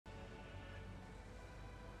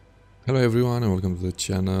Hello everyone and welcome to the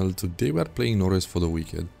channel. Today we are playing No Rest for the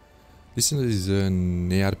Wicked. This is an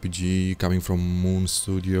ARPG coming from Moon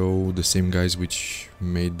Studio, the same guys which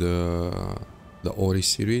made the Ori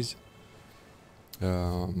series.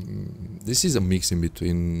 This is a mix in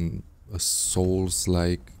between a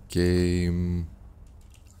Souls-like game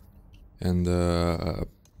and a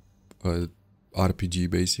RPG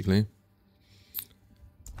basically.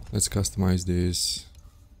 Let's customize this.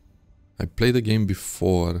 I played the game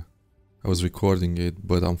before. I was recording it,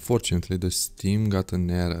 but unfortunately the Steam got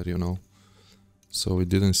an error, you know, so it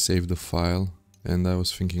didn't save the file, and I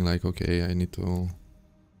was thinking like, okay, I need to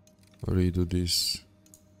redo this.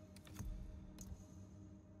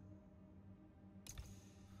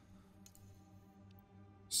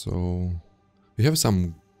 So we have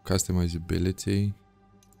some customizability.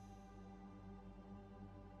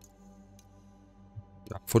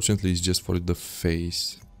 Unfortunately it's just for the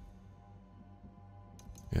face.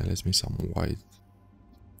 Yeah, let's make some white.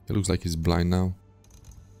 It looks like he's blind now.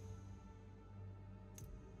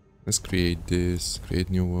 Let's create this, create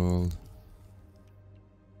new world.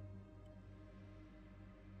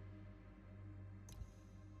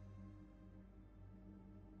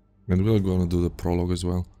 And we're gonna do the prologue as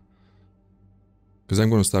well. Because I'm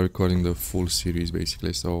gonna start recording the full series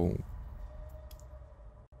basically, so...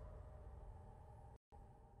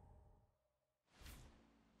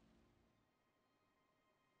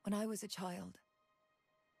 When I was a child,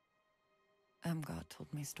 God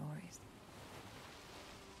told me stories.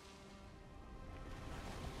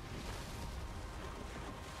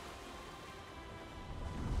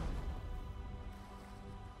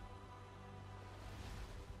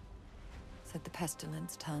 Said the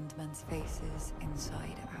pestilence turned men's faces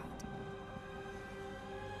inside out.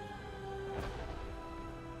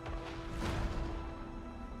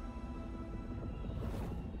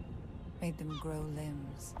 Made them grow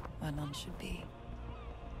limbs where none should be.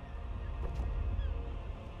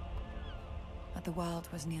 But the world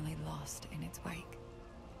was nearly lost in its wake.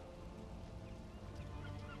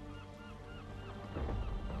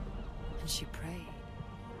 And she prayed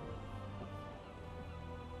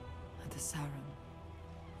that the Sacrament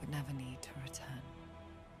would never need to return.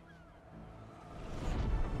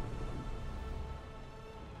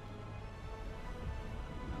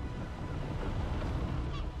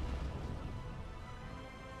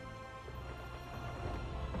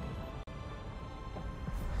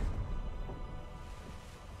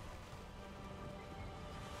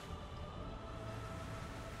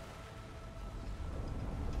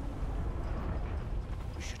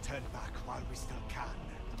 Turn back while we still can.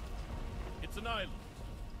 It's an island,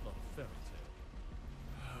 not a fairy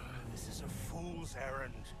tale. This is a fool's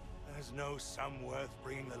errand. There's no sum worth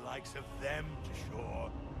bringing the likes of them to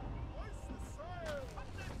shore.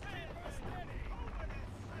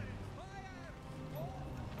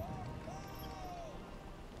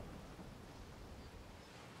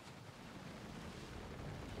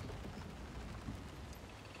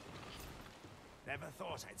 Never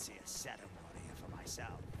thought I'd see a ceremony for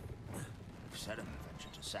myself. Sacrament venture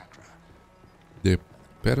to Sacra. They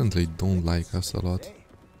apparently don't like us a lot.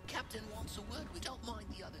 Captain wants a word, we don't mind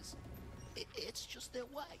the others. It's just their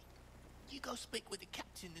way. You go speak with the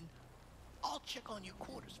captain and I'll check on your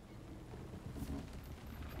quarters.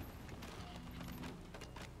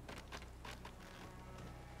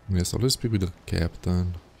 Yeah, so let's speak with the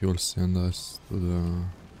captain. He will send us to the...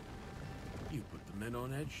 You put the men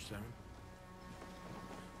on edge, Saren.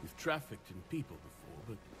 We've trafficked in people before,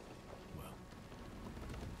 but, well,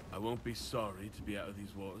 I won't be sorry to be out of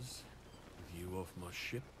these waters with you off my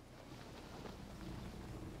ship.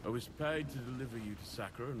 I was paid to deliver you to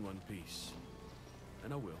Sacra in one piece,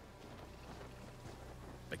 and I will.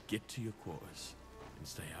 But get to your quarters and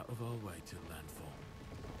stay out of our way till landfall.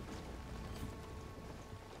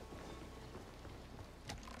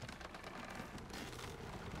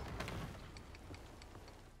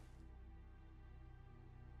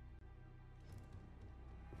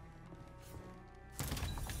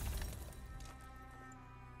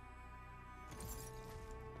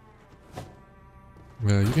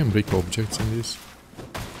 You can break objects in this.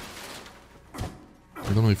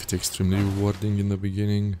 I don't know if it's extremely rewarding in the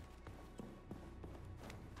beginning.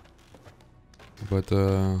 But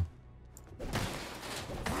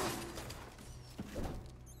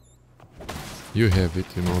you have it,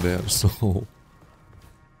 you know, there, so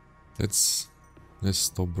let's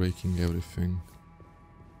stop breaking everything.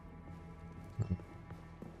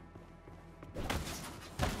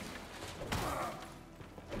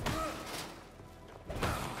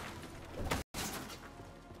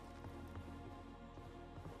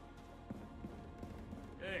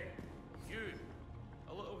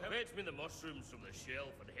 Fetch me the mushrooms from the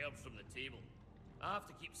shelf and herbs from the table. I have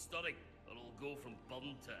to keep stirring, or it'll go from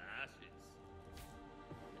burn to ashes.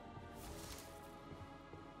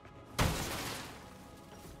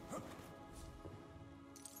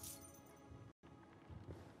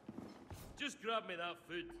 Just grab me that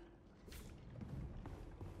food.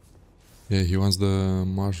 Yeah, he wants the Here you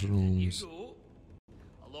mushrooms. go.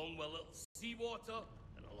 Along with a little seawater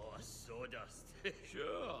and a lot of sawdust.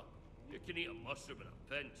 Sure, you can eat a mushroom in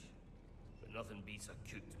a pinch, but nothing beats a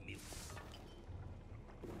cooked meal.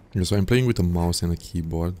 Yeah, so I'm playing with a mouse and a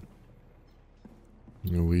keyboard,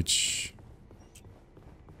 which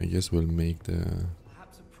I guess will make the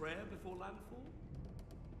Perhaps a prayer before landfall?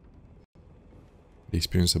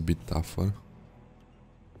 experience a bit tougher.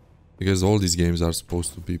 Because all these games are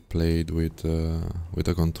supposed to be played with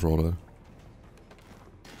a controller.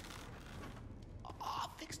 I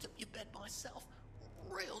fixed up your bed myself.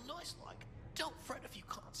 Real nice like. Don't fret if you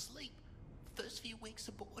can't sleep. First few weeks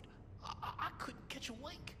aboard, I couldn't catch a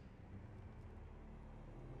wink.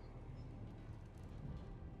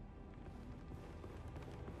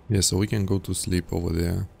 Yeah, so we can go to sleep over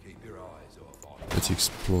there. Let's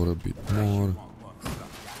explore a bit more.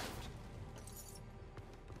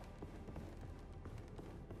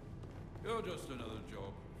 You're just another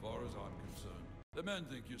job, far as I'm concerned. The men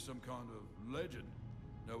think you're some kind of legend.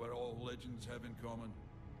 Know what all legends have in common?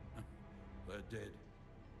 They're dead.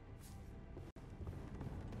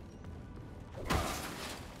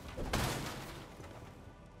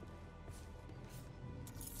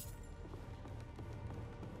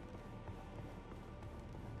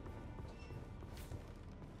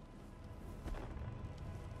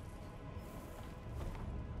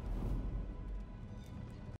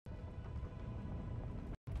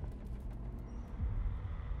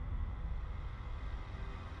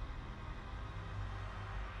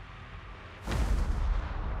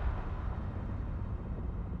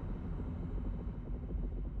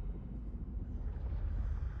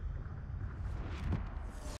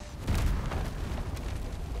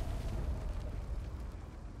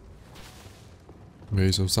 Okay,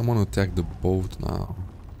 so someone attacked the boat now.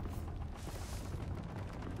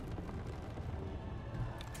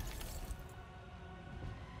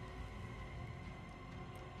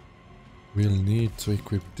 We'll need to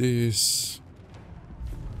equip this.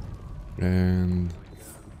 And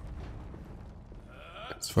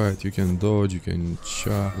let's fight. You can dodge, you can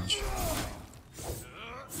charge.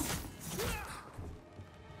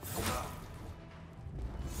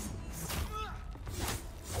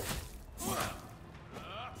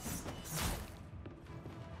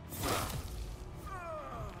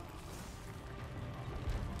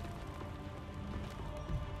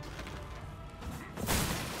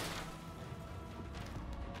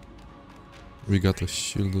 We got a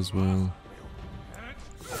shield as well.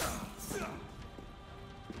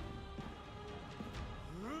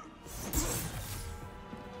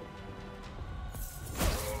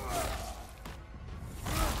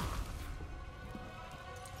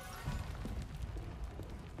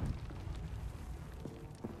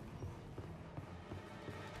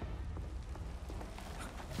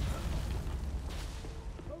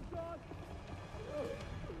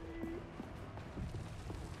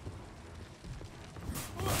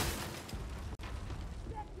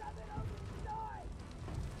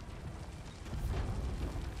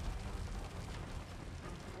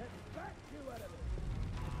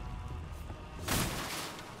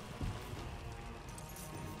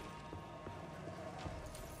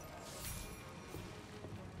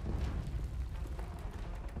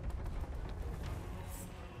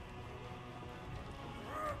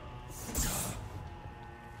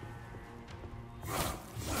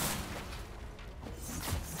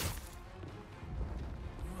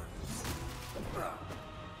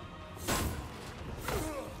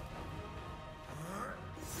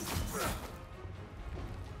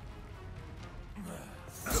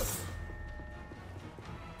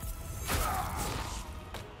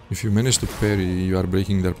 If you manage to parry, you are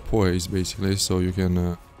breaking their poise basically, so you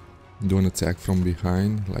can do an attack from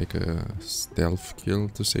behind, like a stealth kill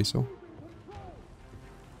to say so.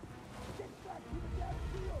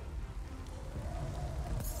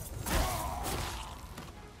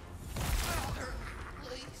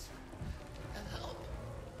 Please, help.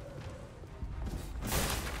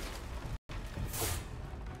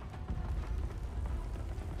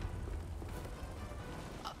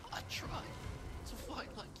 I tried to fight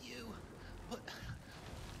like you, but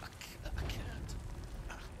I can't.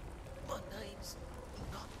 My name's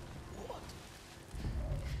not what.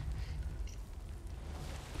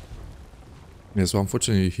 Yeah, so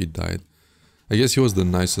unfortunately he died. I guess he was the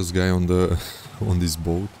nicest guy on the on this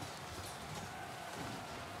boat.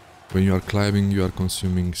 When you are climbing, you are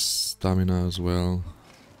consuming stamina as well.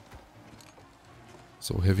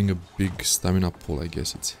 So having a big stamina pool, I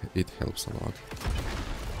guess it helps a lot.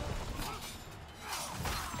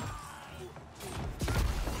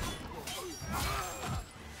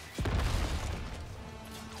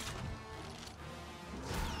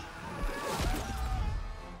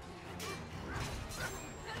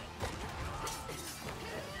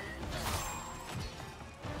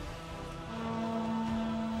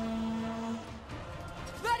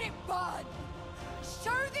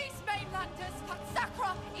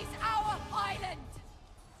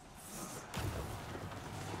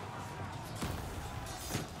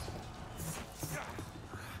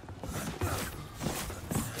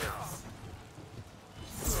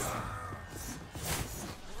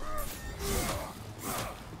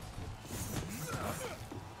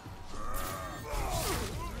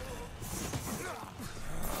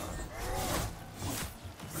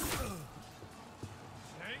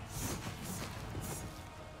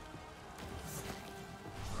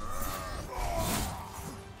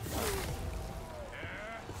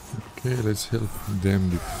 Okay, let's help them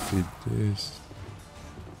defeat this.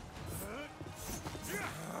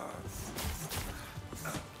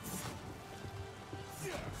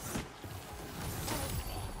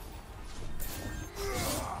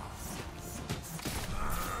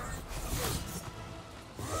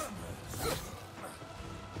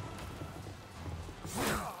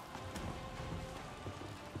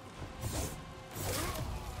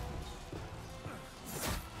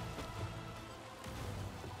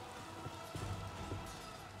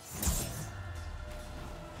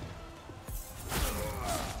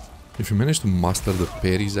 If you manage to master the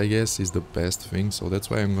parries, I guess, is the best thing. So that's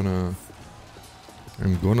why I'm gonna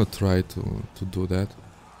try to do that.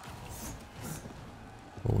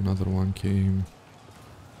 Oh, another one came.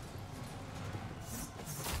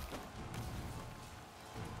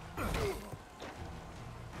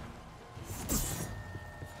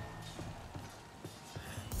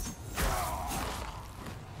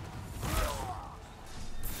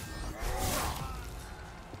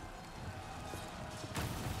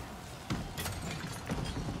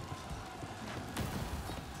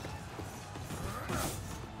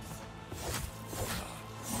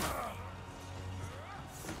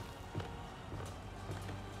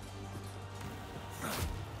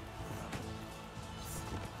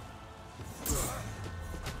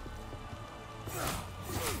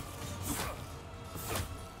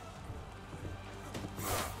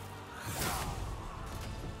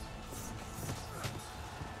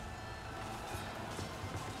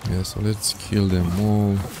 Yeah, so let's kill them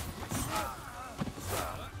all.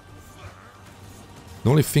 The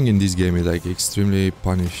only thing in this game is like extremely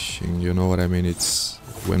punishing, you know what I mean? It's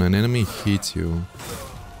when an enemy hits you,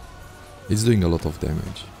 it's doing a lot of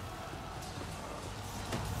damage.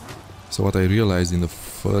 So what I realized in the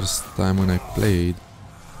first time when I played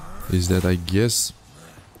is that I guess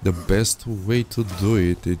the best way to do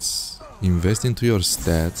it is invest into your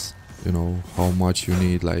stats, you know, how much you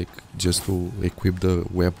need like just to equip the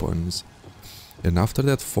weapons, and after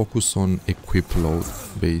that focus on equip load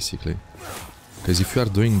basically, because if you are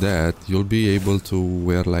doing that you'll be able to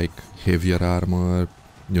wear like heavier armor,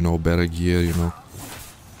 you know, better gear, you know,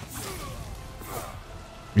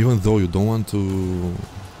 even though you don't want to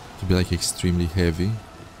be like extremely heavy.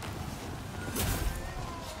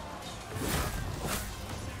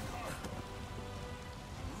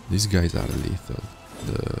 These guys are lethal,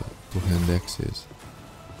 the two-hand axes.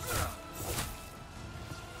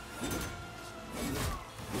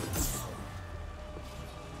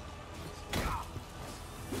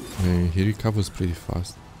 Okay, he recovers pretty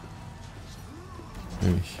fast.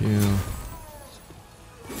 And heal.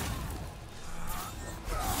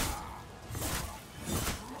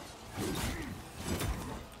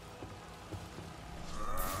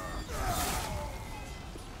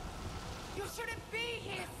 You shouldn't be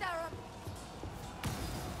here, Sarah.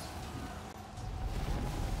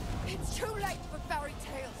 It's too late for fairy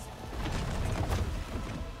tales.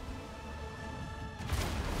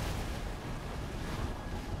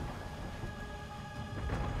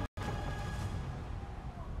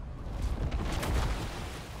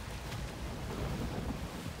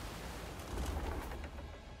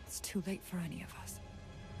 It's too late for any of us.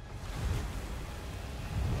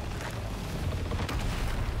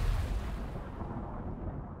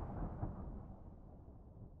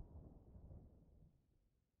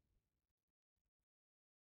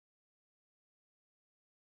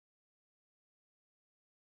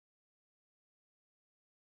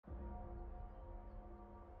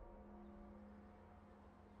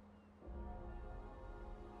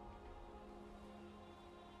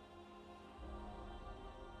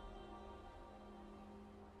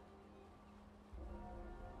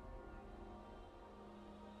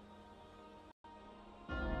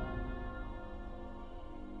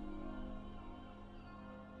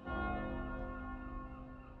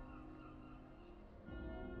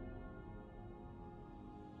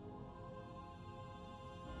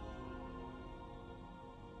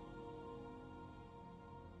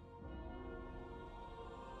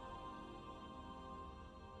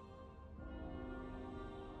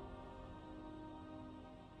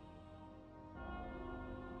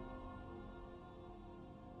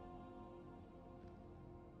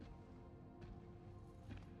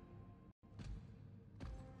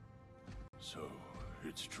 So,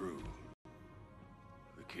 it's true.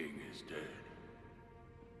 The king is dead.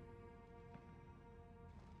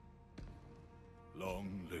 Long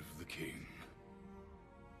live the king.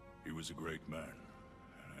 He was a great man,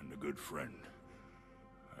 and a good friend.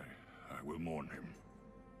 I will mourn him.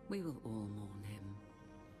 We will all mourn him.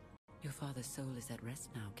 Your father's soul is at rest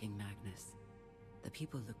now, King Magnus. The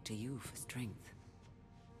people look to you for strength.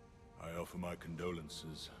 I offer my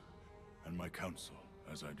condolences and my counsel,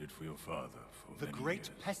 as I did for your father for The many great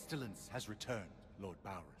years. pestilence has returned, Lord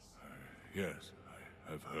Bowers. Yes,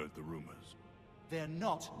 I have heard the rumors. They're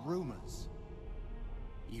not rumors.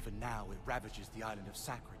 Even now, it ravages the island of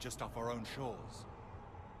Sacra just off our own shores,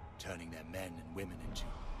 turning their men and women into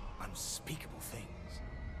unspeakable things.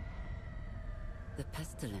 The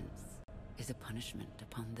pestilence is a punishment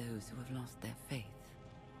upon those who have lost their faith.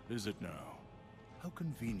 Is it now? How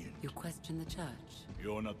convenient. You question the church?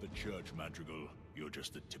 You're not the church, Madrigal. You're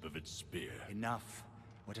just the tip of its spear. Enough.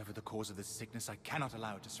 Whatever the cause of this sickness, I cannot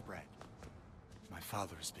allow it to spread. My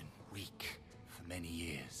father has been weak for many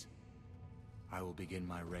years. I will begin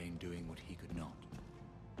my reign doing what he could not.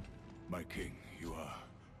 My king, you are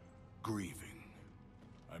grieving.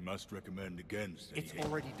 I must recommend against any... It's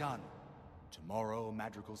already done. Tomorrow,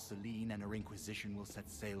 Madrigal Celine and her Inquisition will set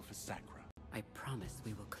sail for Sacra. I promise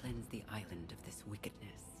we will cleanse the island of this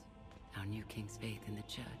wickedness. Our new king's faith in the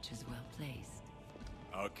church is well placed.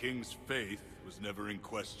 Our king's faith was never in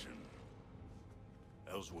question.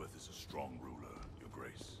 Ellsworth is a strong ruler, Your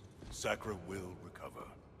Grace. Sacra will recover.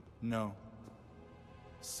 No.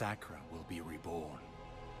 Sacra will be reborn.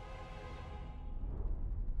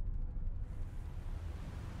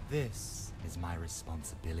 This is my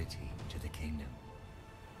responsibility to the kingdom.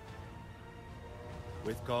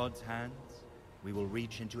 With God's hands, we will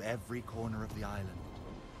reach into every corner of the island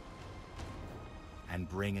and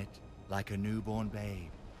bring it like a newborn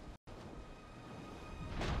babe.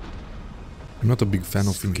 I'm not a big fan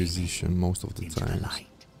of Inquisition most of the time.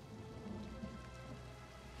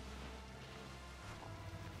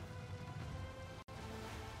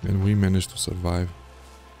 And we managed to survive.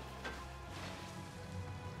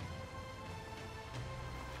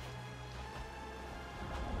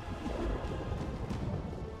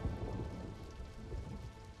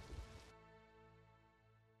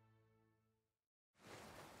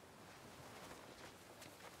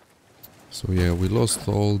 So yeah, we lost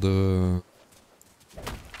all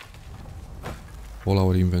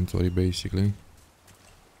our inventory basically.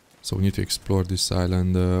 So we need to explore this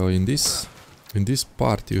island. In this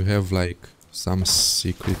part you have like some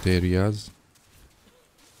secret areas.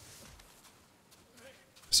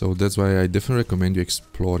 So that's why I definitely recommend you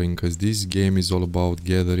exploring, because this game is all about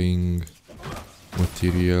gathering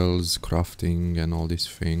materials, crafting and all these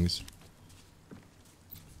things.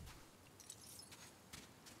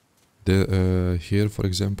 Here, for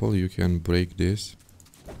example, you can break this.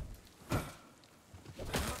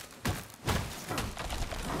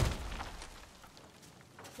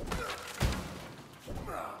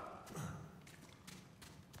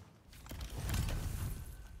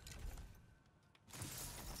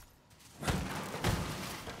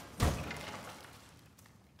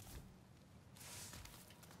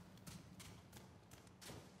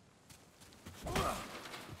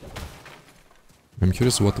 I'm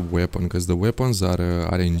curious what weapon, because the weapons are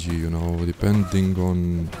RNG, you know, depending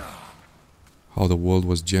on how the world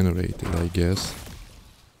was generated, I guess.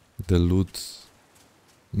 The loot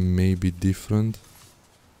may be different.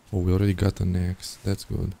 Oh, we already got an axe, that's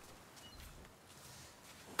good.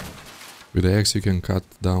 With the axe you can cut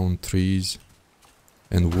down trees,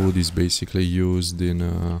 and wood is basically used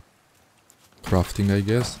in crafting, I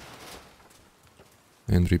guess.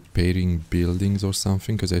 And repairing buildings or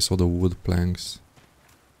something, because I saw the wood planks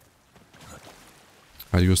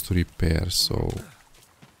are used to repair, so...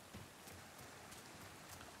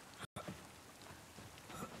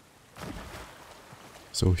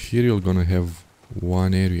 So here you're gonna have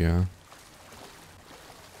one area.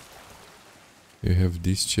 You have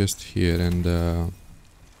this chest here, and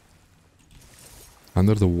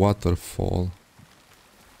under the waterfall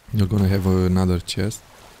you're gonna have another chest.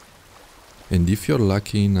 And if you're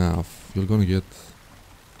lucky enough, you're gonna get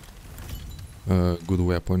a good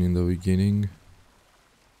weapon in the beginning.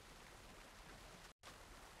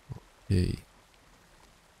 Okay.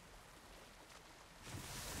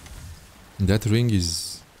 That ring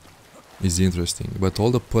is interesting, but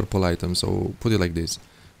all the purple items, so put it like this.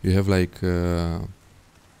 You have like, I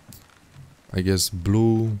guess,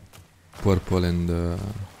 blue, purple and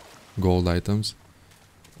gold items.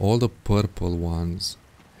 All the purple ones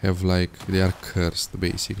have like, they are cursed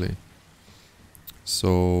basically.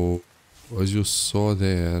 So as you saw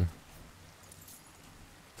there,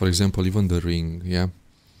 For example, even the ring, yeah?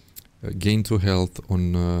 Gain 2 health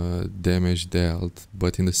on damage dealt,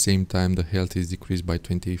 but in the same time the health is decreased by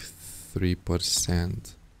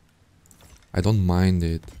 23%. I don't mind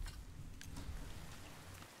it.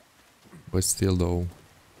 But still though.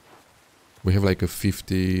 We have like a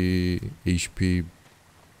 50 HP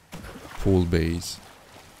full base.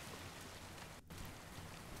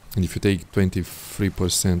 And if you take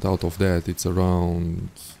 23% out of that, it's around...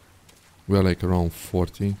 we're like around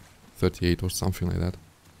 40, 38 or something like that.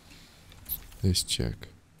 Let's check.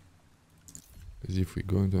 As if we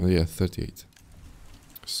go into... yeah, 38.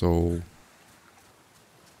 So...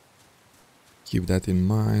 keep that in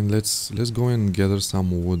mind. Let's go and gather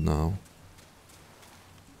some wood now.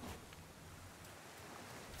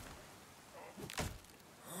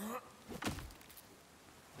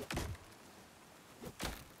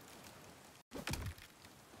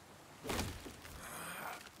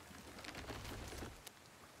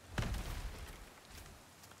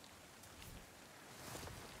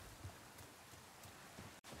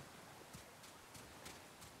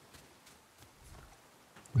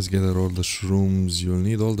 Let's gather all the shrooms. You'll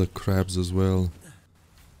need all the crabs as well,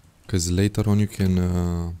 because later on you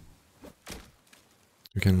can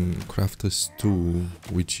craft a stew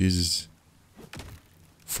which is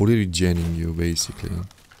fully regenerating you basically.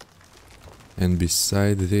 And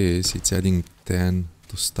beside this, it's adding 10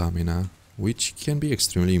 to stamina, which can be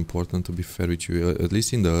extremely important, to be fair with you, at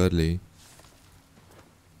least in the early.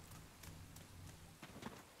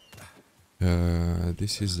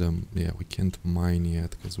 This is yeah, we can't mine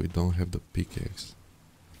yet because we don't have the pickaxe.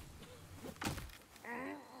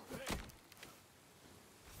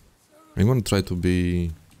 I'm gonna try to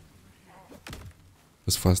be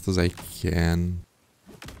as fast as I can.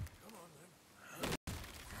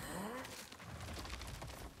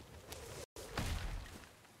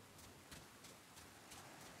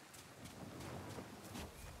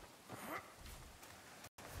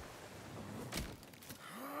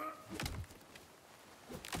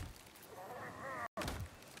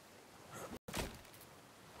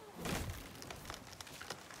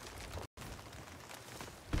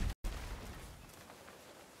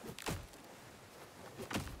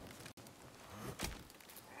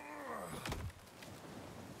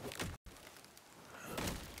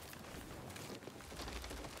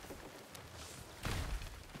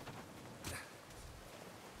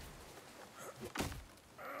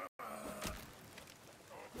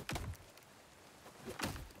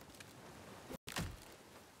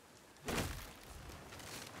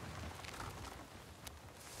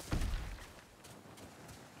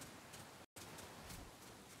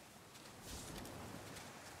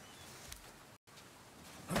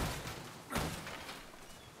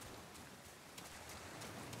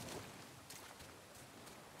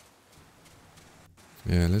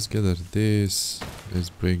 Yeah, let's gather this. Let's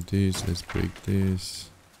break this. Let's break this.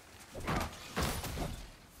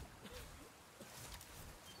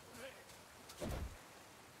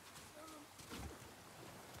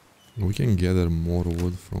 We can gather more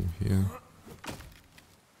wood from here.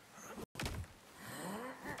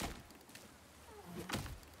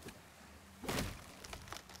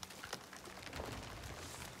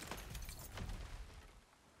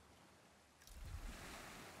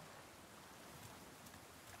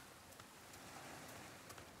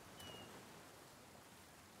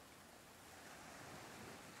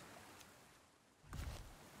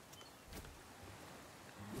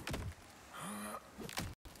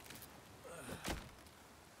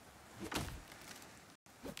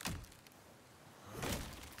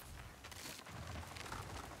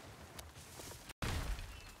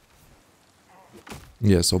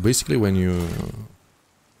 Yeah, so basically when you...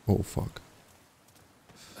 oh fuck.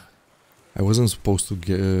 I wasn't supposed to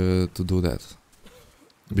get to do that.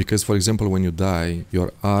 Because for example when you die,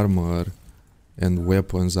 your armor and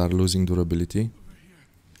weapons are losing durability.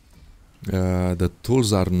 The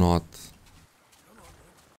tools are not.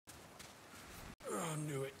 I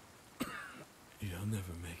knew it. You'll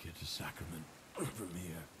never make it to Sacrament from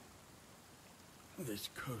here. This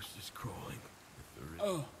coast is crawling.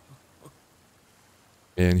 Oh.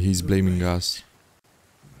 And he's blaming us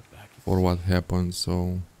for what happened,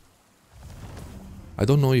 so... I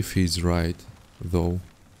don't know if he's right, though.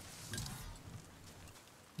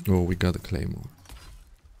 Oh, we got a claymore.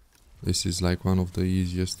 This is like one of the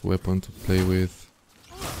easiest weapons to play with.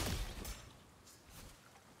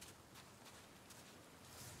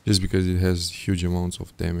 Just because it has huge amounts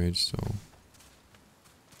of damage, so...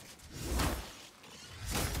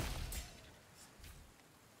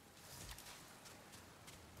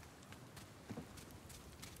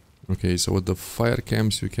 Okay, so with the fire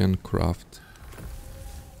camps you can craft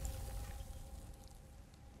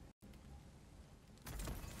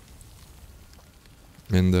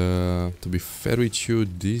And to be fair with you,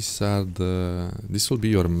 this will be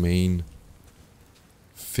your main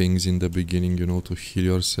things in the beginning, you know, to heal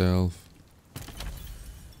yourself.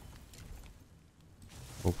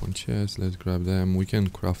 Open chest, let's grab them. We can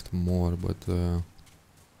craft more, but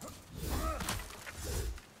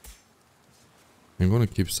I'm gonna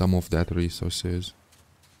keep some of that resources.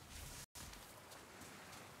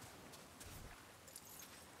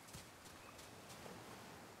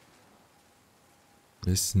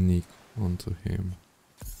 Let's sneak onto him.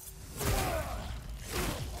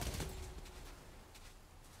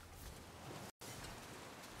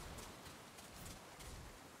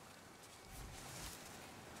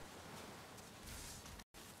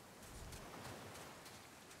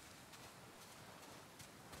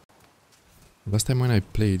 Last time when I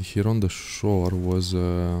played here on the shore was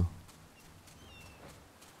a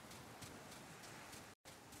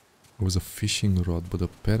fishing rod, but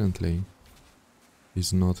apparently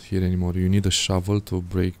it's not here anymore. You need a shovel to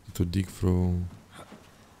dig through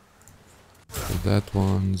that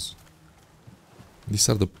ones. These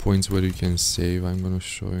are the points where you can save. I'm gonna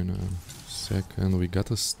show you in a second. We got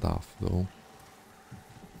a staff though.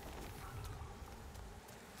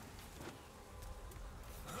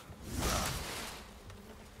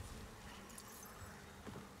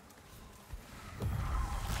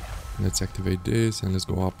 Let's activate this and let's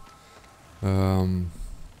go up.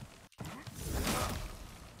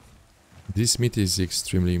 This meat is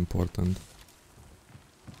extremely important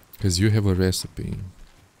because you have a recipe.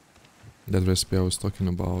 That recipe I was talking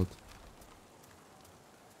about.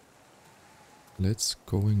 Let's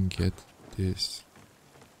go and get this.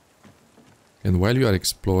 And while you are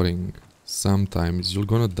exploring, sometimes you're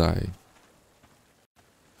gonna die.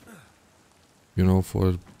 You know,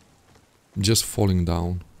 for just falling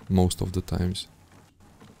down most of the times.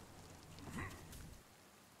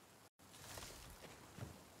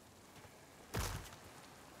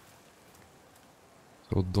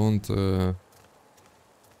 So don't...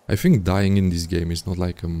 I think dying in this game is not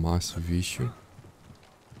like a massive issue.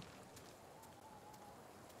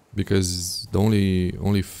 Because the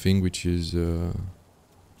only thing which is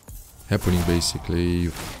happening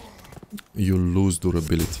basically, you lose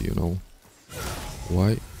durability, you know.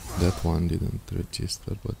 Why? That one didn't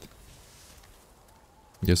register, but...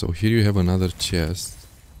 Yeah, so here you have another chest.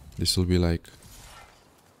 This will be like...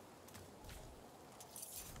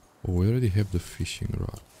 Oh, we already have the fishing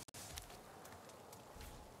rod.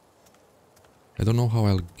 I don't know how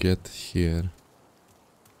I'll get here.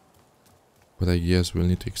 But I guess we'll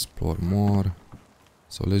need to explore more.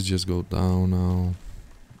 So let's just go down now.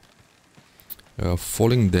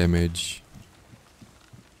 Falling damage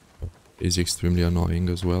is extremely annoying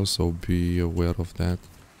as well, so be aware of that.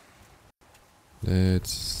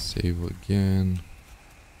 Let's save again.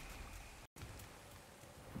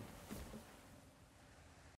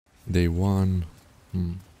 Day 1.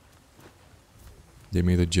 They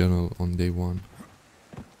made a journal on day 1.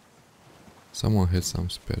 Someone had some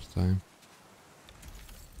spare time.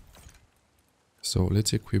 So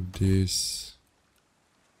let's equip this.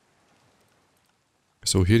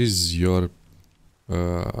 So here is your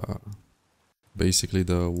basically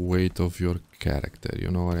the weight of your character, you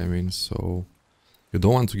know what I mean? So you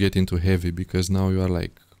don't want to get into heavy because now you are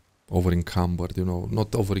like over encumbered, you know,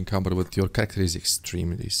 not over encumbered, but your character is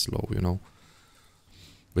extremely slow, you know.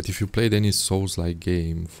 But if you played any Souls-like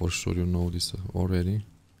game, for sure you know this already.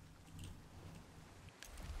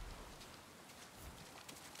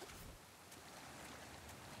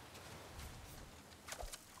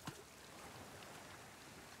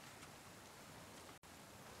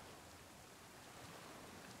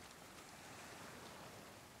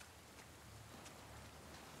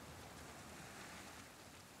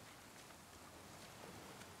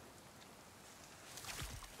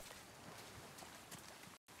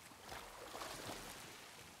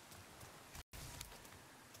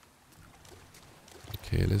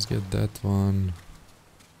 Okay, let's get that one.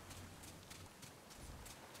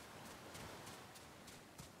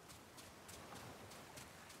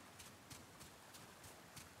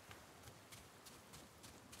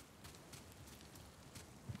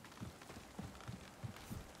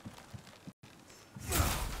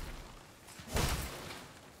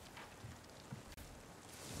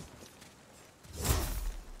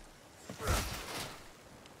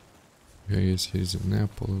 Okay, here's an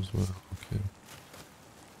apple as well. Okay.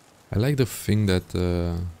 I like the thing that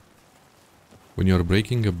when you're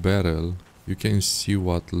breaking a barrel, you can see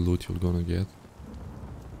what loot you're gonna get.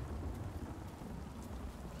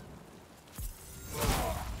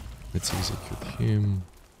 Let's execute him.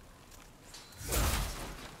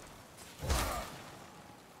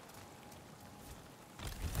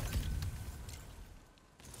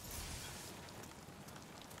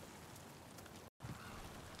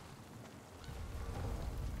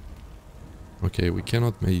 Okay, we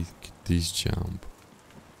cannot make this jump.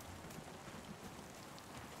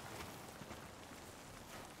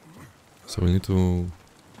 So we need to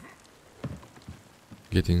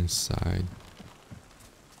get inside.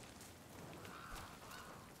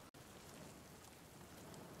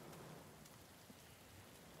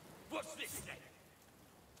 What's this then?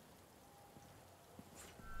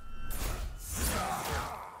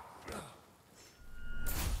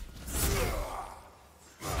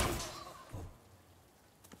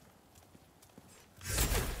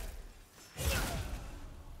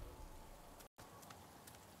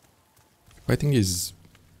 Fighting is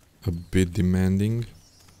a bit demanding,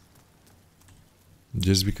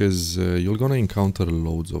 just because you're gonna encounter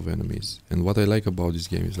loads of enemies, and what I like about this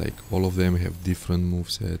game is like all of them have different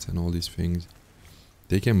movesets and all these things.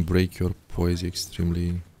 They can break your poise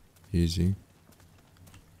extremely easy.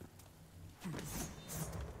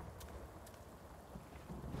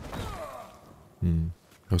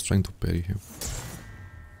 I was trying to parry him.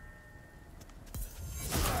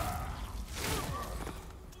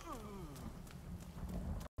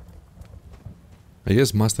 I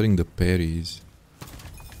guess mastering the parries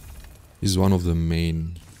is one of the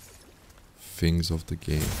main things of the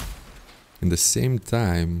game. At the same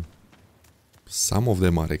time, some of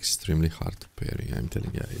them are extremely hard to parry. I'm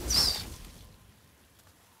telling you, it's...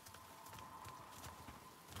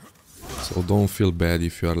 So don't feel bad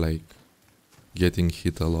if you are like getting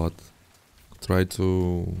hit a lot. Try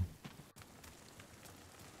to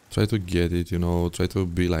get it, you know, try to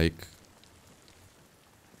be like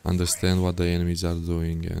understand what the enemies are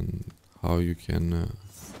doing and how you can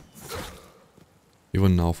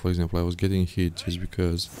even now, for example, I was getting hit just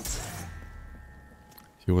because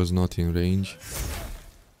he was not in range.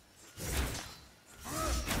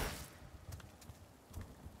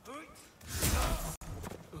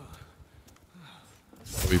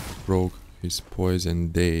 We broke his poise,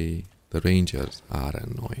 and the rangers are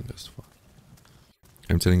annoying as fuck.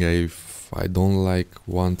 I'm telling you, if I don't like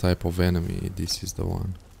one type of enemy, this is the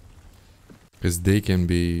one. Because they can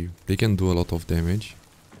do a lot of damage.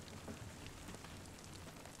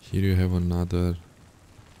 Here you have another.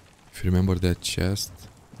 If you remember that chest,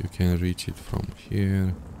 you can reach it from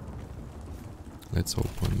here. Let's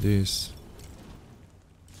open this.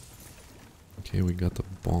 Okay, we got a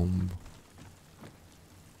bomb.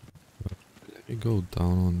 Let me go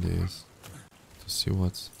down on this to see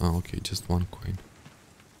what's... Oh, okay, just one coin.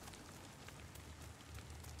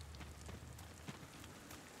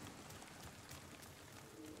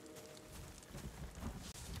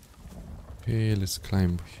 Okay, let's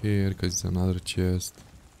climb here because it's another chest.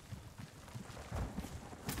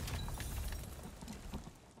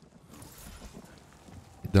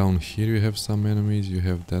 Down here you have some enemies. You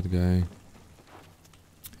have that guy.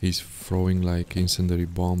 He's throwing like incendiary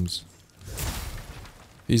bombs.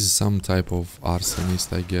 He's some type of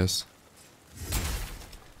arsonist, I guess.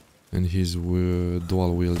 And he's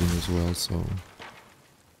dual wielding as well, so...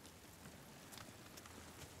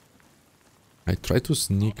 I tried to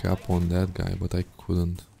sneak up on that guy, but I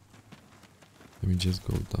couldn't. Let me just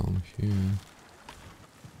go down here.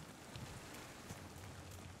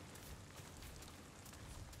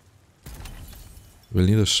 We'll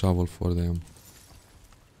need a shovel for them.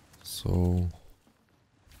 So...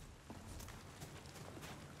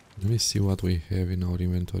 let me see what we have in our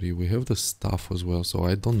inventory. We have the stuff as well, so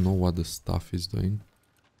I don't know what the stuff is doing.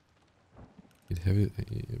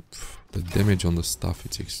 The damage on the stuff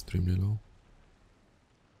is extremely low.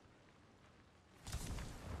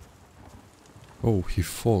 Oh, he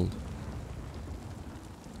fall.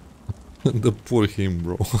 The poor him,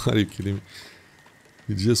 bro. Are you kidding me?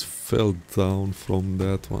 He just fell down from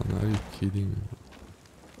that one. Are you kidding me?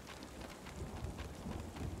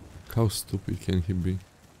 How stupid can he be?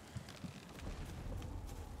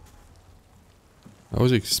 I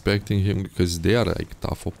was expecting him because they are like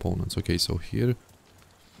tough opponents. Okay, so here,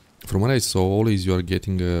 from what I saw, always you are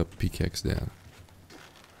getting a pickaxe there.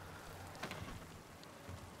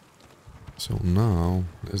 So now,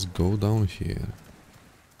 let's go down here.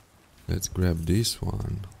 Let's grab this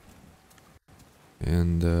one.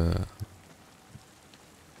 And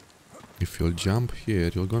if you'll jump here,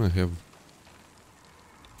 you're gonna have...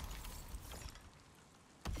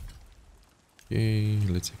 Okay,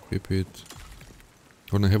 let's equip it.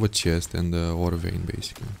 Gonna have a chest and a ore vein,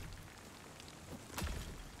 basically.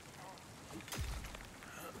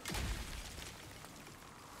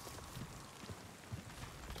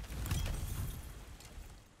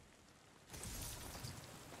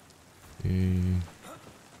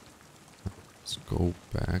 Let's go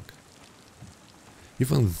back.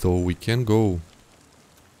 Even though we can go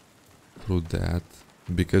through that,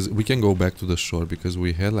 Because we can go back to the shore, because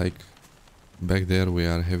we had like back there we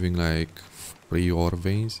are having like 3 ore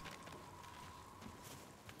veins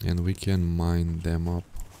and we can mine them up.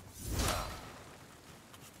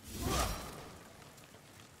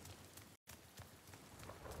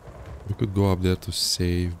 We could go up there to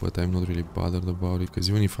save, but I'm not really bothered about it, because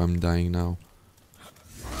even if I'm dying now,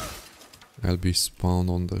 I'll be spawned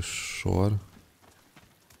on the shore.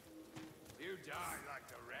 You die like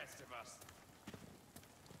the rest of us.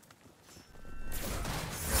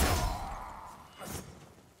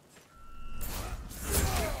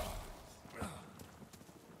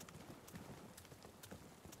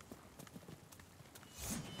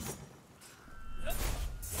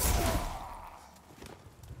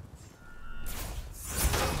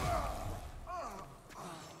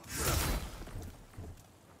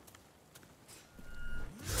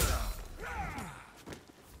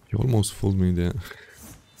 You almost fooled me there.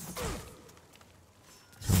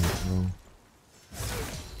 Oh, no.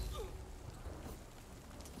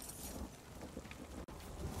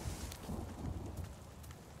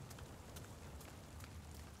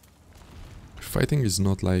 Fighting is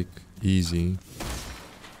not like easy,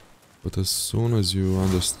 but as soon as you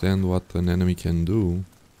understand what an enemy can do,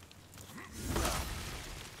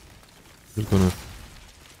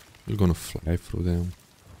 you're gonna fly through them.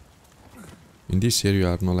 In this area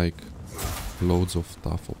are not like loads of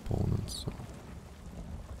tough opponents. So.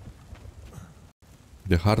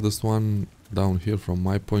 The hardest one down here from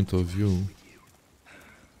my point of view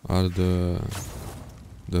are the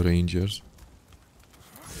rangers.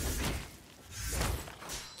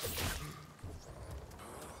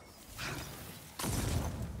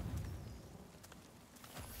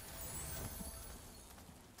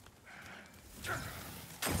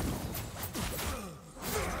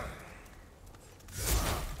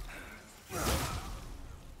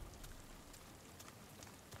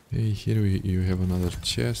 Hey, here you have another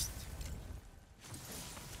chest.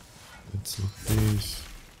 Let's look this.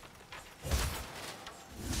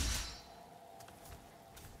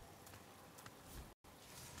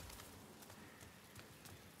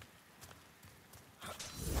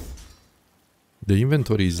 The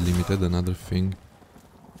inventory is limited, another thing.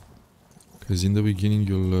 Because in the beginning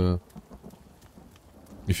you'll...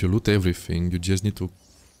 if you loot everything, you just need to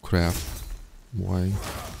craft. Why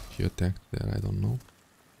he attacked there, I don't know.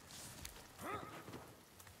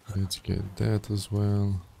 Let's get that as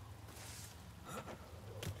well.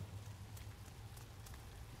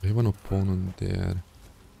 We have an opponent there.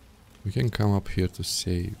 We can come up here to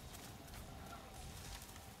save.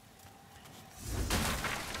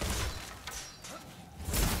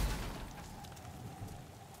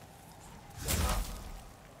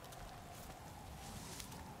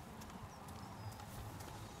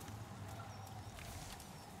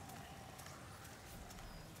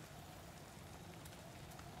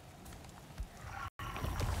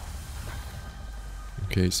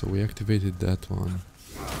 Okay, so we activated that one.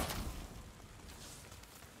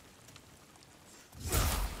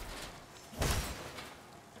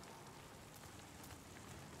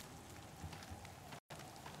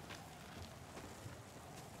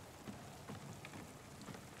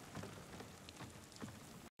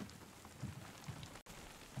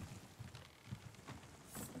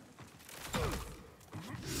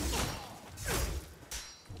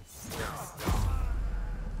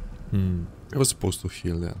 I was supposed to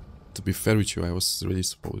heal there. To be fair with you, I was really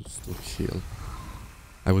supposed to heal.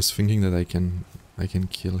 I was thinking that I can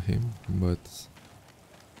kill him, but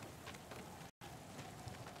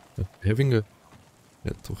having a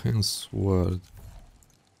two-hand sword.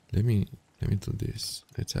 Let me do this.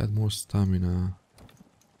 Let's add more stamina.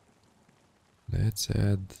 Let's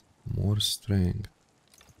add more strength.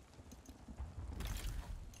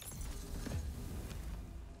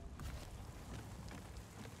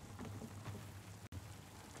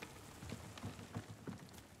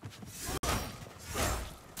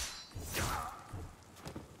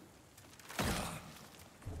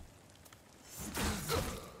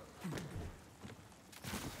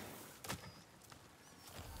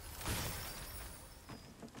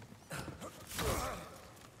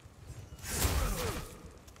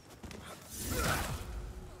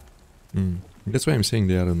 That's why I'm saying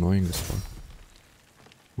they are annoying as fuck.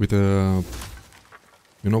 With a...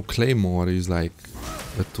 you know, Claymore is like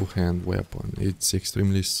a two-hand weapon. It's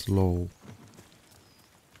extremely slow.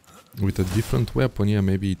 With a different weapon, yeah,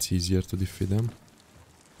 maybe it's easier to defeat them.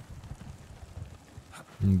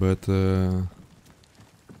 But...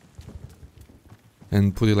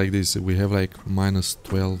 and put it like this, we have like minus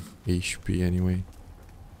 12 HP anyway.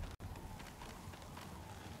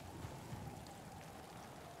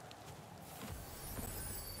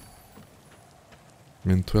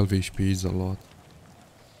 And 12 HP is a lot.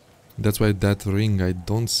 That's why that ring, I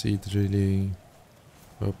don't see it really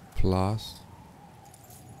a plus.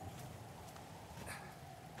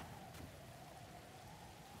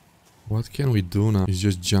 What can we do now? Is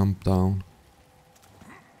just jump down.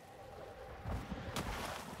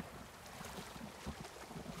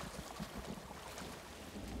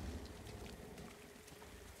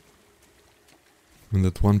 And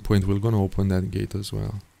at one point we're gonna open that gate as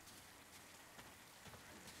well.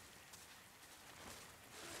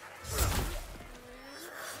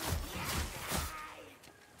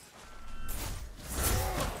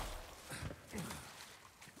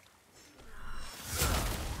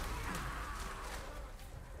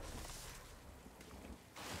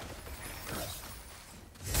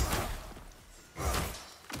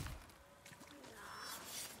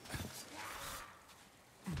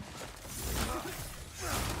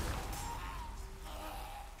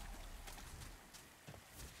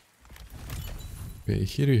 Okay,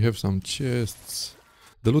 here you have some chests.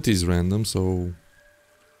 The loot is random, so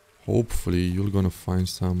hopefully you're gonna find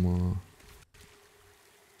some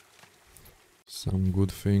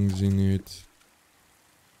good things in it.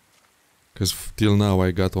 Cause till now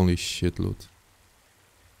I got only shit loot.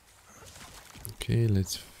 Okay,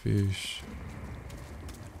 let's fish.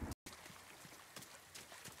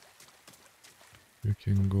 You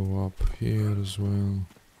can go up here as well.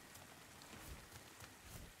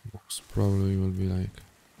 Most probably will be like...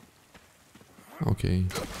 Okay,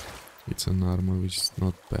 it's an armor, which is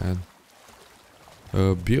not bad.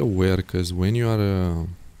 Be aware, cause when you are...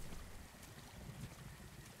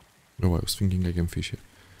 Oh, I was thinking I can fish it.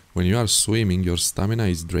 When you are swimming, your stamina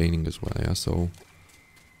is draining as well, yeah, so...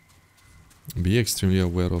 Be extremely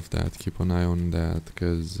aware of that, keep an eye on that,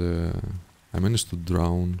 cause I managed to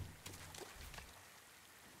drown.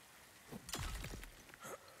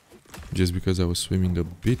 Just because I was swimming a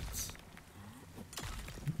bit,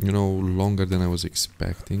 you know, longer than I was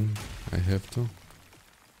expecting. I have to.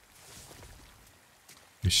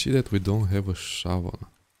 You see that we don't have a shovel.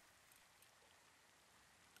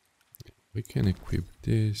 We can equip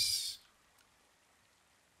this.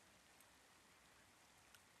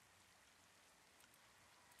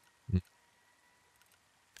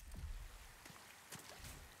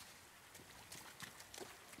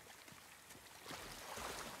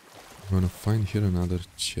 I'm gonna find here another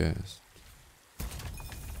chest.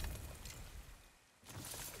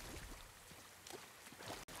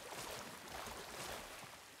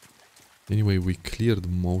 Anyway, we cleared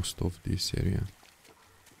most of this area.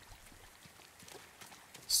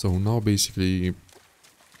 So now basically,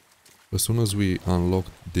 as soon as we unlock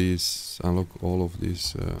this, unlock all of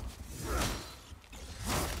this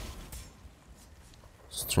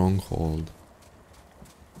stronghold,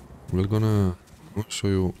 we're gonna... I'll show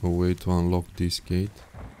you a way to unlock this gate.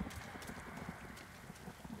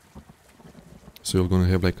 So you're gonna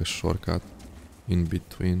have like a shortcut in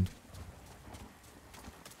between.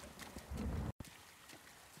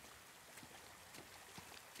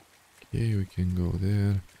 Okay, we can go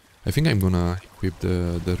there. I think I'm gonna equip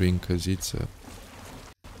the ring cause it's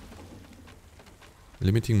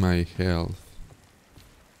limiting my health.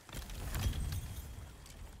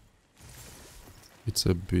 It's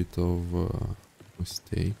a bit of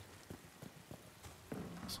mistake.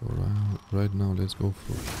 So right now let's go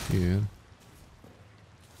for here.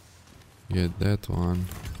 Get that one.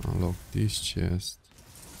 Unlock this chest.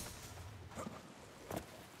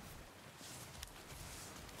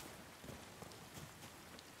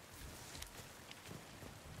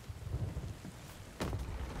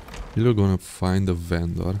 You're gonna find a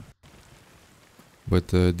vendor, but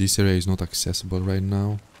this area is not accessible right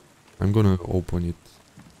now. I'm gonna open it.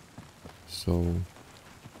 So,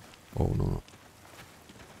 oh no,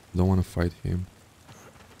 don't wanna fight him.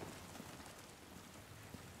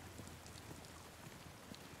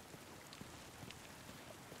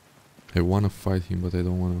 I wanna fight him, but I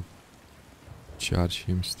don't wanna charge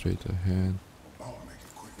him straight ahead.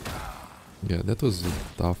 Yeah, that was a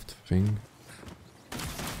daft thing.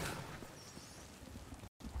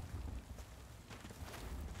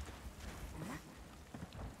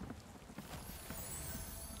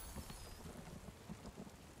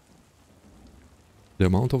 The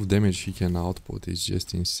amount of damage he can output is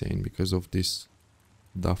just insane because of this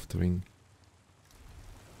daft ring.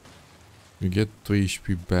 You get 2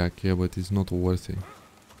 HP back, yeah, but it's not worth it.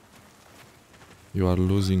 You are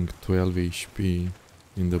losing 12 HP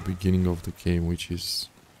in the beginning of the game, which is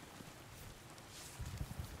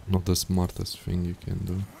not the smartest thing you can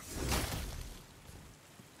do.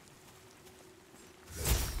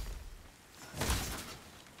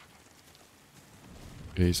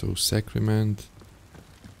 Okay, so Sacrament.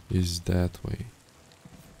 is that way.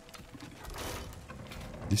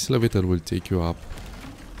 This elevator will take you up.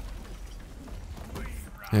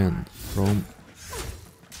 And from...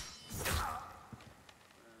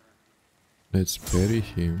 Let's bury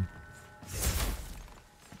him.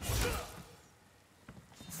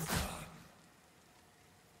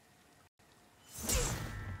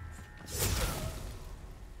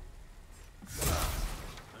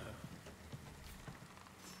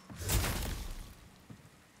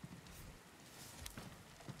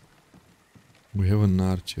 We have an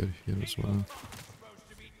archer here as well.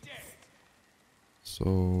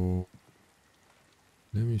 So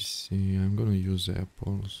let me see, I'm gonna use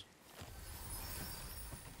apples.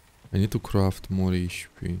 I need to craft more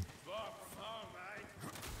HP.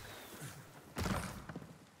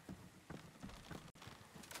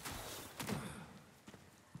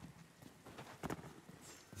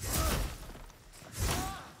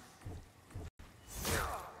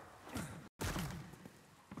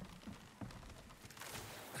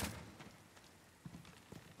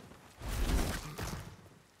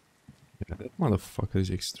 That motherfucker is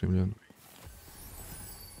extremely annoying.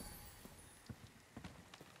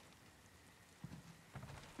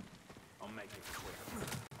 I'll make it quick.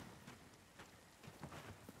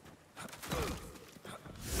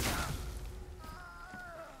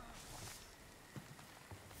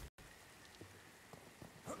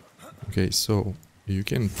 Okay, so you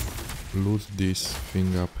can loot this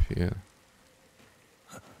thing up here.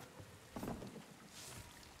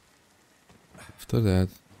 After that,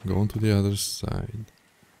 go on to the other side.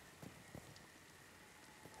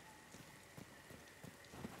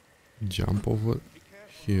 Jump over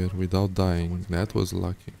here without dying. That was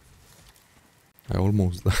lucky. I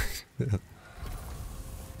almost died.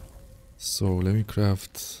 So let me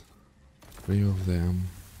craft 3 of them.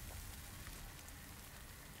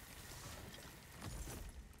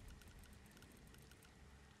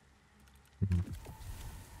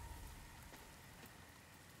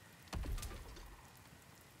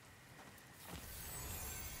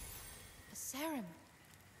 Sacrament.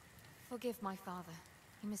 Forgive my father.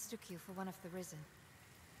 He mistook you for one of the risen.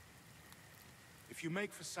 If you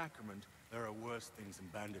make for Sacrament, there are worse things than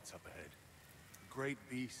bandits up ahead. The great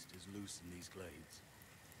beast is loose in these glades.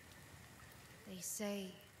 They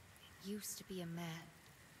say it used to be a man.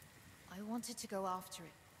 I wanted to go after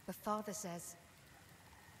it, but father says...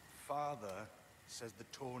 Father says the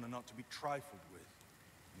Torn are not to be trifled with.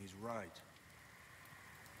 And he's right.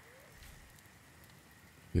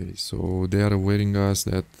 Okay, so they are warning us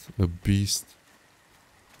that a beast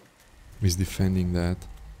is defending that.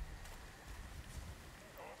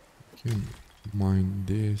 Can mine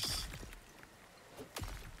this.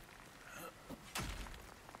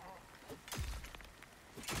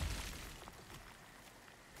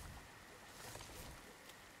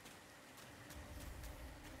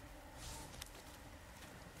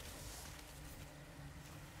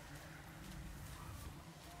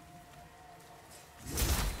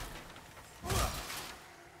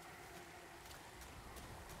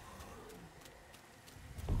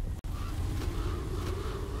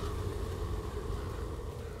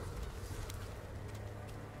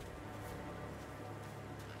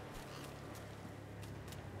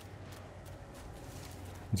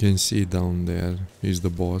 You can see down there, he's the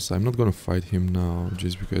boss. I'm not gonna fight him now,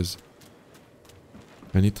 just because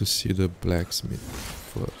I need to see the blacksmith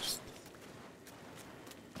first.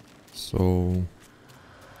 So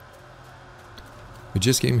we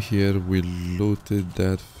just came here, we looted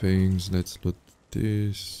that things. Let's loot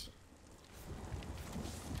this.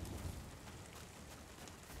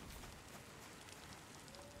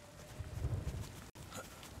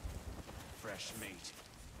 Fresh meat.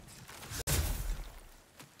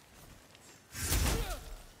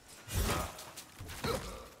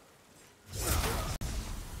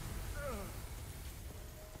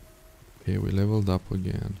 Okay, we leveled up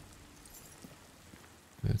again.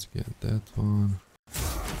 Let's get that one.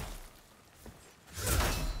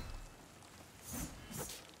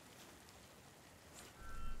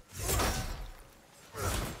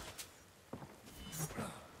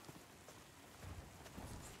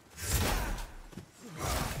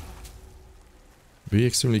 Be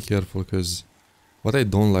extremely careful, because what I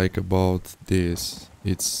don't like about this,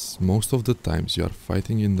 it's most of the times you are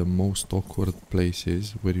fighting in the most awkward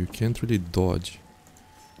places where you can't really dodge.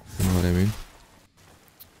 You know what I mean?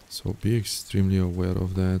 So be extremely aware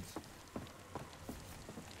of that.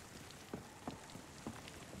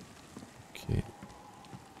 Okay.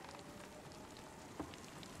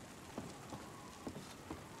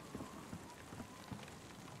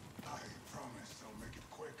 I promise I'll make it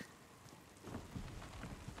quick.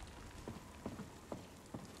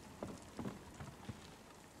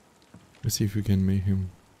 Let's see if we can make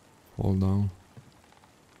him fall down.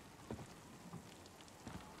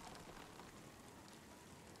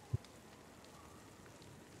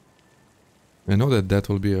 I know that that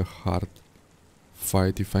will be a hard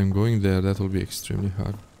fight. If I'm going there, that will be extremely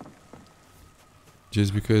hard.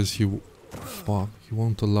 Just because he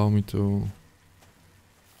won't allow me to...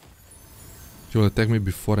 He will attack me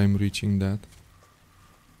before I'm reaching that.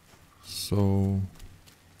 So...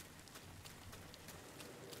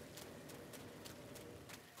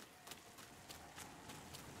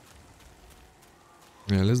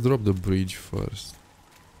 yeah, let's drop the bridge first.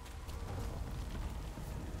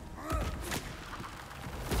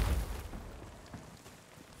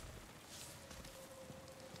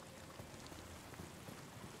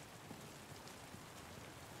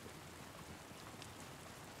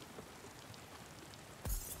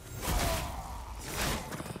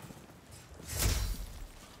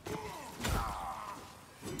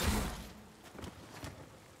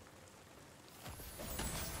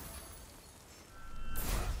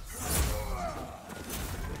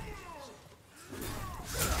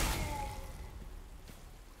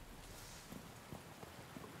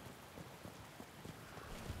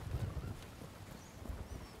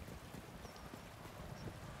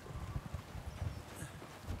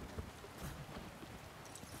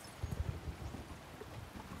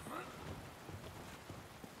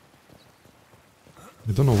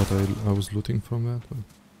 I don't know what I was looting from that, but...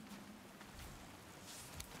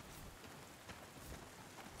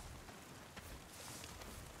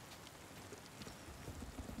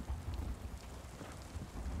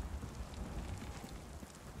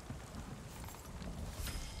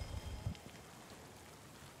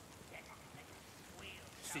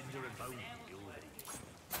 Cinder and bone.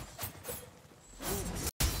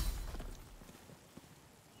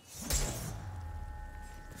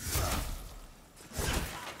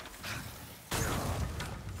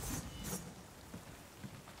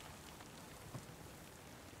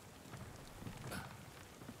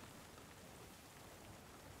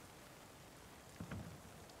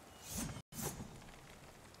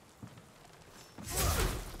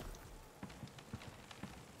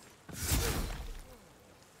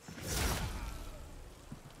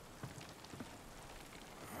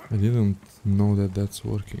 I didn't know that that's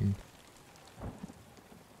working.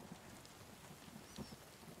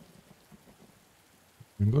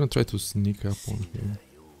 I'm gonna try to sneak up on him,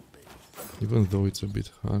 even though it's a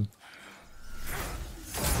bit hard.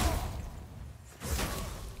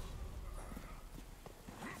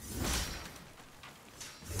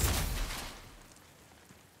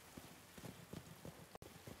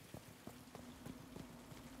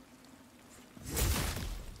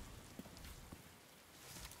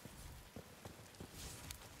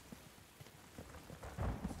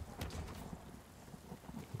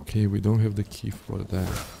 Okay, we don't have the key for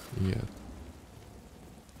that yet.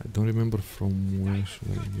 I don't remember from where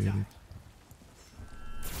should I get it.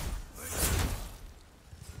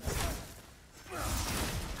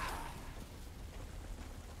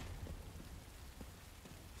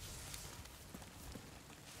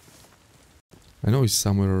 I know it's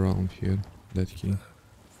somewhere around here, that key.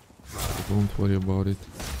 So don't worry about it,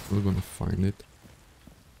 we're gonna find it.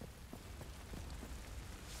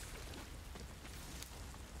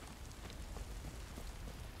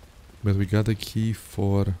 But we got a key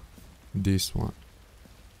for this one.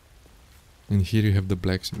 And here you have the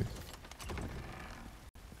blacksmith.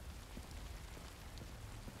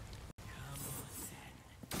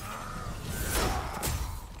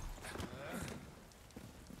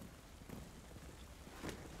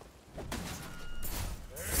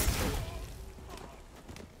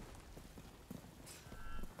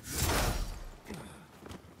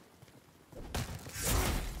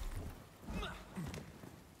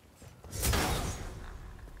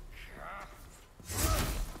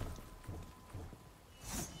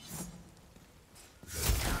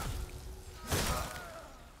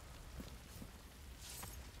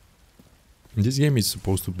 This game is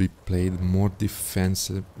supposed to be played more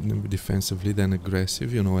defensively than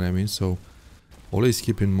aggressive, you know what I mean? So always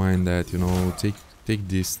keep in mind that, you know, take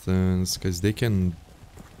distance, because they can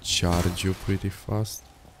charge you pretty fast.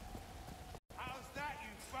 How's that, you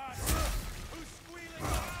bastard? Who's squealing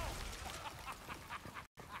now?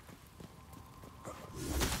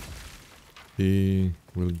 He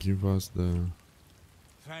will give us the...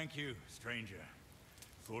 Thank you, stranger.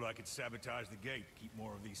 Thought I could sabotage the gate to keep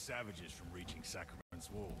more of these savages from reaching Sacrament's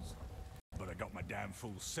walls. But I got my damn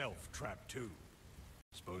fool self trapped too.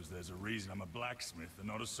 Suppose there's a reason I'm a blacksmith and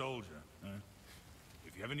not a soldier, huh?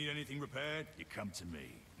 If you ever need anything repaired, you come to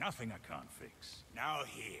me. Nothing I can't fix. Now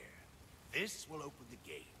here. This will open the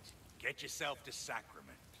gate. Get yourself to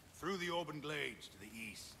Sacrament, through the Orban glades to the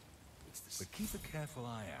east. But keep a careful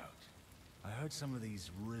eye out. I heard some of these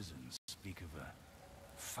Risen speak of a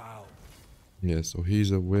foul... Yeah, so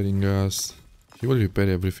he's awaiting us. He will repair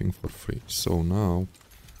everything for free. So now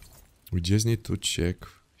we just need to check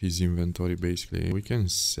his inventory basically. We can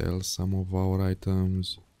sell some of our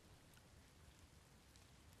items.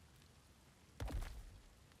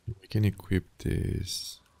 We can equip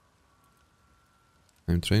this.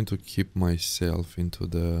 I'm trying to keep myself into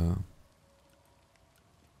the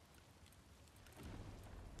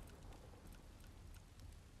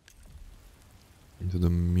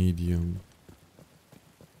medium.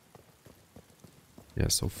 Yeah,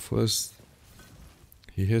 so first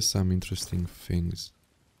he has some interesting things.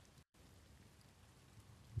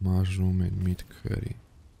 Mushroom and meat curry.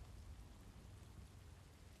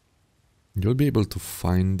 You'll be able to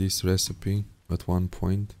find this recipe at one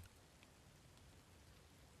point.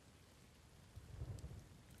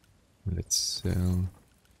 Let's sell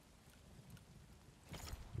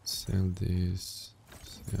this,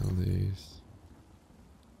 sell this.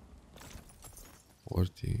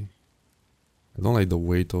 40. I don't like the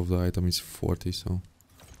weight of the item, is 40, so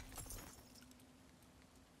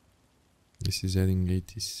this is adding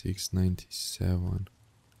 86, 97.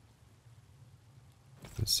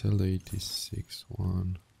 Let's sell the 86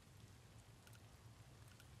 one.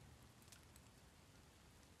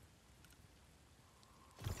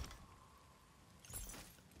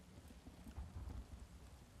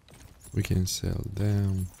 We can sell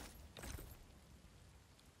them.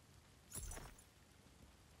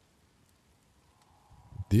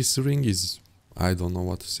 This ring is... I don't know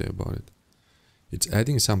what to say about it. It's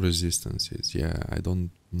adding some resistances, yeah, I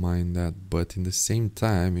don't mind that, but in the same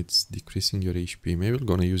time it's decreasing your HP. Maybe we're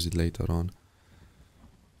gonna use it later on.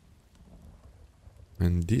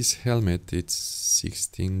 And this helmet, it's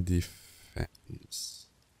 16 defense,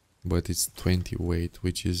 but it's 20 weight,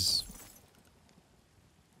 which is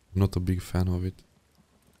not a big fan of it.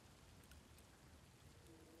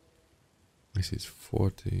 This is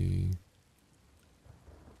 40.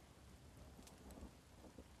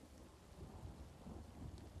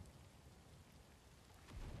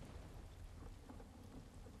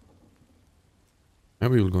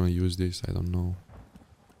 Maybe we're gonna use this, I don't know.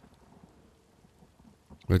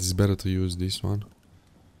 But it's better to use this one.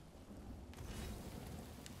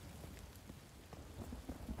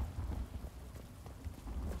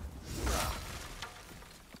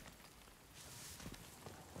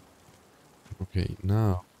 Okay,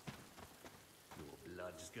 now. Your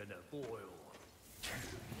blood's gonna boil.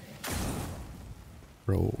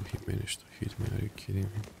 Bro, he managed to hit me, are you kidding me?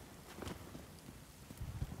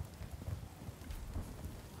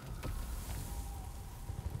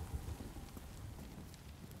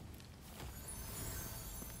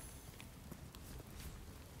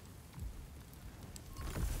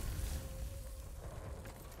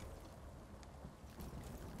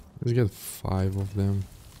 Let's get 5 of them.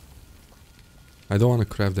 I don't want to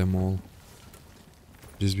craft them all,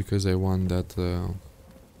 just because I want that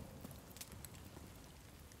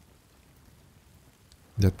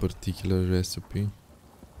that particular recipe.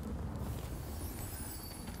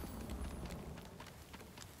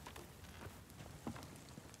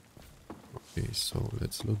 Okay, so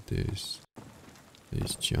let's loot this.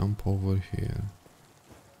 Let's jump over here.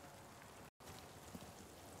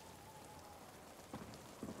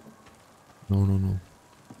 No, no, no.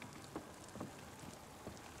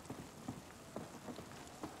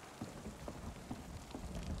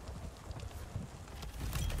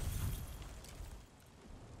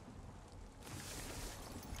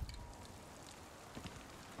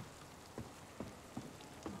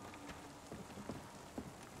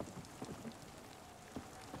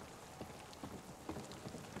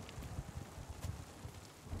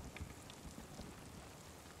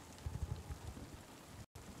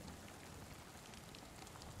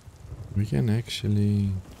 We can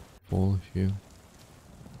actually fall here.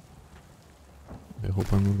 I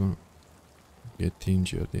hope I'm not gonna get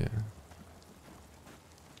injured, yeah.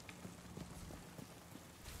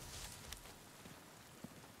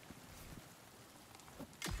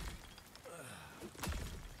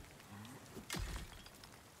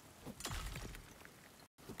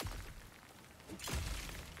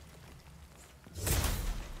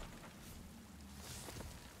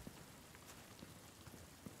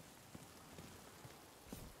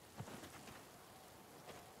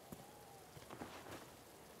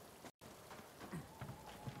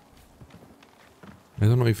 I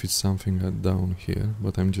don't know if it's something down here,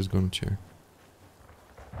 but I'm just gonna check.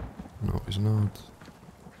 No, it's not.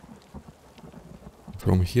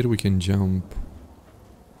 From here we can jump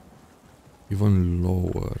even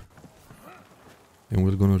lower. And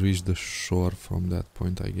we're gonna reach the shore from that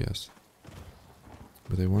point, I guess.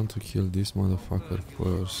 But I want to kill this motherfucker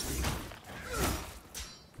first.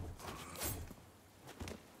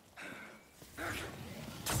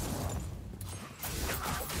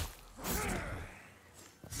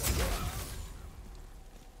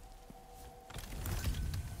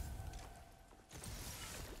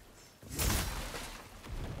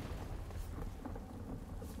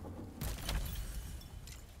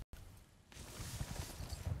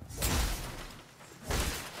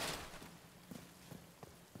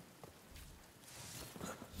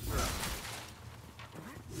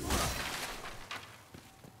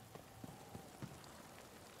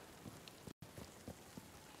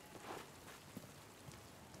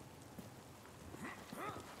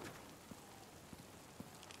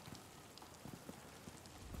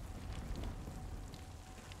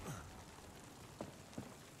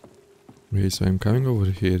 Okay, so I'm coming over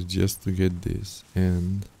here just to get this,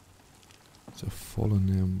 and it's a fallen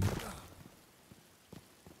ember.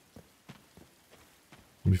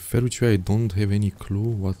 To be fair with you, I don't have any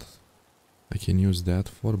clue what I can use that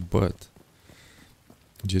for, but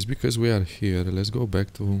just because we are here, let's go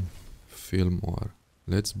back to Fillmore.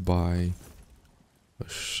 Let's buy a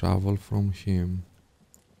shovel from him.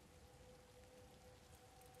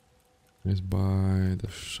 Let's buy the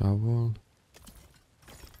shovel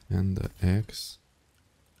and the axe.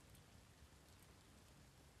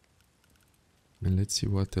 And let's see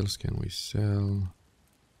what else can we sell.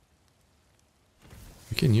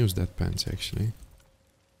 We can use that pants actually.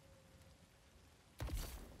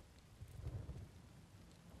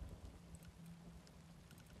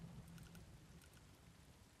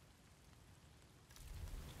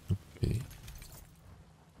 Okay.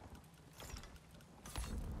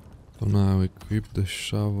 So now equip the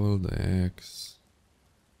shovel, the axe.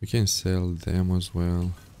 We can sell them as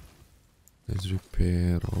well. Let's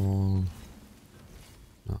repair all.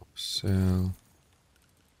 Now sell.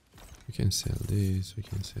 We can sell this, we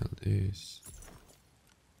can sell this.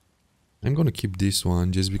 I'm gonna keep this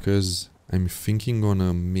one just because I'm thinking on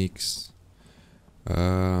a mix.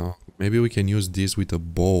 Maybe we can use this with a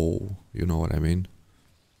bow, you know what I mean?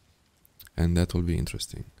 And that will be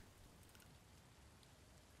interesting.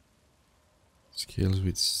 Skills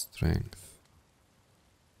with strength.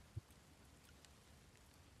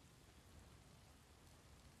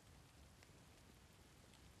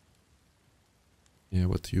 Yeah,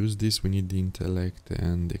 but to use this we need the intellect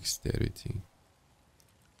and dexterity.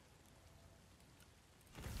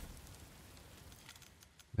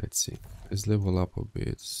 Let's see. Let's level up a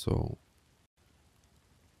bit. So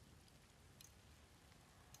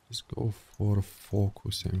let's go for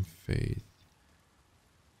focus and faith.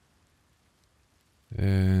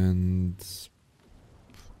 And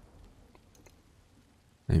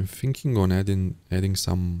I'm thinking on adding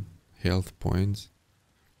some health points.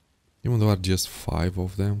 Even though there are just 5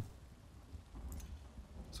 of them.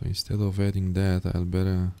 So instead of adding that, I'll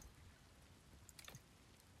better...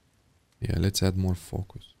 Yeah, let's add more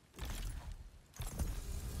focus.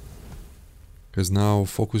 Because now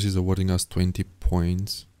focus is awarding us 20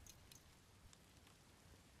 points.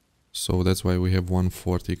 So that's why we have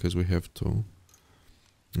 140, because we have 2.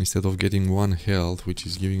 Instead of getting 1 health, which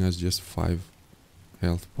is giving us just 5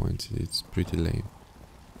 health points. It's pretty lame.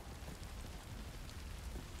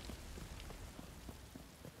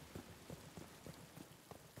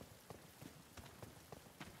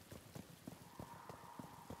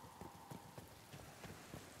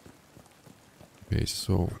 Okay,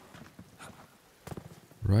 so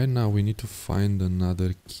right now we need to find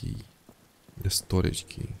another key, the storage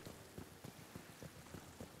key.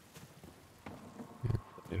 And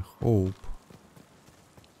I hope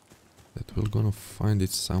that we're gonna find it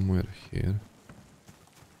somewhere here.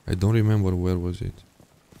 I don't remember where was it.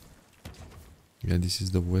 Yeah, this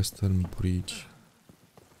is the western bridge.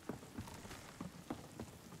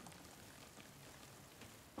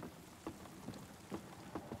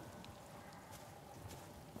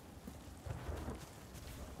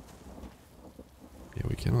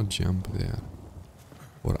 Cannot jump there,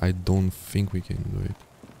 or I don't think we can do it.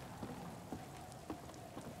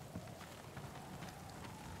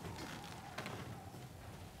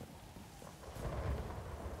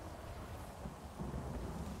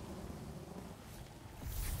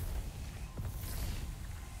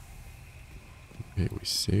 Okay, we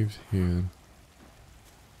saved here.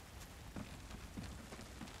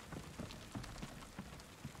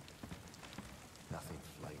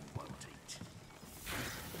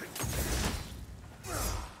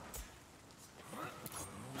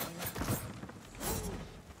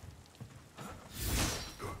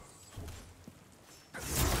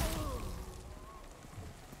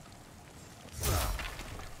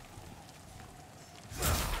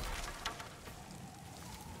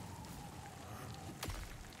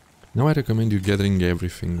 Now I recommend you gathering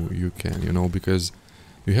everything you can, you know, because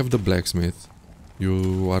you have the blacksmith.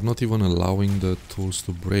 You are not even allowing the tools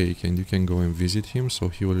to break, and you can go and visit him, so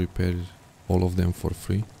he will repair all of them for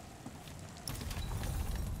free.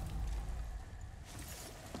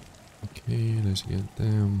 Okay, let's get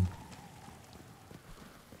them.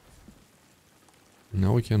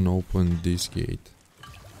 Now we can open this gate.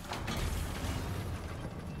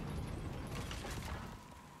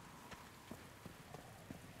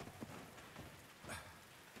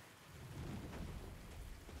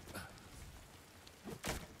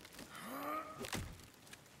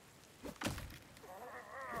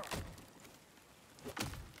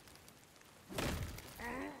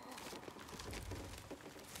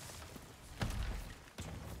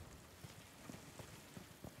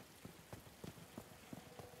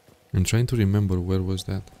 I'm trying to remember where was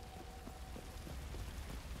that.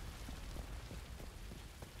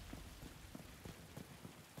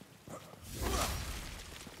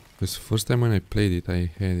 Because first time when I played it, I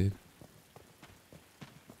had it.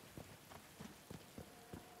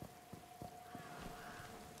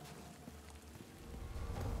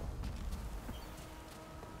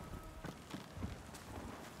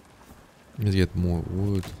 Let's get more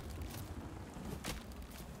wood.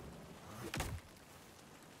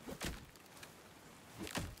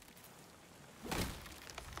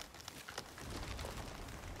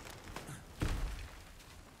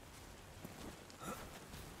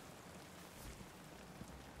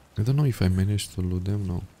 I don't know if I managed to loot them.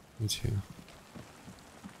 No, it's here.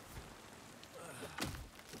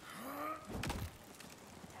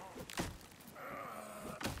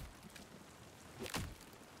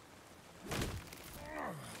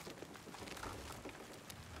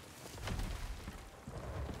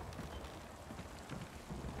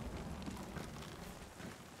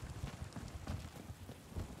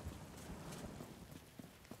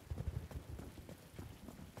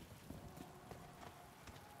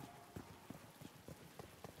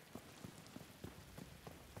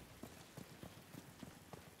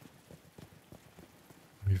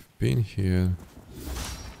 We've been here.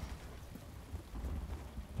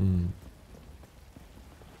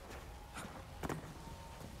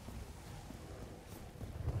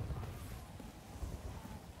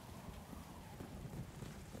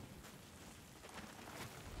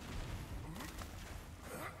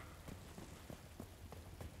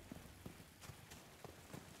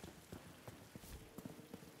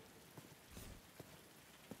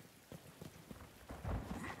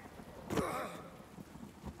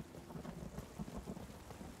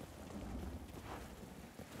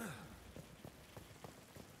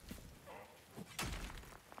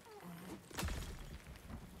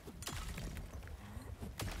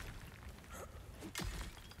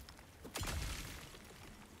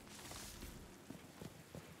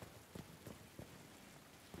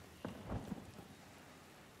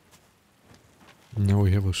 Now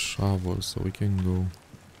we have a shovel, so we can go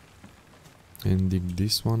and dig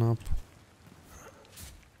this one up.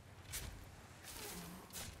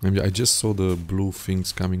 Maybe I just saw the blue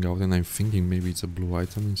things coming out and I'm thinking maybe it's a blue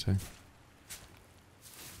item inside.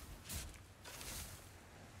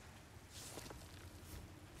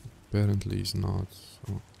 Apparently it's not,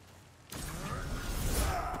 so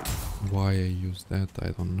why I use that, I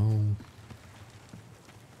don't know.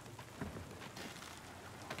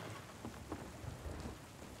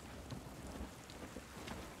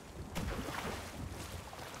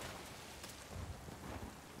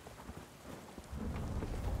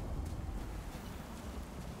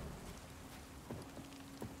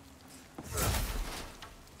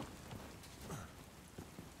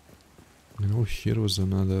 Oh, here was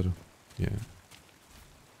another, yeah.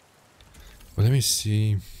 But let me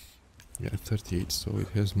see. Yeah, 38, so it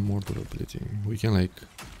has more durability. We can like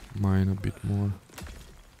mine a bit more.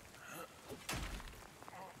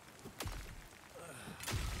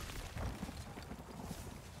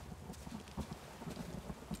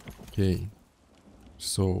 Okay,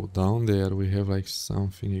 so down there we have like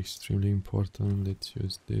something extremely important. Let's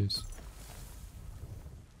use this.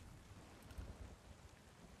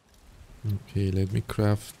 Okay, let me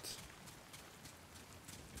craft.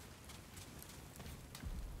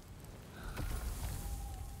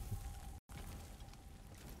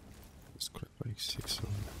 Let's craft like 6 of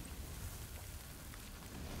them.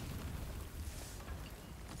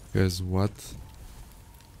 Because what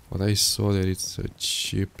I saw that it's a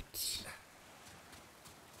chipped.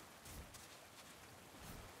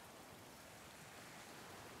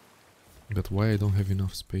 But why I don't have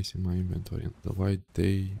enough space in my inventory and why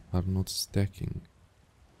they are not stacking?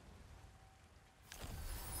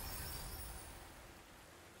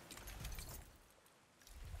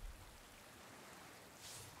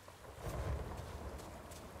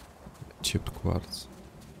 chipped quartz.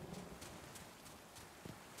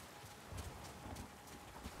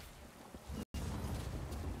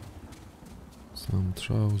 Some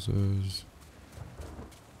trousers.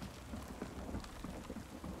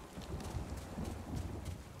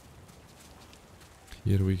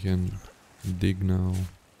 Here we can dig now.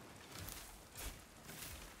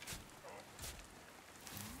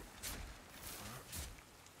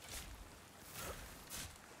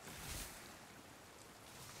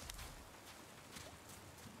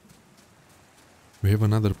 We have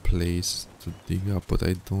another place to dig up, but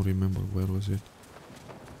I don't remember where was it.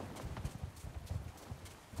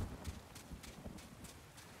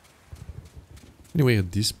 Anyway,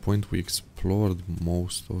 at this point we explored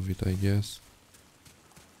most of it, I guess.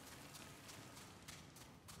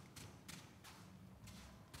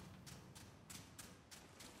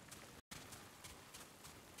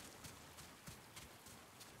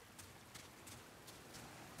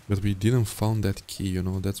 But we didn't found that key, you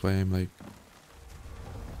know, that's why I'm like...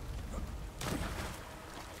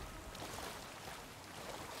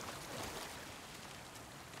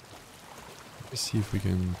 Let's see if we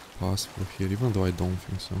can pass through here, even though I don't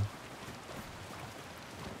think so.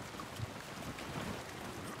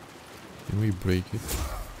 Can we break it?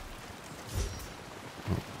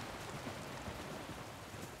 No.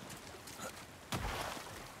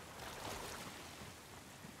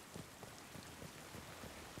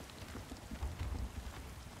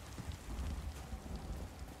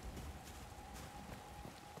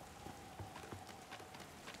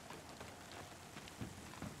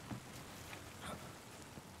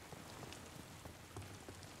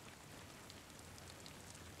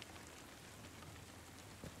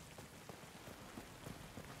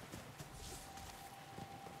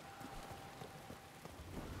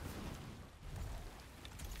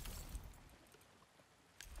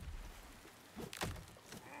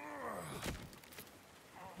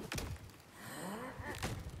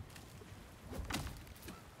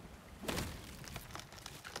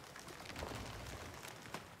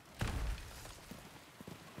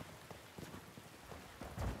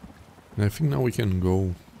 I think now we can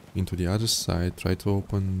go into the other side, try to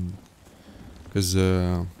open, because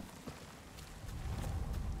I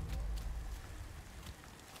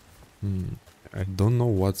don't know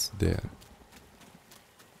what's there.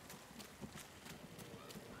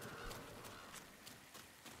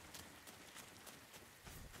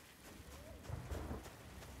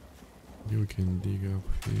 You can dig up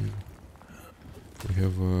here. We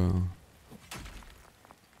have a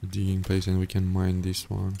digging place and we can mine this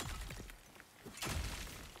one.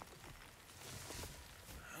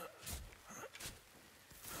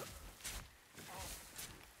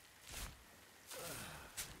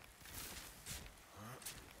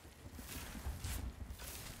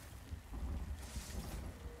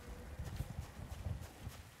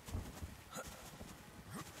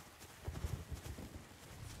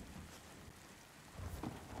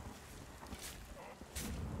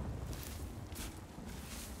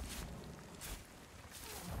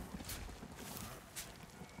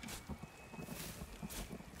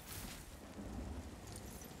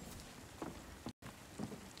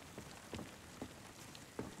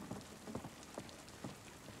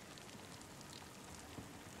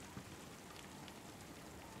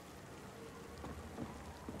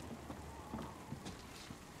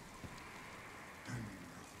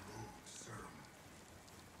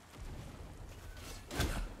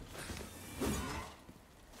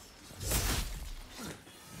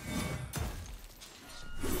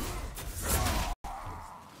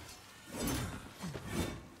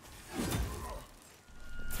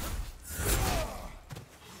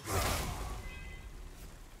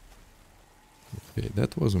 Okay,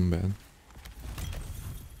 that wasn't bad.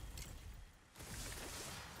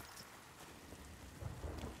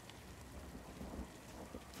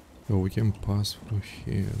 Oh, we can pass through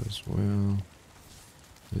here as well.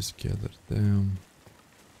 Let's gather them.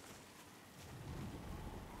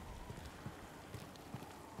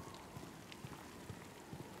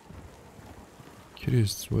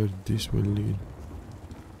 Curious where this will lead.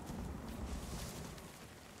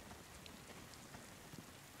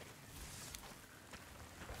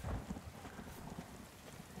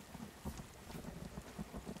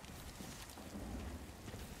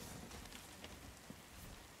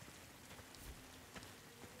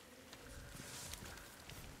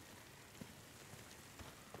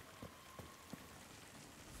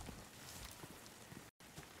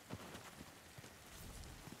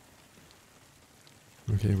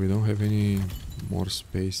 Okay, we don't have any more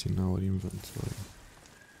space in our inventory.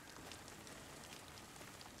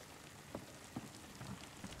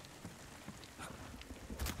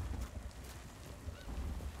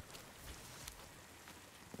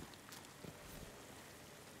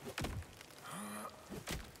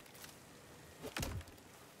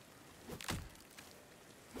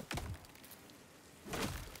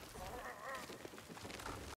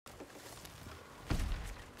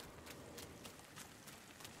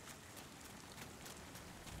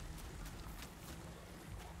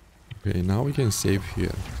 Okay, now we can save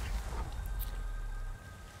here.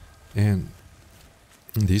 And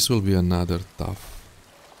this will be another tough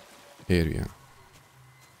area.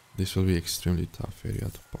 This will be extremely tough area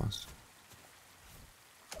to pass.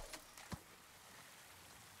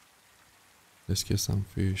 Let's get some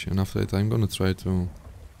fish, and after that I'm gonna try to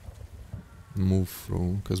move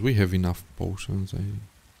through, because we have enough potions,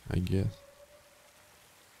 I guess.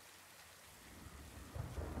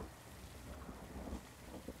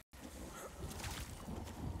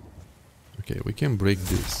 Okay, we can break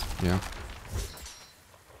this, yeah.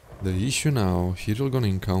 The issue now, here we're gonna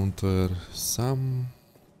encounter some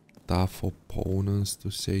tough opponents,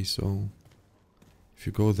 to say so. If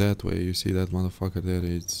you go that way, you see that motherfucker there,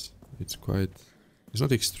 it's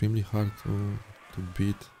not extremely hard to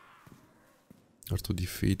beat or to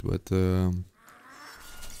defeat, but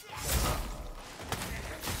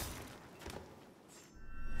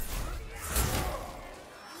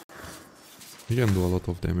he can do a lot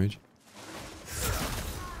of damage.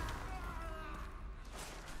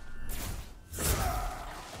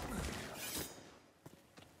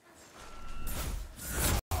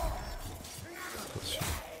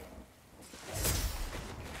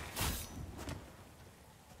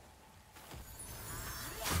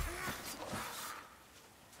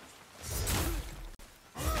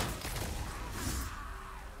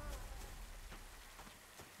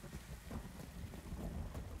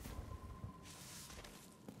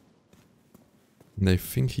 And I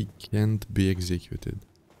think he can't be executed.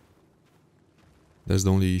 That's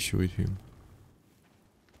the only issue with him.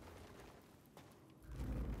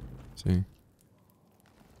 See?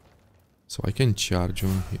 So I can charge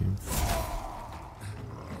on him.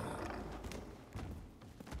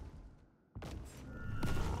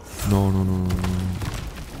 No.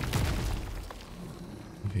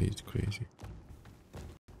 Okay, it's crazy.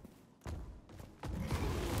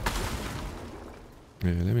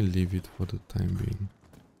 Yeah, let me leave it for the time being.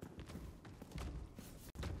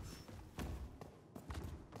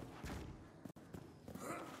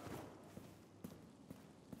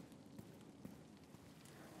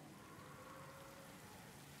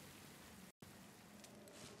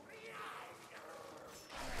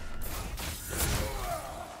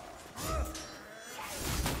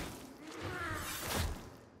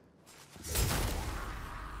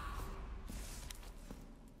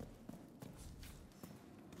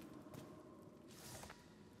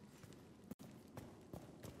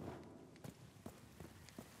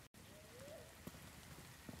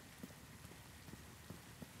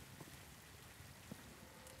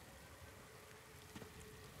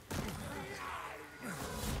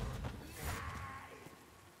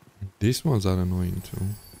 These ones are annoying too.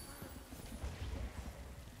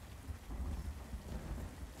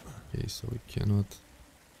 Okay, so we cannot...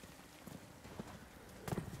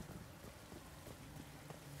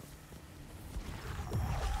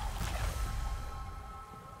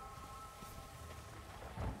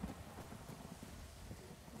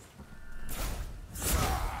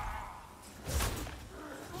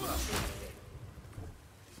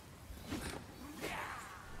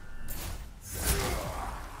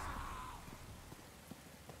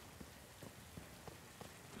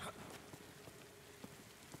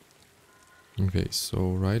 Okay,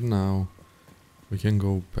 so right now we can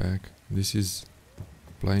go back. This is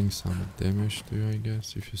applying some damage to you, I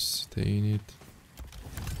guess, if you stay in it.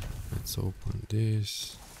 Let's open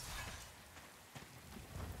this.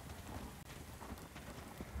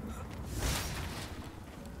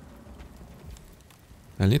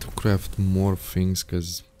 I need to craft more things,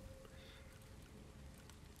 because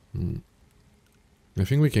I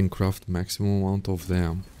think we can craft maximum amount of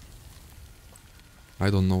them. I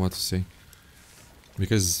don't know what to say,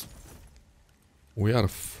 because we are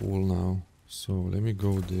full now. So let me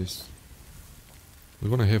go this. We're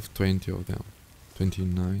gonna have 20 of them.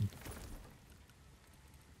 29.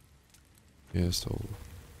 Yeah, so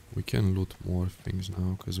we can loot more things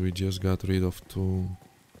now, because we just got rid of two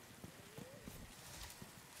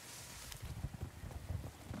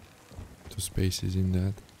spaces in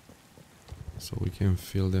that. So we can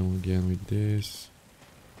fill them again with this.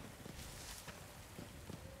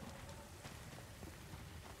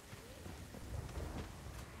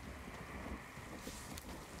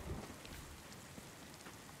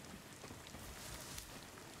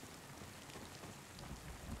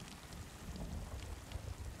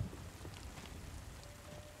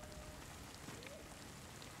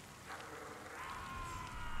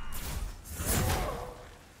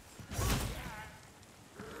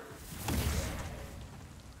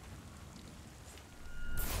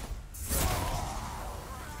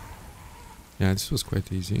 Yeah, this was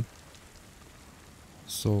quite easy.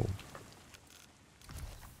 So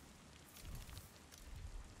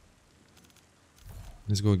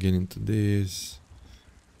Let's go again into this.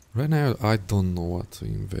 Right now, I don't know what to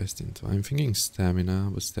invest into. I'm thinking stamina,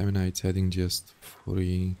 but stamina it's adding just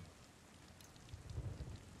free.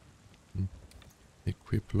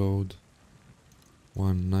 Equip load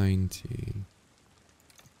 190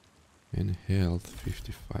 and health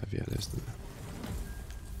 55. Yeah, let's do that.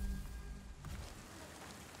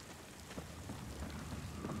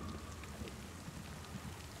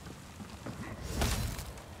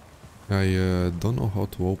 I don't know how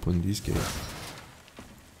to open this gate,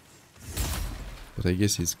 but I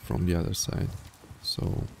guess it's from the other side,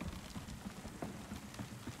 so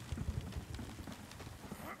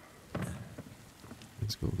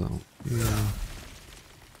let's go down here.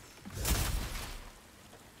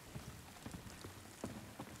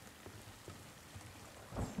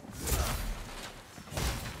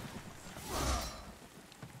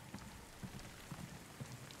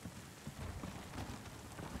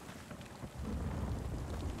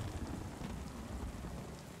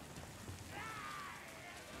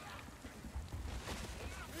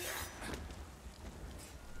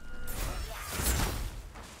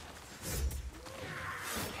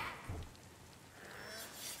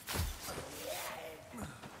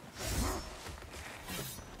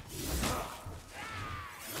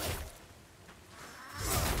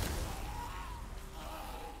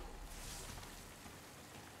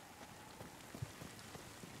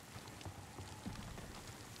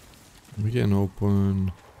 We can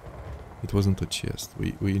open... It wasn't a chest.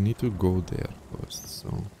 We need to go there first,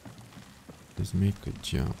 so let's make a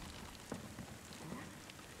jump.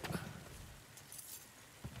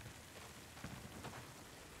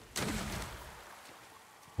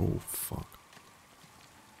 Oh fuck.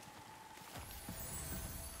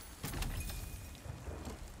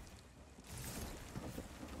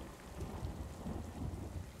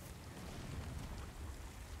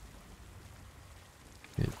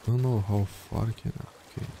 I don't know how far can I...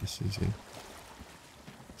 Okay, this is it.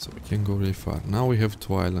 So we can go really far. Now we have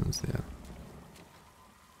 2 islands there.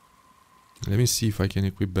 Let me see if I can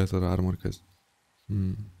equip better armor, cause...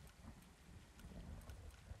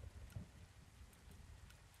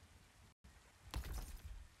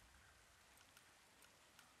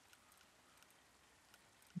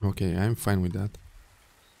 Okay, I'm fine with that.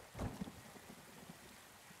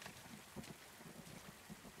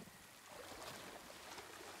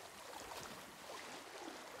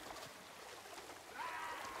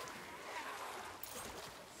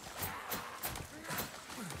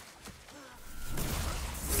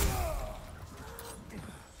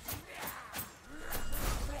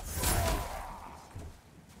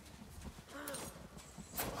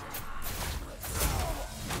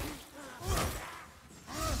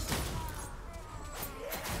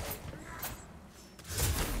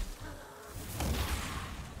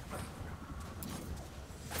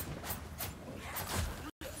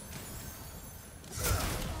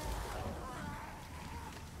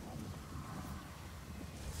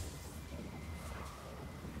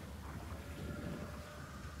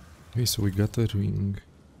 Okay, so we got a ring.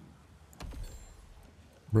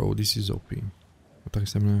 Bro, this is OP. Attack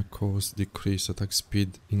stamina cost decrease, attack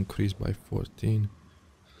speed increased by 14.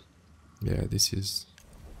 Yeah, this is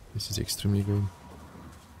extremely good.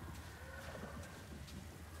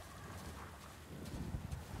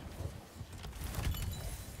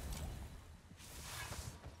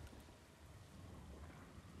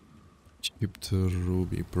 Chipped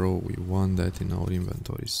ruby, bro, we want that in our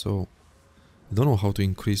inventory, so I don't know how to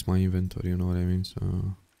increase my inventory, you know what I mean?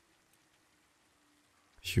 So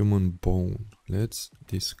human bone, let's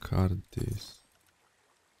discard this.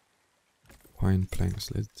 Pine planks,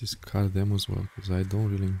 let's discard them as well, because I don't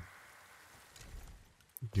really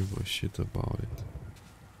give a shit about it.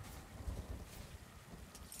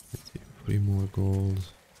 Let's see, 3 more gold.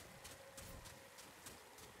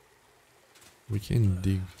 We can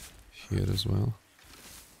dig here as well.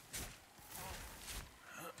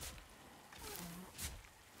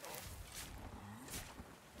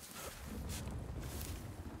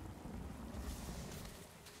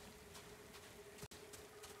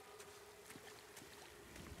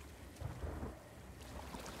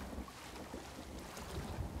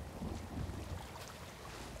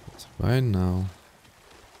 Right now,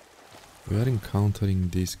 we are encountering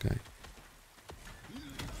this guy.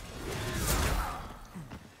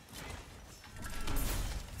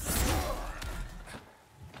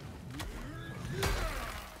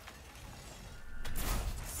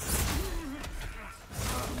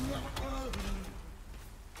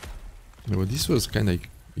 Well, this was kind of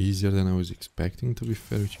easier than I was expecting, to be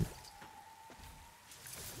fair with you.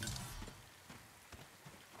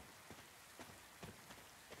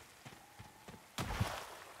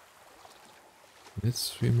 Let's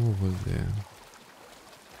swim over there.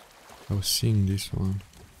 I was seeing this one.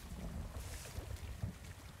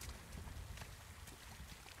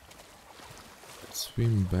 Let's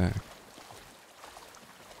swim back.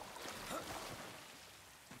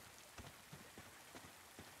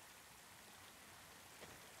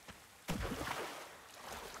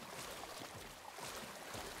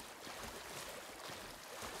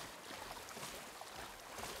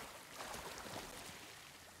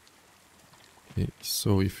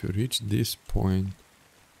 So if you reach this point,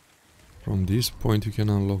 from this point you can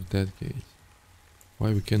unlock that gate.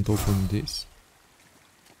 Why we can't open this?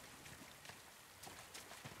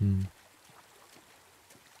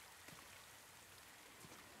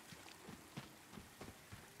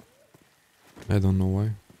 I don't know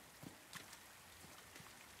why.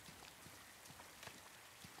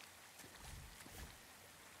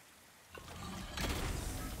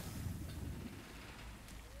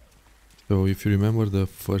 So if you remember the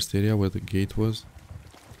first area where the gate was,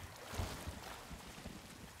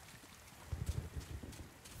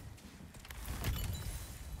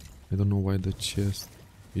 I don't know why the chest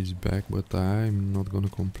is back, but I'm not gonna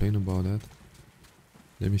complain about that.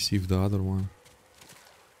 Let me see if the other one...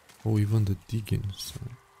 Oh, even the digging, so...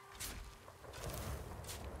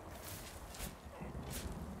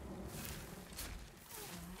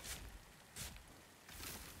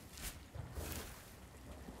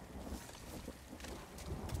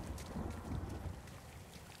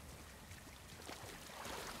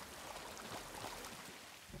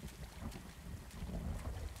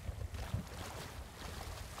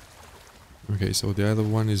 Okay, so the other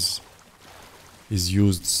one is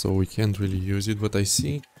used, so we can't really use it, but I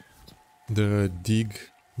see the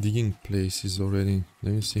digging place is already...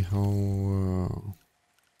 Let me see how...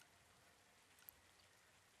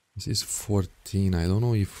 this is 14. I don't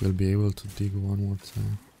know if we'll be able to dig one more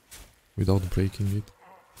time without breaking it.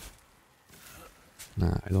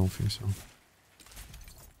 Nah, I don't think so.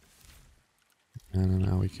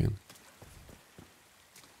 No, we can.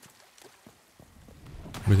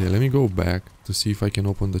 But yeah, let me go back to see if I can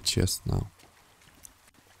open the chest now.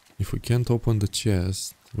 If we can't open the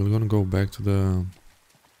chest, we're gonna go back to the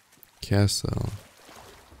castle.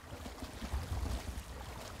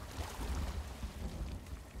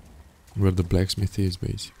 Where the blacksmith is,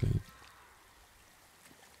 basically.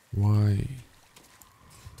 Why?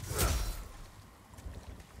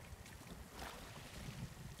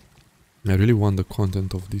 I really want the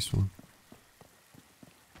content of this one.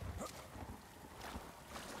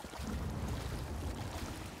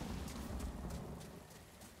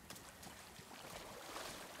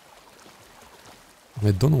 I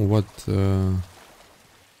don't know what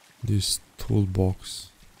this toolbox...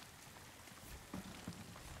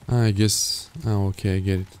 I guess... Oh, okay, I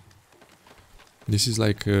get it. This is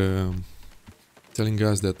like telling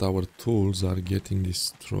us that our tools are getting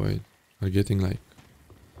destroyed. Are getting like...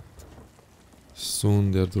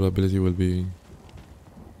 Soon their durability will be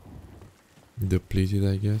depleted,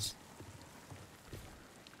 I guess.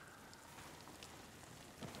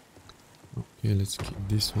 Okay, let's keep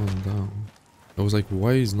this one down. I was like,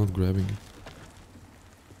 why is not grabbing it?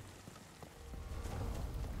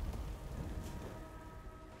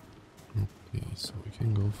 Okay, so we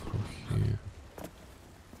can go through here.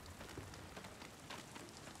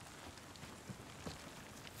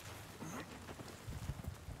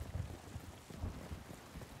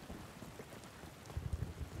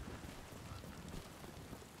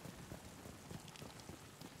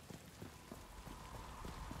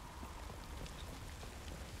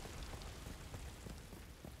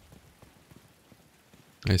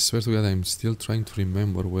 I swear to God, I'm still trying to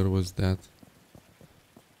remember where was that.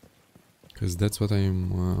 Because that's what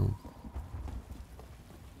I'm...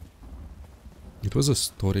 It was a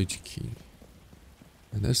storage key.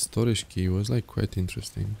 And that storage key was like quite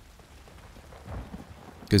interesting.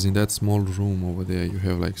 Because in that small room over there you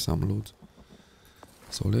have like some loot.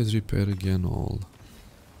 So let's repair again all.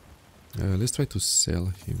 Let's try to sell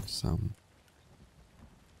him some.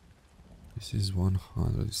 This is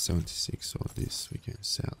 176, so this we can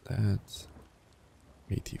sell that.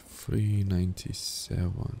 83,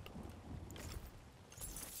 97.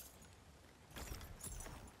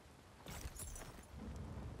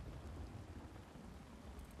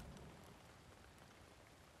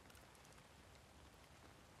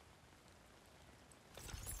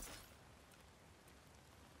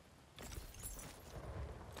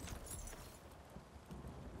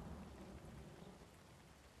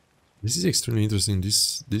 This is extremely interesting.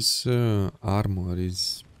 This armor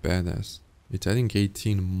is badass. It's adding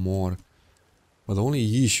 18 more. But the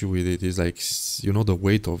only issue with it is like, you know, the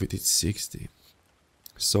weight of it is 60.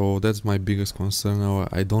 So that's my biggest concern now.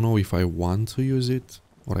 I don't know if I want to use it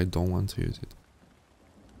or I don't want to use it.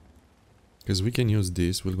 Because we can use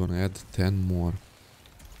this, we're gonna add 10 more.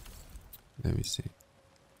 Let me see.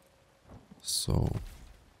 So,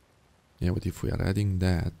 yeah, but if we are adding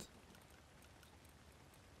that,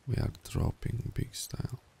 we are dropping big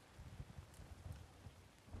style.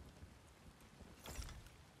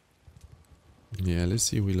 Yeah, let's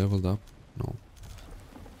see, we leveled up. No.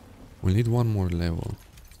 We need one more level.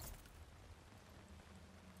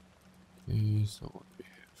 Okay, so what we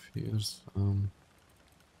have here, some...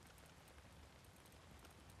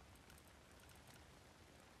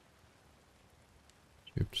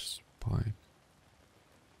 Chipped spike.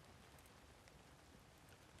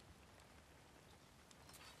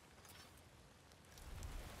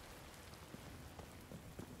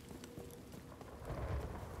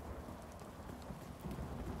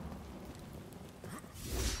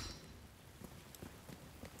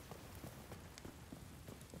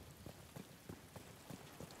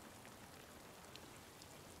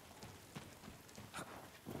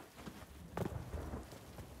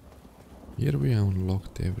 Here we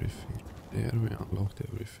unlocked everything. There we unlocked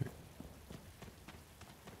everything.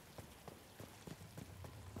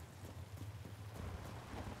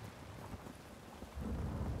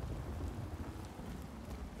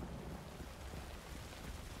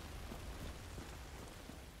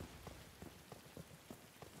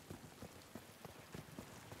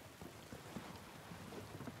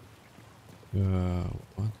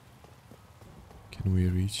 What? Can we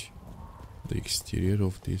reach the exterior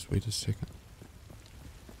of this? Wait a second.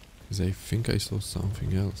 Because I think I saw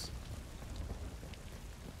something else.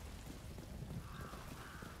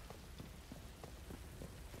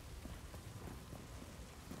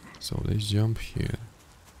 So let's jump here.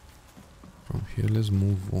 From here let's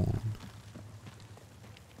move on.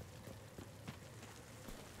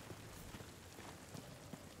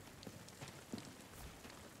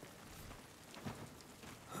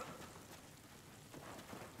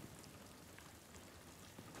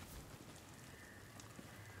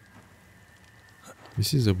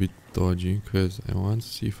 This is a bit dodgy because I want to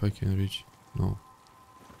see if I can reach. No.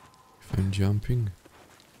 If I'm jumping,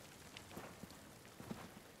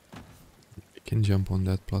 I can jump on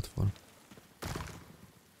that platform.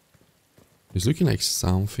 It's looking like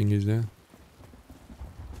something is there.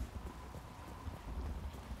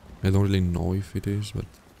 I don't really know if it is, but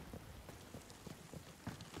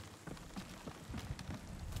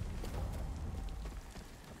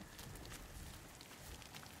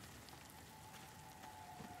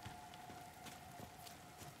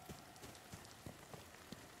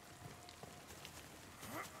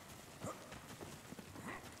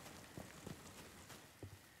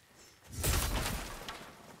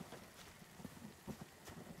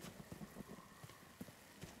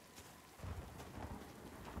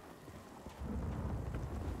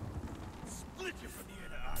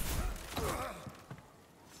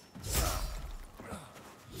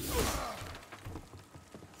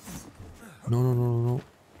no.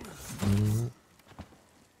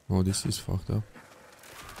 Oh, this is fucked up.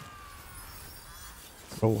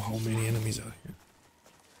 Bro, how many enemies are here?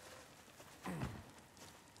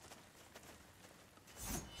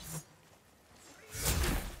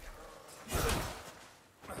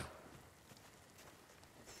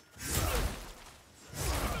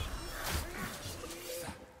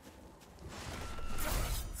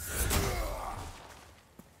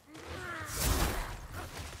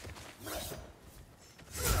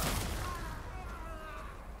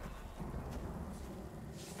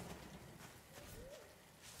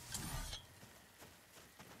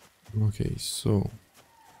 Okay, so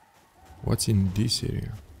what's in this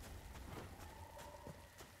area?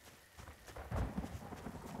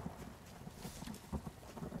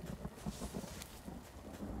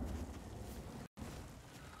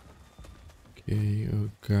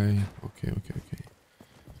 Okay.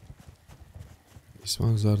 These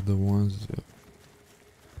ones are the ones,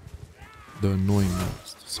 the annoying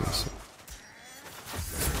ones, to say so.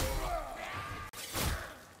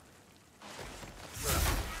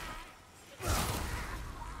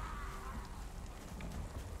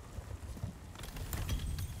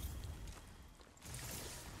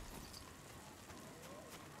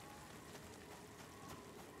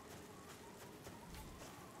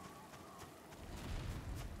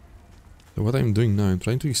 So what I'm doing now, I'm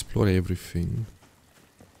trying to explore everything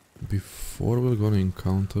before we're gonna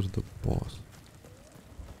encounter the boss.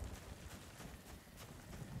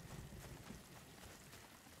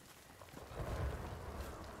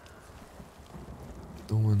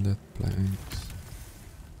 Don't want that planks.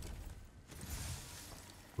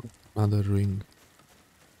 Another ring.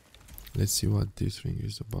 Let's see what this ring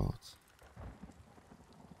is about.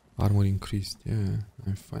 Armor increased. Yeah,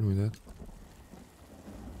 I'm fine with that.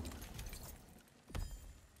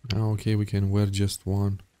 Okay, we can wear just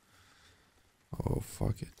one. Oh,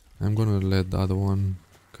 fuck it. I'm gonna let the other one,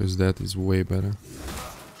 because that is way better.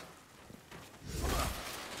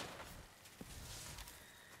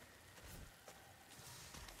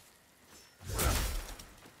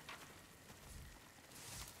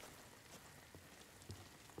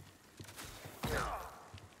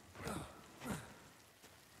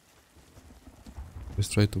 Let's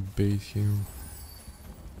try to bait him.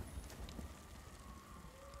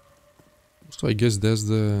 So I guess that's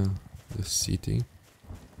the city.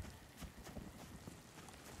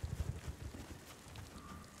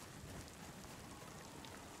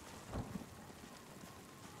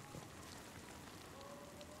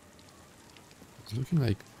 It's looking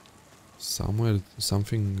like somewhere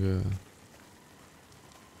something.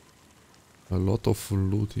 A lot of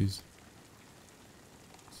loot is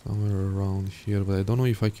somewhere around here, but I don't know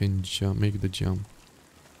if I can make the jump.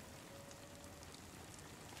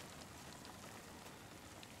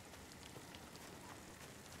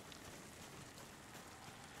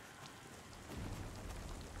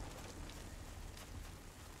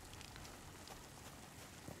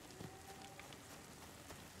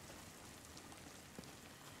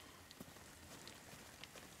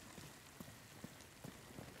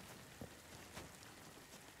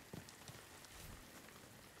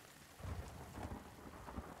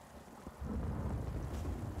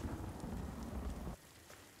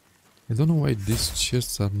 I don't know why these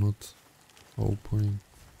chests are not opening.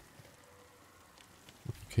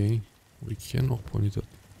 Okay, we can open it up.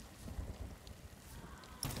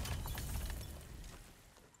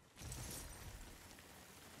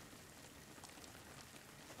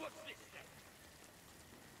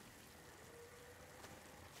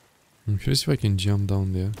 I'm curious if I can jump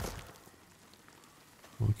down there.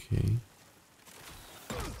 Okay.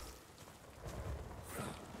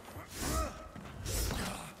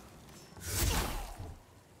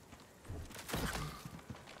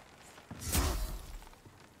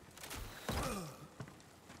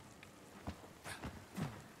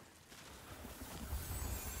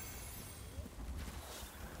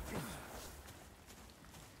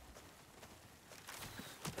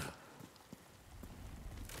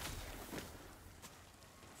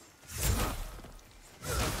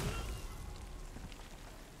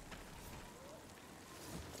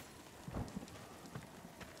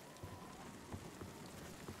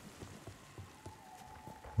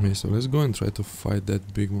 Okay, so let's go and try to fight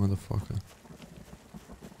that big motherfucker.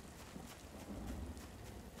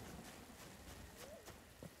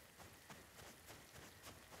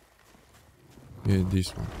 Yeah, this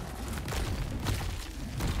one.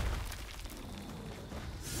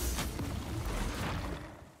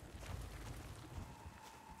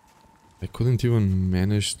 I couldn't even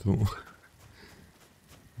manage to...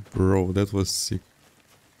 Bro, that was sick.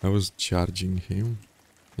 I was charging him,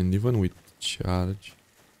 and even with charge,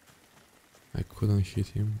 I couldn't hit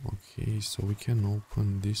him. Okay, so we can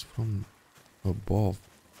open this from above.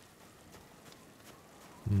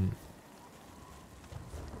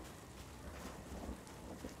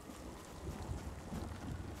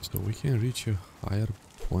 So we can reach a higher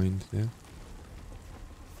point there.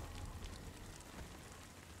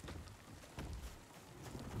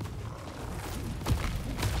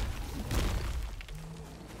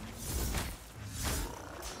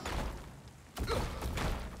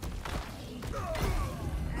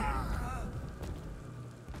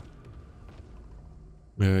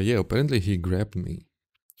 Yeah, apparently he grabbed me.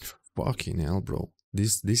 Fucking hell, bro.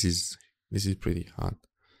 This is pretty hard.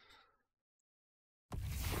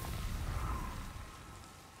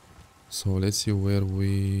 So let's see where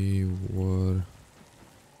we were.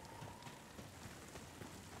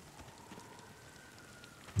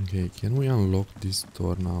 Okay, can we unlock this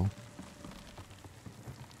door now?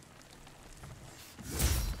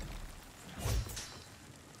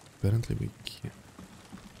 Apparently we can.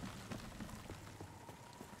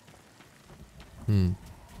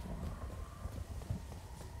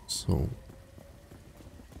 So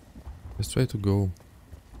let's try to go.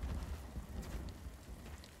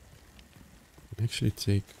 Actually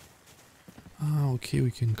take... Ah, okay,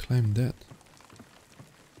 we can climb that.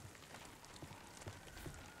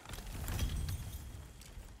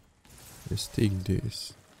 Let's take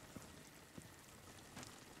this.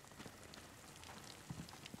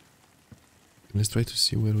 Let's try to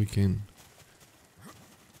see where we can.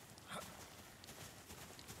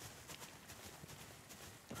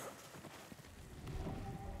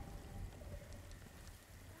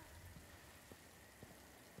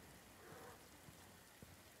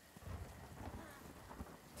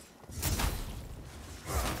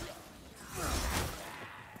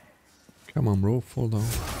 Come on, bro, fall down.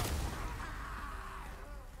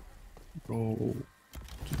 Bro,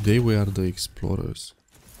 today we are the explorers.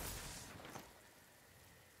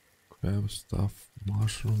 Crab stuff,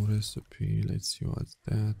 mushroom recipe. Let's see what's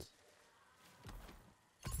that.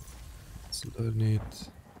 Let's learn it.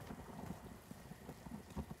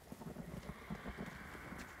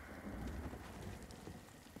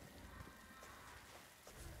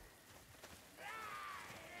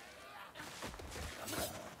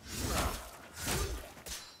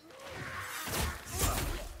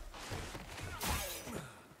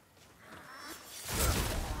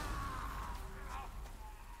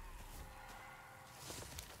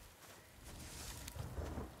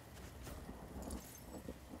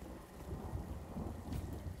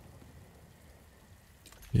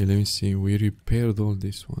 Yeah, let me see. We repaired all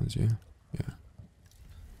these ones, yeah? Yeah.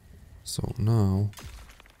 So now...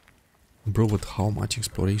 Bro, but how much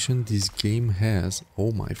exploration this game has?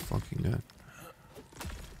 Oh my fucking god.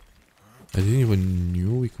 I didn't even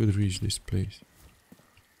knew we could reach this place.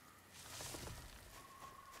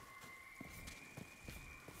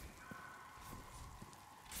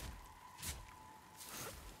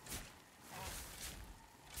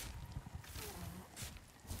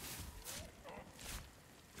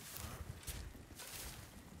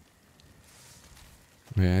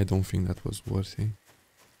 Yeah, I don't think that was worth it.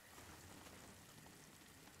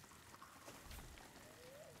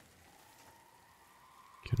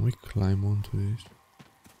 Can we climb onto this?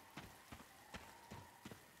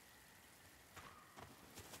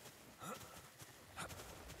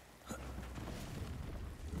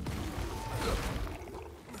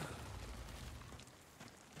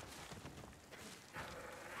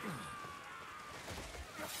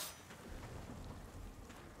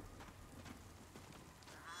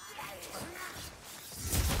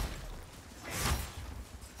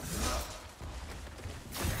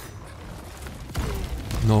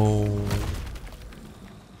 No.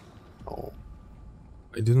 Oh.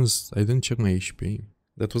 I didn't check my HP.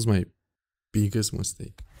 That was my biggest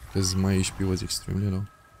mistake. Because my HP was extremely low.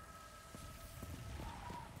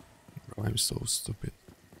 Bro, I'm so stupid.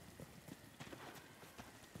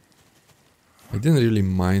 I didn't really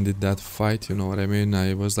mind it, that fight, you know what I mean?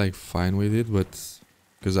 I was like fine with it, but...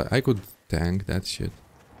 Because I could tank that shit.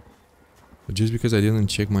 But just because I didn't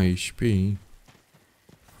check my HP...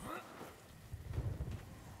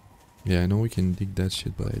 Yeah, I know we can dig that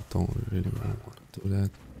shit, but I don't really want to do that.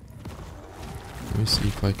 Let me see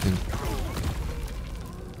if I can...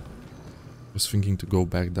 I was thinking to go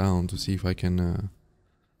back down to see if I can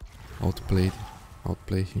outplay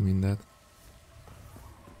him in that.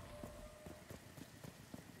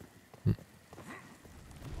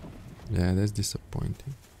 Yeah, that's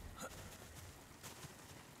disappointing.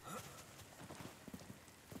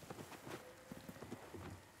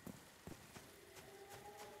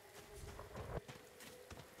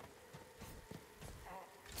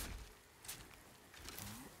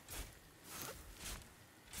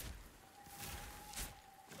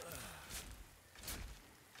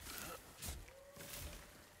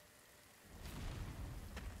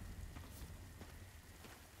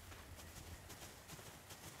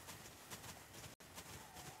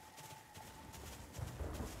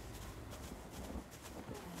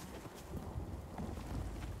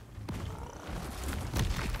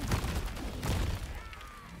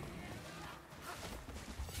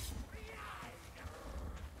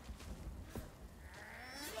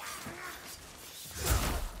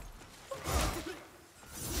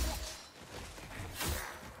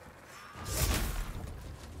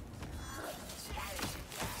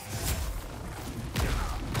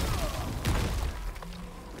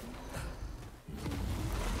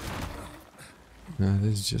 Nah,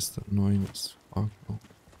 this is just annoying as fuck, bro.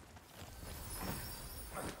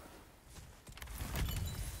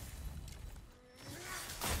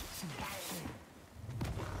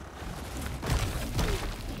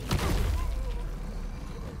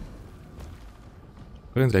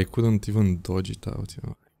 Apparently I couldn't even dodge it out, you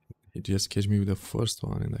know. He just catch me with the first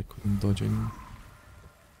one and I couldn't dodge anymore.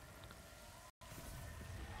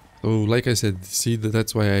 So like I said, see,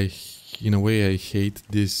 that's why I, in a way, I hate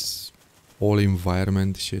this whole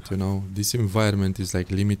environment shit, you know. This environment is like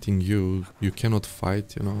limiting you. You cannot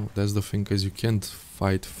fight, you know. That's the thing, because you can't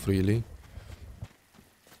fight freely.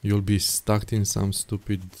 You'll be stuck in some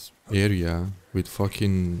stupid area with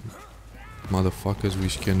fucking motherfuckers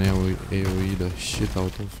which can AoE the shit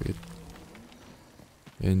out of it.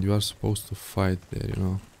 And you are supposed to fight there, you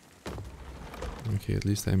know. Okay, at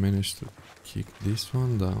least I managed to kick this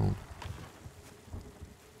one down.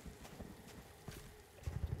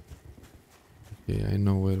 Okay, I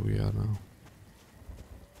know where we are now.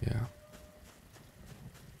 Yeah.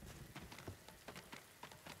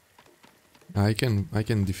 I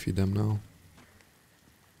can defeat them now.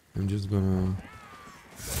 I'm just gonna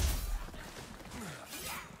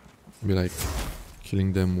be like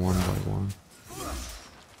killing them one by one.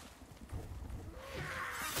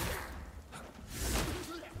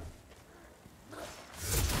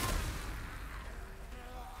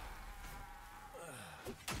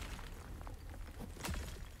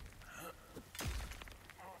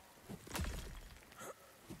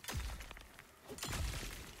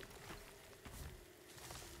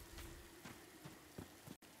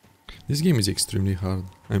 This game is extremely hard.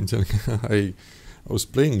 I'm telling you, I was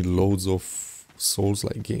playing loads of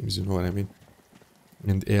Souls-like games, you know what I mean?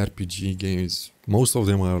 And ARPG games. Most of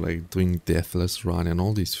them are like doing deathless run and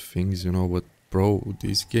all these things, you know, but bro,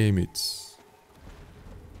 this game, it's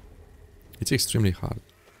extremely hard.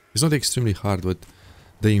 It's not extremely hard, but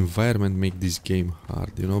the environment makes this game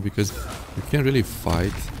hard, you know, because you can't really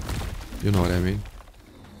fight, you know what I mean?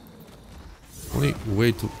 Only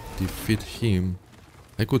way to defeat him,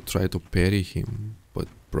 I could try to parry him, but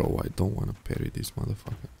bro, I don't want to parry this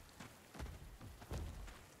motherfucker.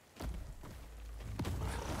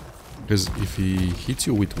 Because if he hits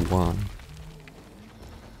you with one,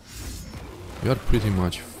 you are pretty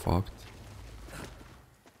much fucked.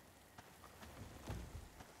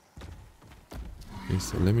 Okay,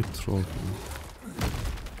 so let me troll him.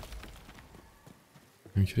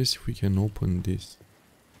 I'm curious if we can open this.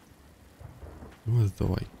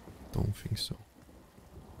 Although I don't think so.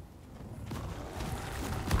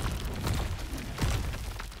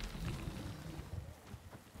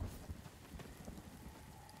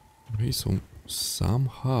 Okay, so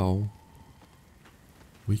somehow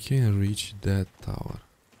we can reach that tower.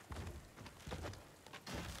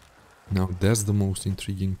 Now that's the most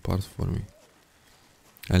intriguing part for me.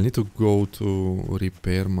 I need to go to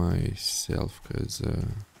repair myself because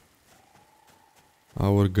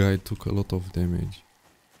our guy took a lot of damage.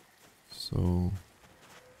 So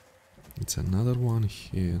it's another one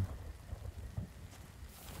here.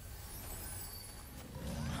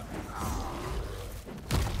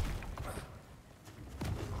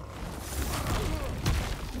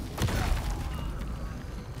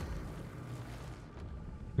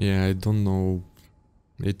 Yeah, I don't know.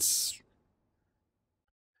 It's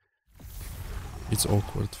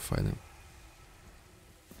awkward to fight them.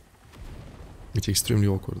 It's extremely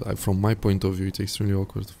awkward. From my point of view, it's extremely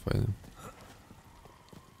awkward to fight them.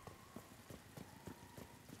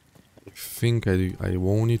 I think I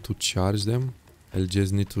won't need to charge them. I'll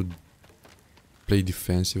just need to play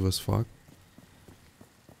defensive as fuck.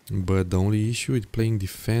 But the only issue with playing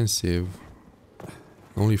defensive,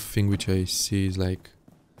 the only thing which I see is like,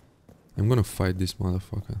 I'm gonna fight this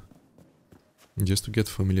motherfucker. Just to get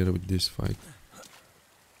familiar with this fight.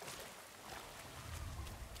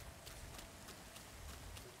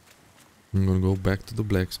 I'm gonna go back to the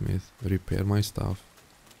blacksmith, repair my stuff.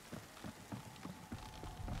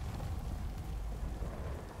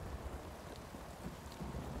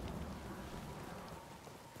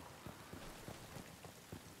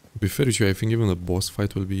 To be fair with you, I think even the boss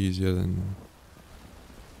fight will be easier than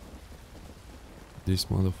these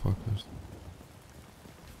motherfuckers.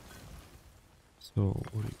 So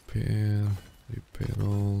repair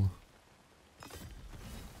all.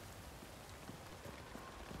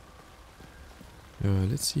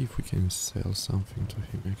 Let's see if we can sell something to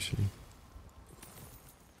him actually.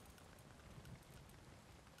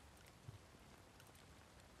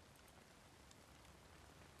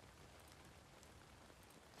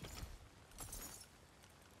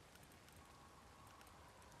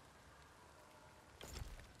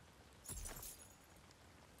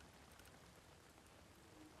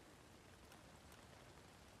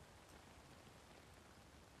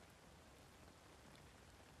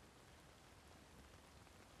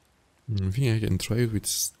 I think I can try it with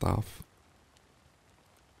stuff.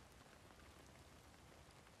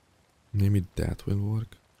 Maybe that will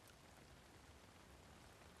work.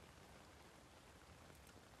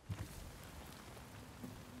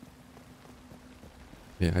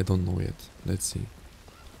 Yeah, I don't know yet. Let's see.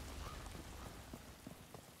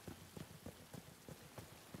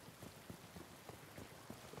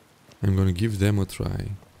 I'm gonna give them a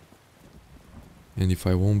try. And if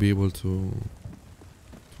I won't be able to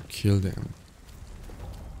kill them,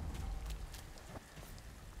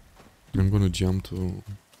 I'm gonna jump to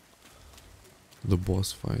the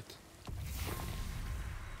boss fight.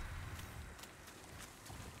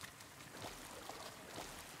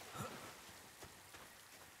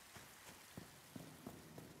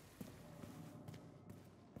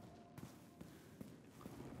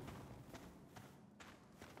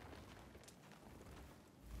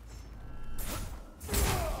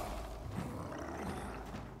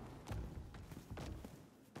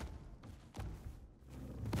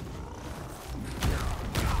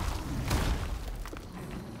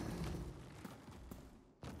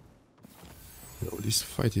 Yo, this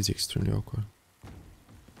fight is extremely awkward.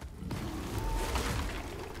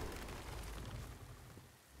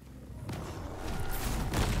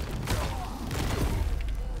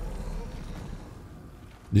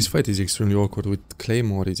 This fight is extremely awkward. With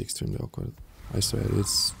Claymore, it's extremely awkward. I swear,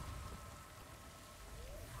 it's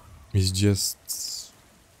just...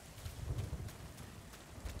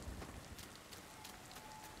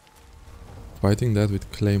 Fighting that with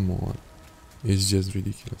Claymore is just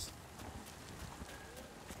ridiculous.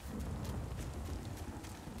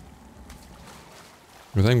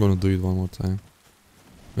 But I'm gonna do it one more time.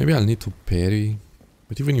 Maybe I'll need to parry.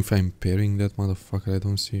 But even if I'm parrying that motherfucker, I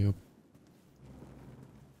don't see a...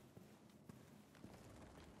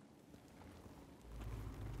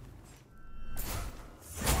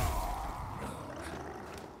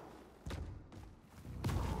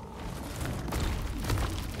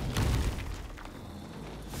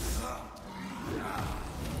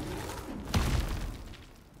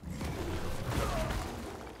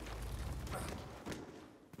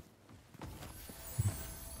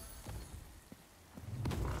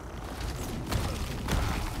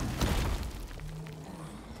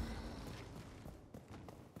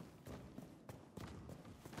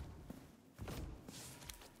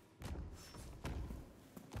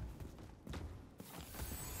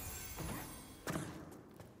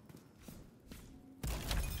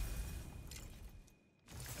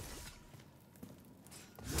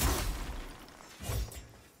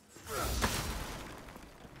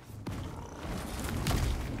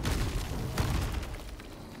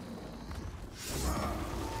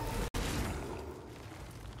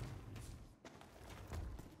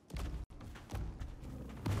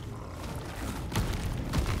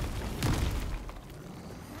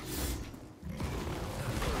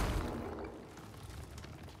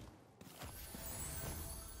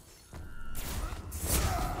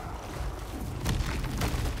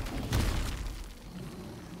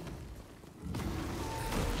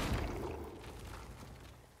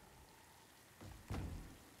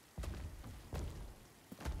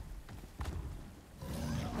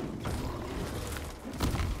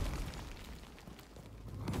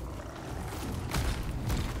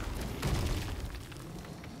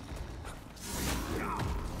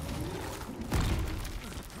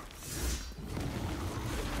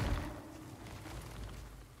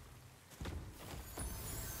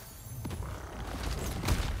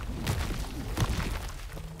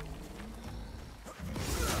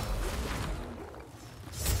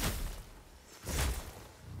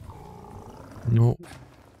 No.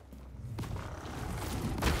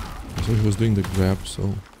 So he was doing the grab,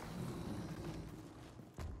 so...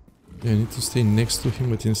 Yeah, I need to stay next to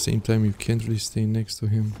him, but at the same time you can't really stay next to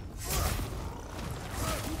him.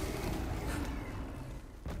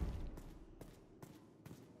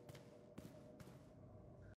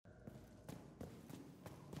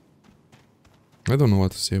 I don't know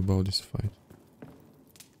what to say about this fight.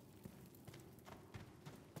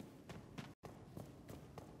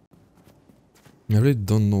 I really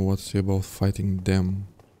don't know what to say about fighting them.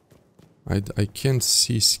 I can't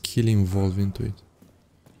see skill involved into it.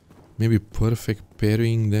 Maybe perfect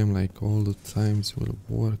parrying them like all the times will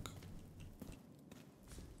work.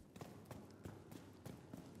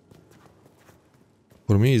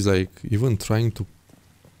 For me it's like even trying to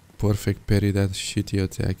perfect parry that shitty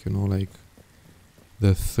attack, you know, like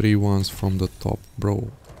the 3 ones from the top,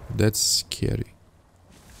 bro. That's scary.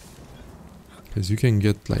 Because you can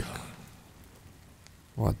get like...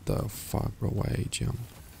 What the fuck, bro? Why I jump?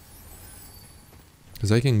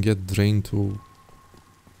 Because I can get drained to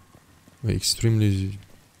an extremely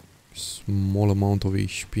small amount of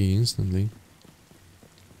HP instantly.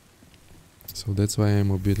 So that's why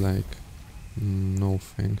I'm a bit like, no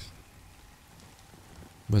thanks.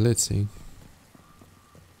 But let's see.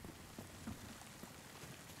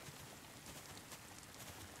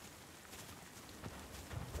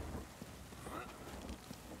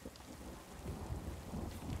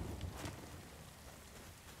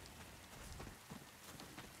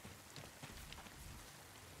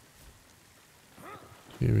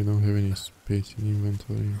 Here we don't have any space in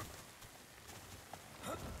inventory.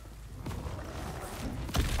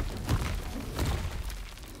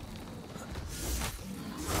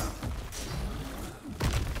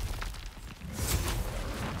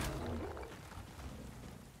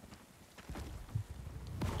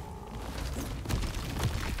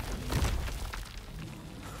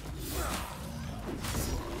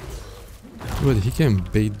 But he can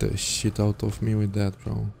bait the shit out of me with that,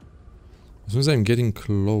 bro. As soon as I'm getting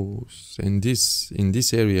close, and in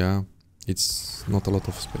this area, it's not a lot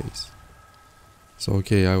of space. So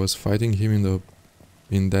okay, I was fighting him in the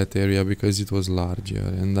in that area because it was larger,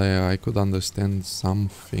 and I could understand some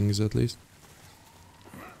things at least.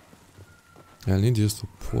 I need just to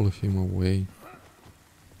pull him away.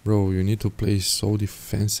 Bro, you need to play so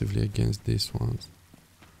defensively against these ones.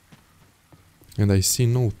 And I see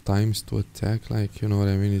no times to attack, like, you know what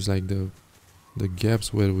I mean? It's like the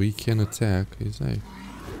gaps where we can attack is like...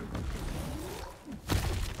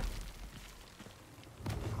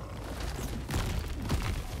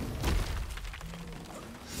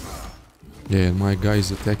 Yeah, and my guy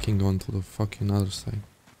is attacking onto the fucking other side.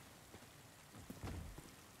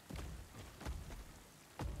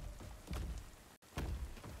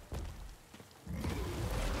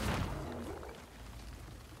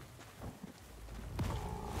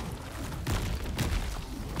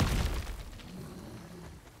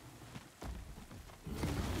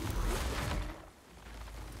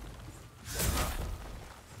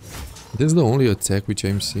 This is the only attack which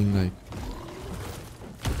I'm seeing like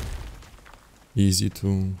easy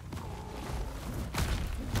to...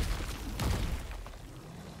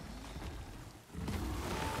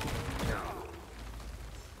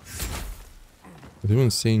 But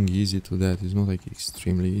even saying easy to that is not like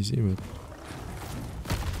extremely easy, but...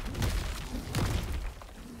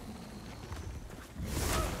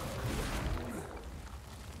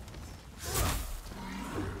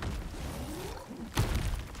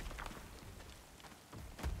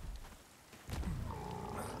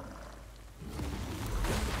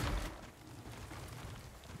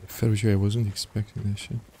 I wasn't expecting that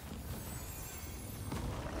shit.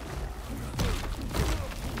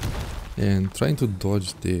 And trying to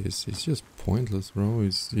dodge this, it's just pointless, bro.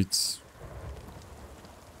 It's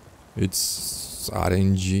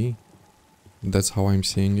RNG. That's how I'm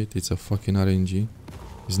seeing it. It's a fucking RNG.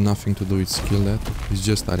 It's nothing to do with skill that. It's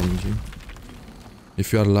just RNG.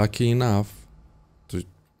 If you are lucky enough to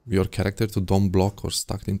your character to don't block or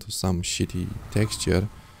stuck into some shitty texture,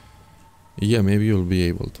 yeah, maybe you'll be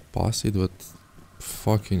able to pass it, but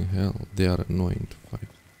fucking hell, they are annoying to fight.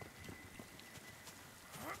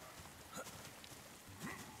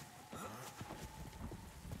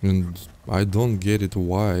 And I don't get it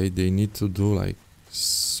why they need to do like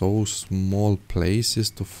so small places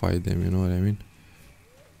to fight them, you know what I mean?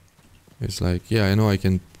 It's like, yeah, I know I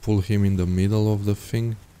can pull him in the middle of the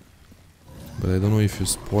thing, but I don't know if you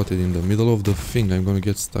spotted in the middle of the thing, I'm gonna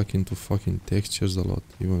get stuck into fucking textures a lot.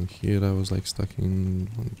 Even here I was like stuck in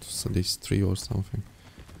this tree or something.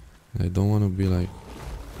 I don't wanna be like...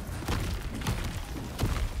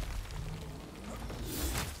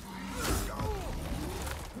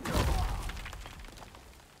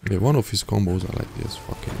 Yeah, one of his combos are like this,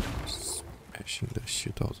 fucking smashing the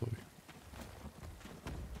shit out of you.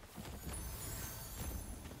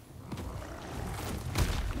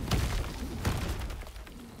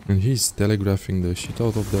 And he's telegraphing the shit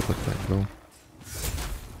out of that attack, bro.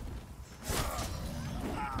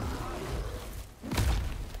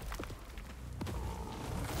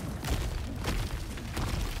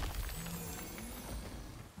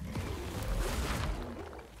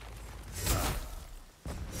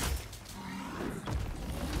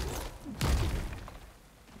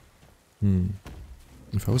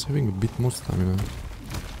 If I was having a bit more stamina,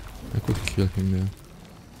 I could kill him there.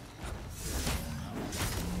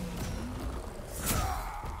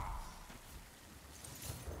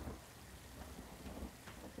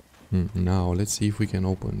 Now, let's see if we can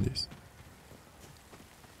open this.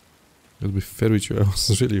 To be fair with you, I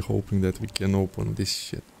was really hoping that we can open this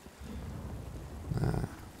shit. Nah,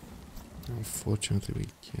 unfortunately we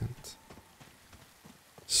can't.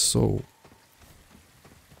 So,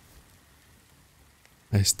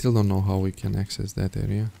 I still don't know how we can access that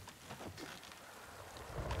area.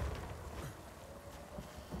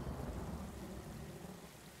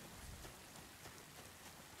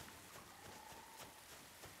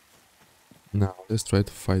 Now, let's try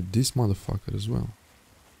to fight this motherfucker as well.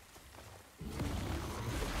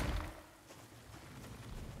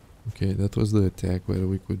 Okay, that was the attack where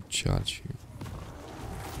we could charge him.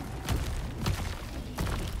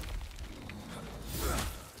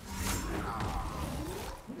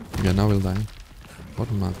 Yeah, now we'll die.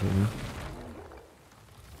 What not really.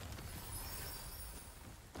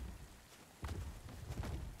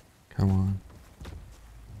 Come on.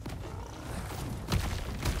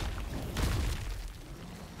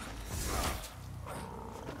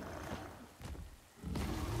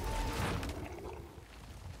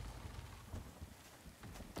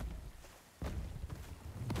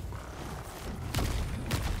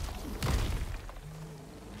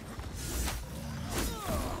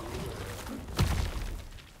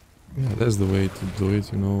 That's the way to do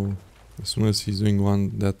it, you know. As soon as he's doing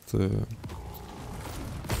one that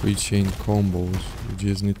free chain combos. You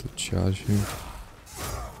just need to charge him.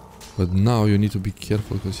 But now you need to be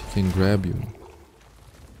careful because he can grab you.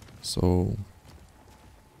 So...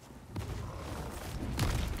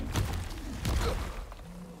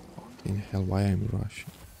 fucking hell, why I'm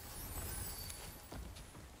rushing?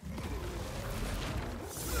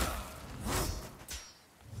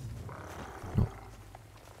 No.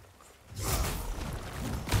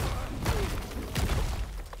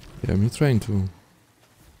 Yeah, I'm trying to...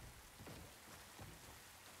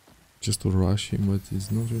 just to rush him, but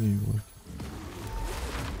it's not really working.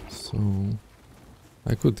 So...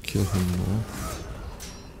 I could kill him more.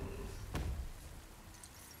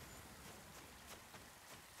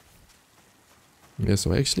 Yeah,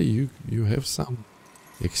 so actually you have some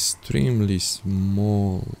extremely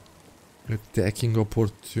small attacking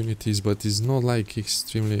opportunities, but it's not like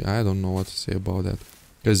extremely... I don't know what to say about that.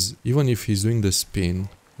 Because even if he's doing the spin,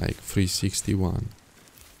 like 361,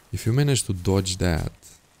 if you manage to dodge that,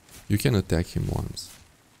 you can attack him once.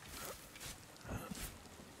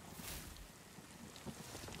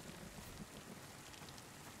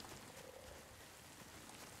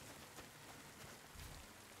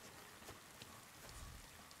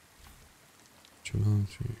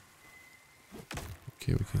 Laundry.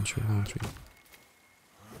 Okay, we can chill laundry.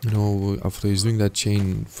 You know, after he's doing that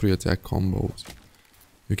chain free attack combos,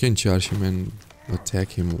 you can charge him and attack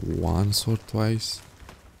him once or twice.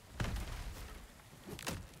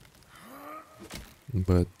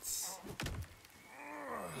 But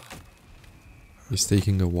it's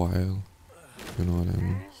taking a while, you know what I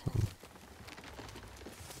mean? So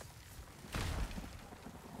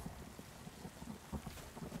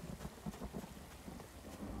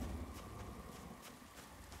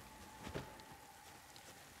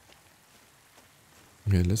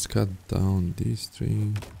okay, let's cut down these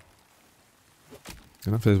three.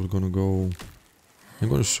 And after that we're gonna go... I'm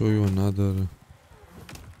gonna show you another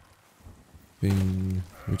thing,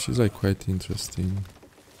 which is like quite interesting.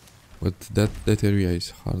 But that area is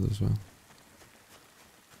hard as well.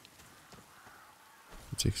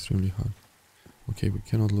 It's extremely hard. Okay, we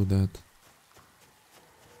cannot do that.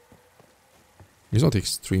 It's not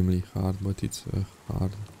extremely hard, but it's a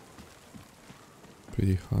hard...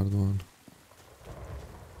 pretty hard one.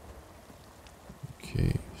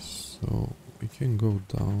 Okay, so we can go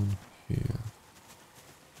down here.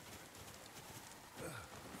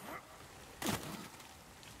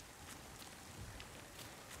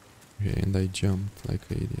 Okay, and I jumped like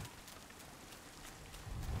an idiot.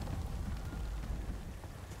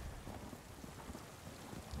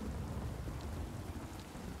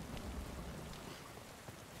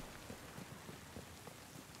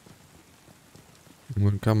 I'm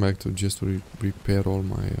gonna come back to just repair all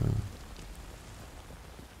my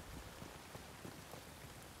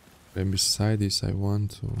and beside this I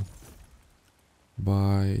want to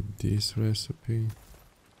buy this recipe.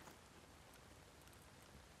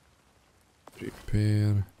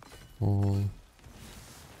 Prepare all.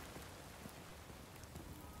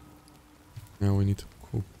 Now we need to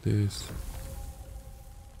cook this.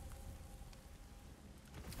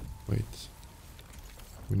 Wait.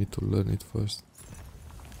 We need to learn it first.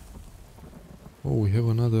 Oh, we have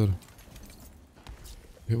another...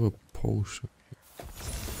 we have a potion.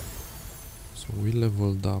 So we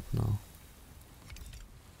leveled up now.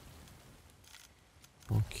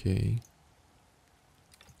 Okay.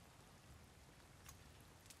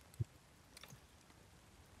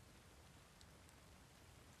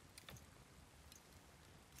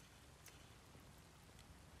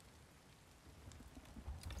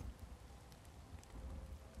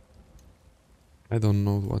 I don't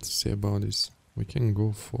know what to say about this. We can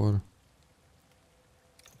go for...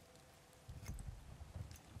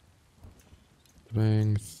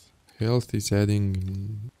 strength. Health is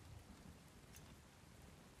adding...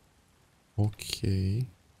 okay.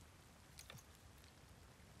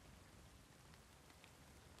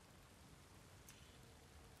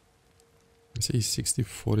 I say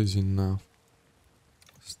 64 is enough.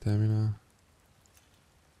 Stamina.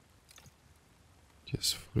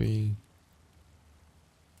 Just free.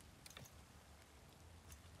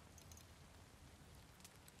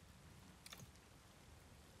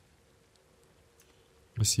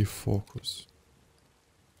 I see focus.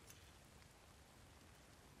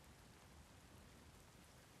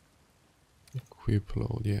 Equip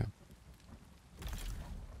load, yeah.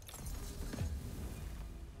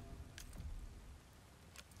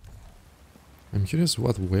 I'm curious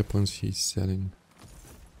what weapons he's selling.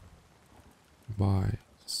 Buy.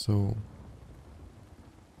 So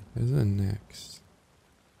there's an axe.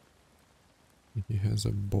 He has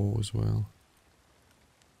a bow as well.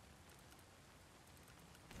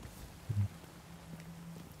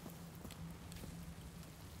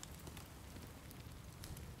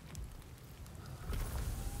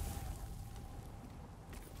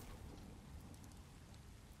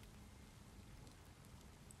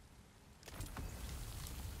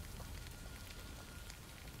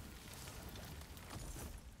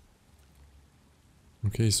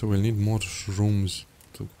 Okay, so we'll need more shrooms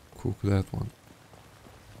to cook that one.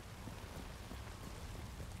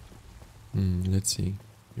 Let's see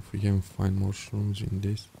if we can find more shrooms in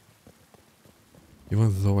this.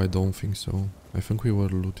 Even though I don't think so. I think we were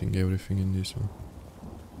looting everything in this one.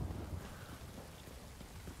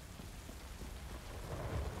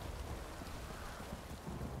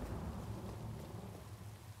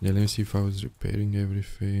 Yeah, let me see if I was repairing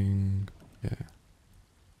everything. Yeah.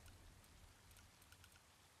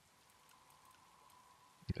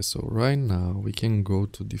 So right now we can go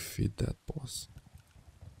to defeat that boss.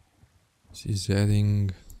 She's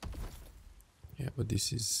adding... Yeah, but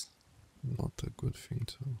this is not a good thing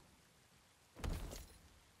to...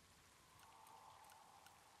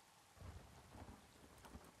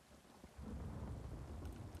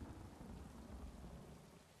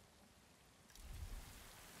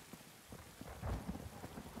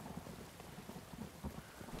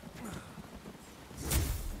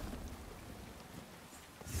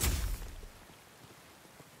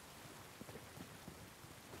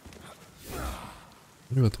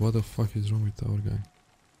 But what the fuck is wrong with our guy?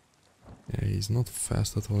 Yeah, he's not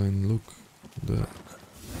fast at all, and look, the... To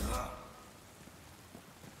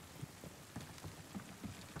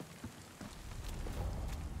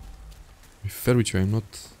be fair with you, I'm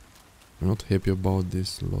not happy about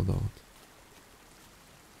this loadout.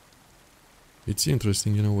 It's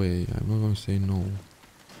interesting in a way, I'm not gonna say no.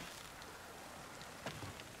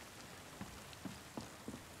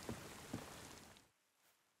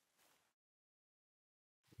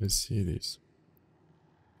 Let's see this.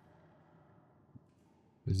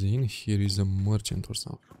 In here is a merchant or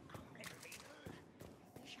something.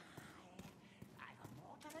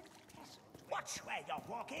 Watch where you're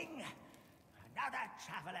walking. Another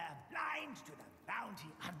traveler blind to the bounty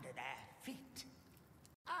under their feet.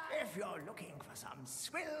 If you're looking for some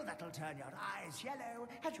swill that'll turn your eyes yellow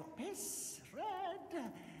and your piss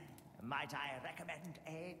red, might I recommend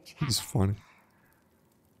a It's funny.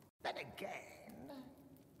 Then again,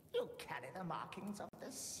 you carry the markings of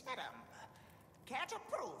the serum. Care to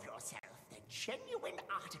prove yourself the genuine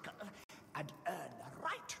article and earn the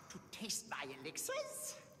right to taste my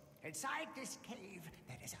elixirs? Inside this cave,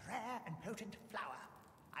 there is a rare and potent flower,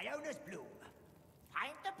 Iona's bloom.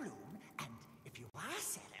 Find the bloom, and if you are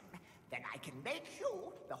serum, then I can make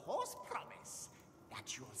you the horse promise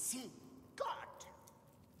that you'll see God.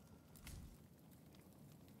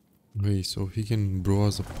 Wait, so he can brew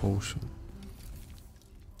us a potion.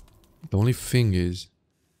 The only thing is,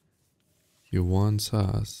 he wants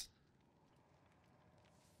us.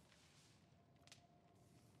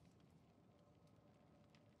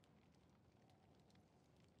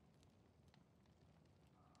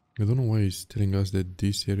 I don't know why he's telling us that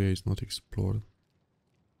this area is not explored.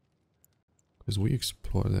 Because we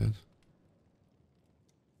explored that.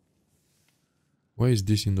 Why is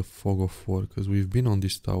this in the fog of war? Because we've been on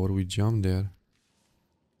this tower, we jumped there.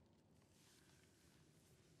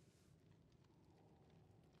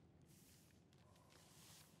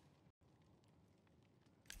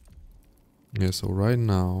 Yeah, so right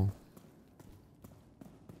now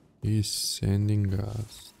he's sending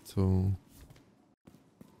us to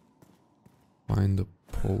find the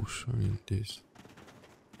potion in this.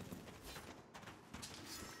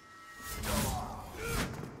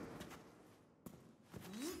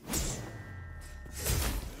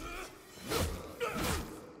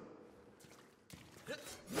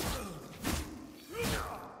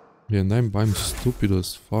 Yeah, and I'm stupid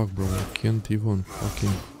as fuck, bro. I can't even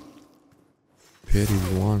fucking parry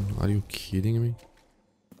one. Are you kidding me?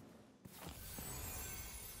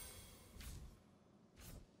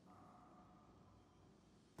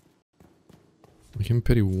 I can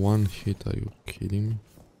parry one hit. Are you kidding me?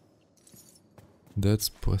 That's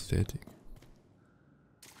pathetic.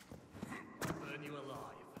 Burn you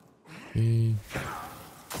alive. Okay.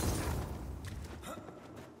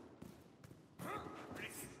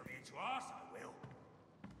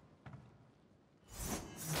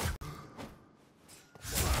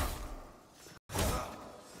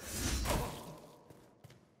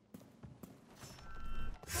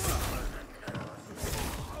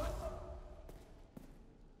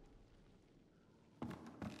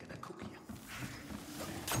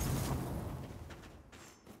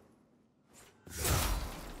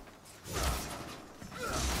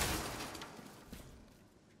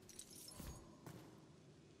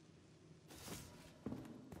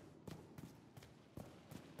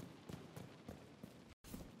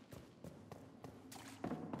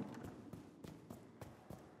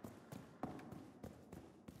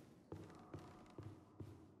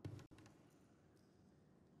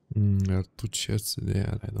 There are 2 chests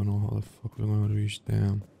there. I don't know how the fuck we're gonna reach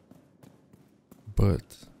them. But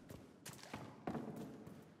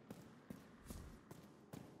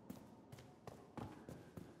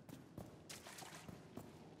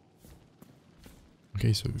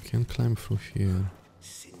okay, so we can climb through here.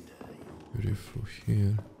 Maybe through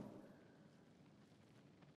here.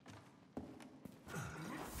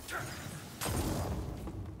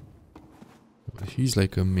 But he's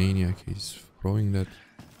like a maniac. He's throwing that.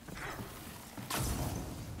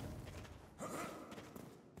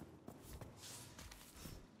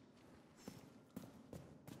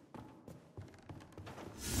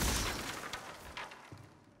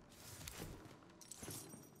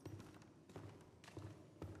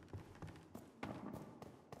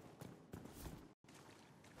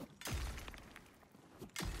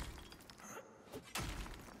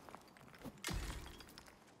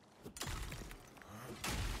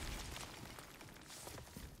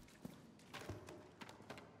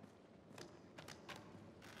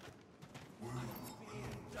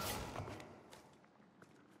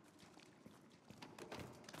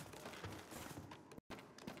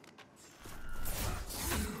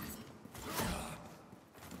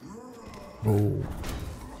 Oh,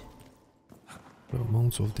 the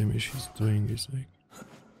amounts of damage he's doing is like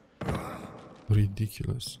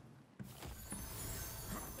ridiculous.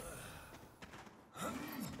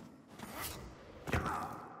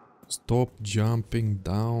 Stop jumping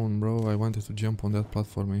down, bro. I wanted to jump on that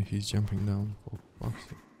platform and he's jumping down. For fuck's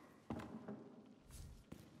sake.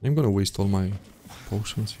 I'm gonna waste all my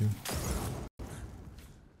potions here.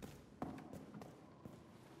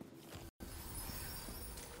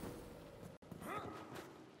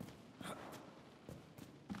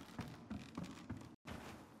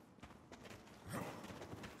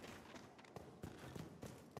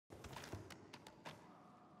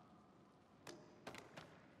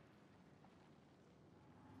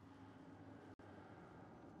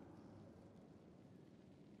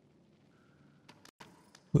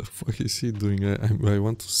 What the fuck is he doing? I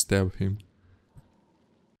want to stab him.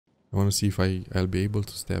 I want to see if I'll be able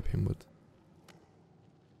to stab him, but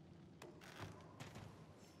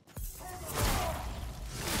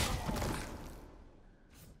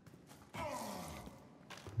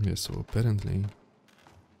yeah, so apparently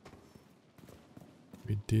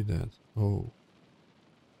we did that. Oh.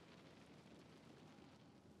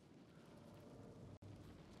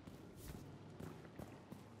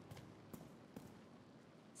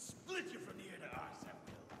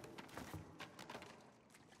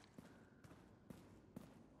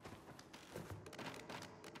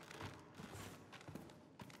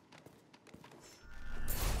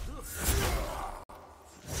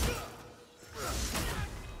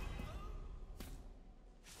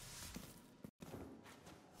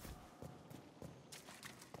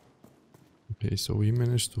 Okay, so we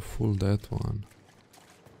managed to fool that one.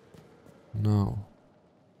 Now.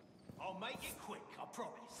 I'll make it quick, I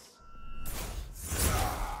promise.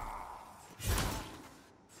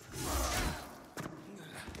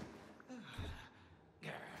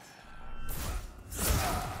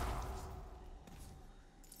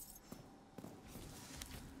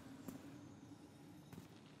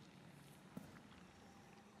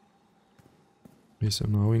 Okay, so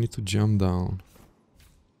now we need to jump down.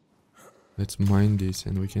 Let's mine this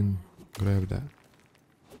and we can grab that.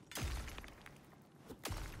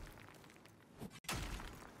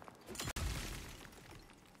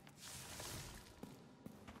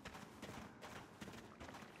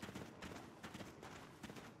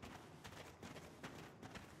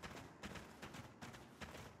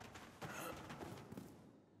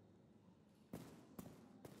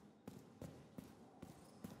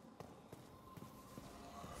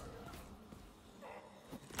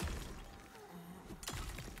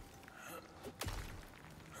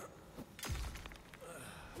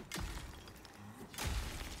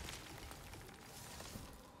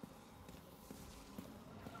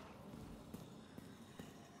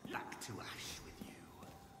 To ash with you.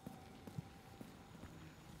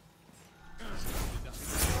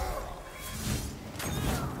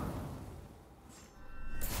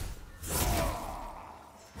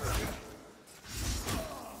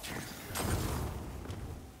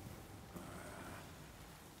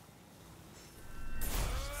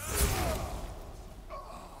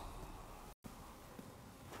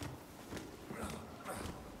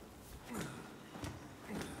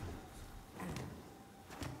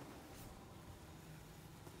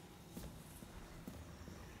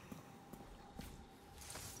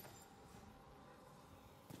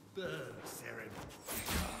 Burn, Sacrament.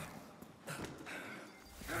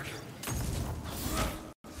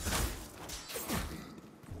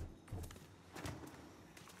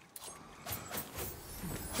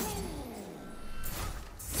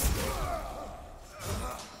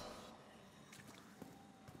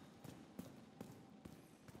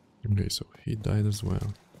 Okay, so he died as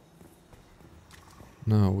well.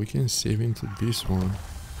 Now we can save into this one.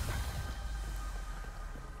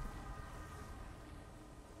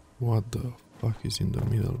 What the fuck is in the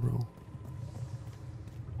middle, bro?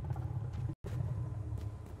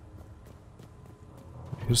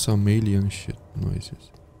 Here's some alien shit noises.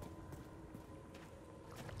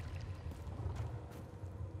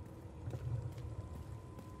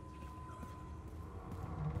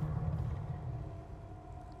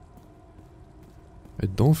 I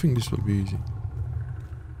don't think this will be easy.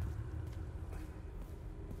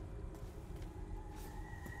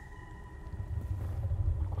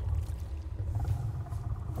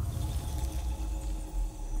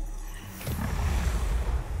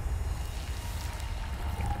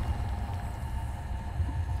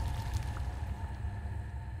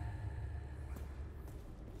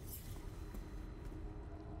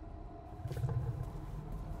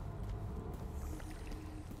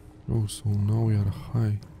 Oh, so now we are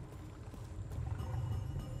high.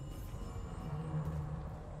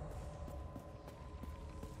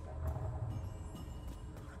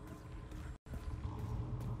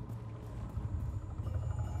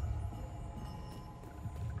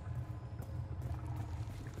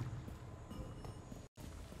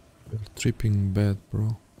 You're tripping bad,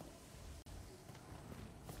 bro.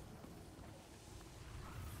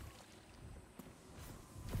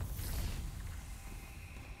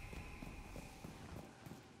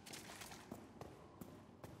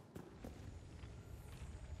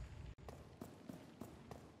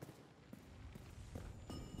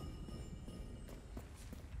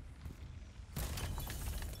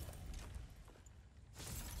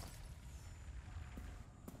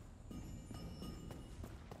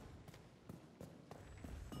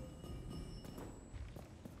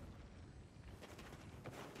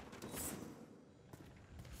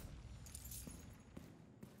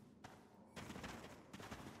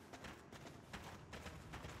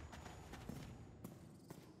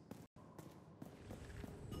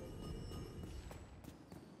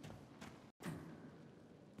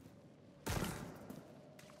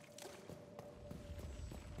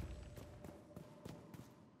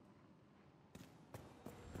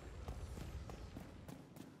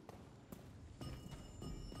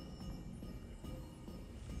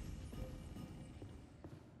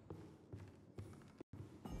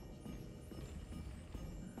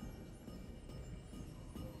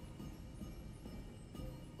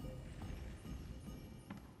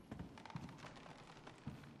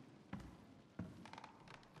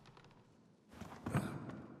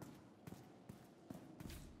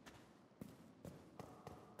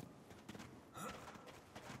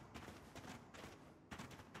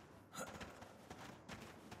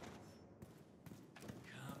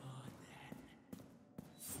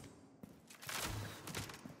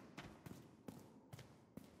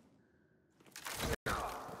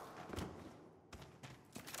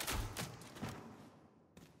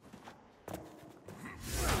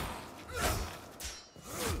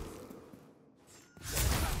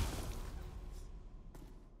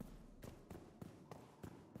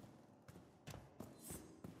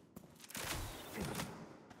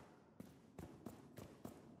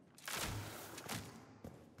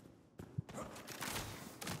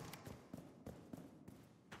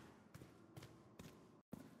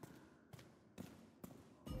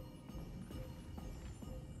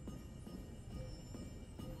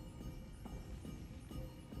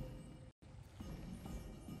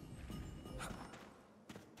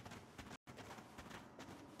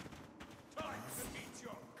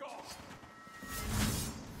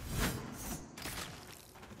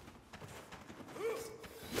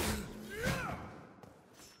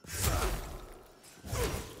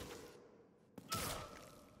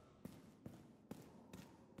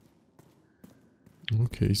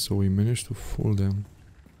 Okay, so we managed to fool them.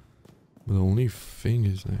 But the only thing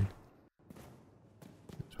is like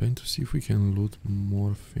trying to see if we can loot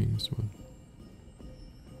more things, but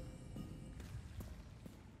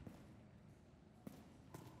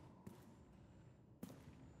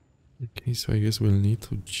okay, so I guess we'll need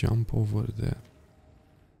to jump over there.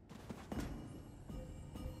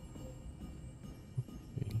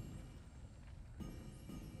 Okay.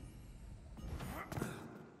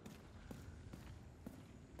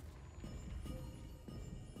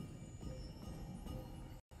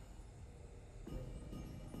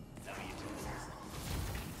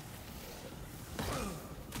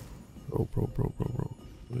 Bro.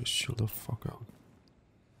 Let's chill the fuck out.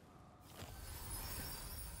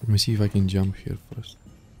 Let me see if I can jump here first.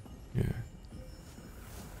 Yeah.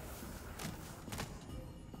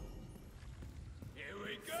 Here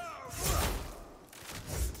we go.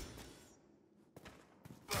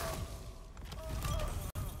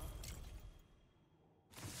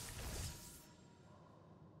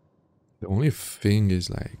 The only thing is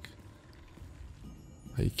like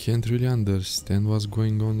I can't really understand what's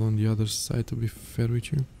going on the other side, to be fair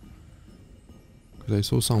with you. Because I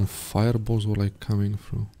saw some fireballs were like coming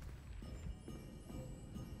through.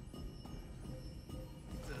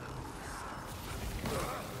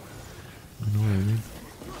 You know what I mean?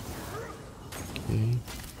 Okay.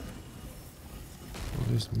 So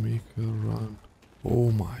let's make a run.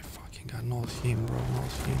 Oh my fucking god, not him, bro,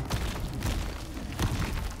 not him.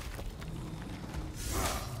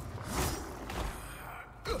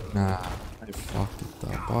 Nah, I fucked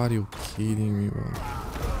it up. Are you kidding me, bro?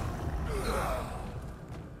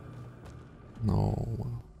 No.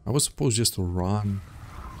 I was supposed just to run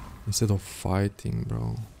instead of fighting,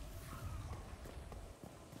 bro.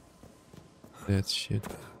 That shit.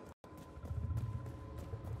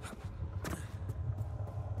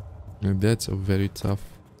 And that's a very tough.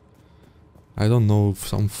 I don't know if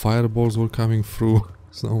some fireballs were coming through,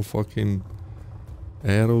 some fucking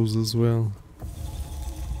arrows as well.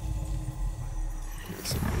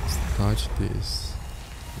 So let's touch this.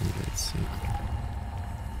 And let's see.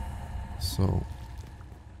 So.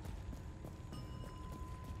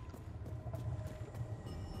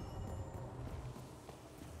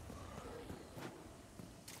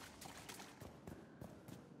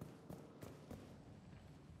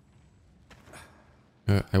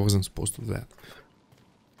 I wasn't supposed to do that.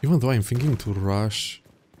 Even though I'm thinking to rush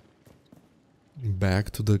back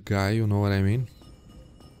to the guy, you know what I mean?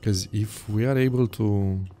 Because if we are able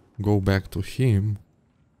to go back to him...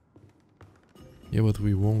 Yeah, but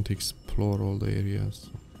we won't explore all the areas.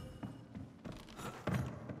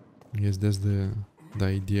 Yes, that's the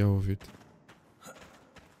idea of it.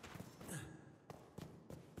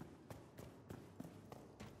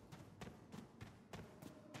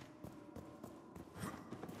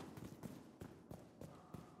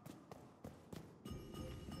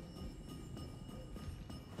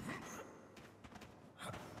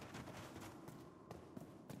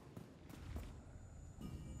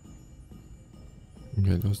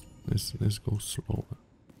 Okay, let's go slower.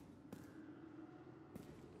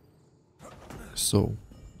 So,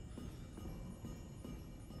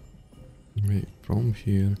 wait, from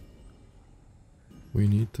here we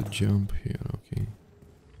need to jump here, okay?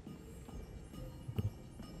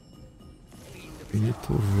 We need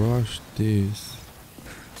to rush this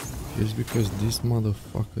just because these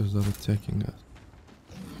motherfuckers are attacking us.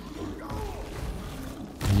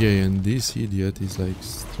 Yeah, and this idiot is like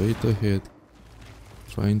straight ahead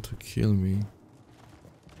trying to kill me.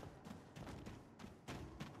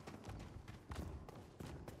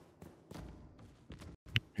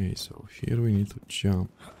 Okay, so here we need to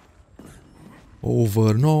jump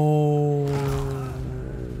over. No,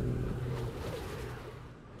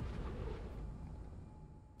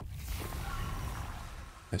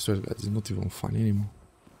 I swear to God, it's not even fun anymore.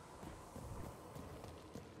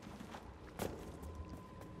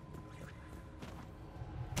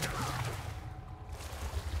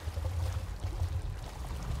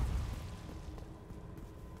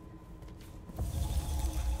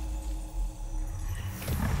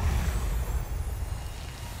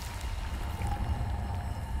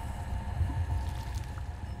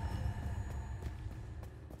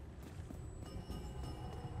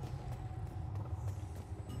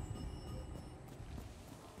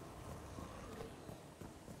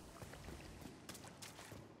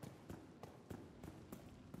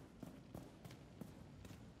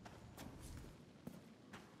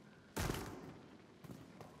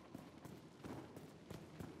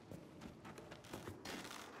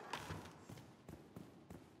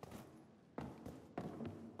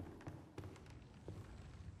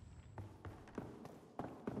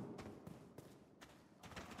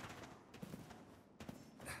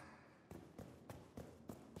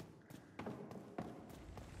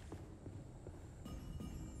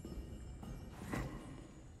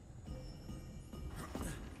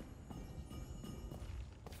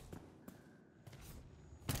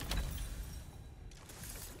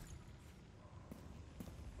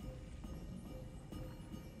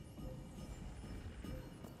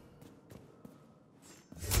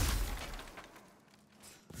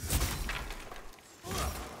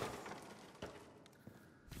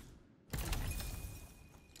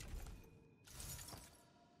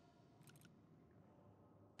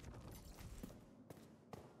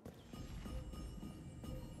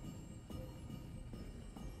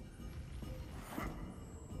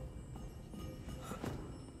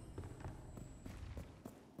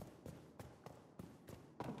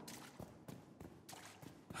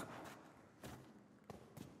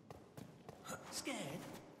 Scared?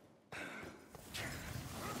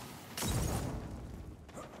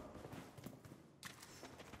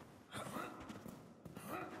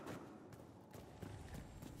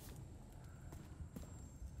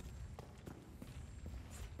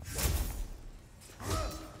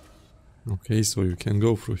 Okay, so you can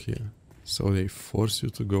go through here. So they force you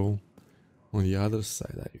to go on the other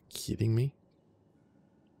side. Are you kidding me?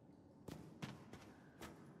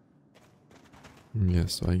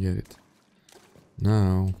 Yes, so I get it.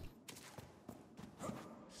 Now...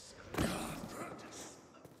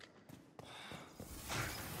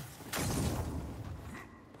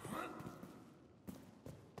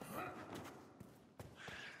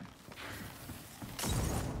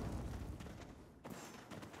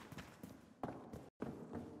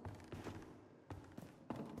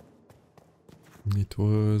 It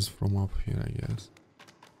was from up here, I guess.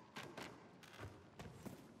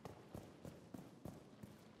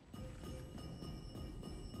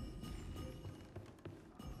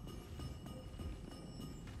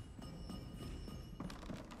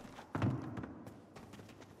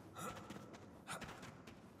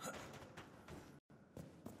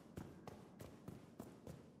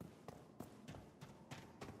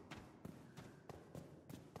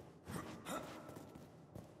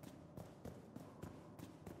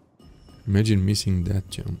 Imagine missing that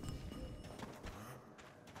jump.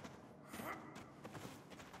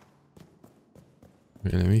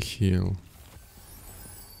 Okay, let me heal.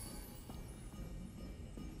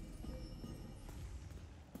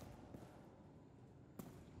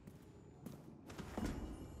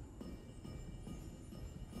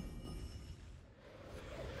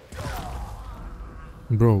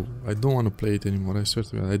 Bro, I don't want to play it anymore. I swear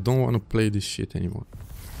to God, I don't want to play this shit anymore.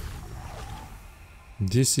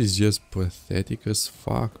 This is just pathetic as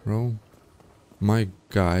fuck, bro. My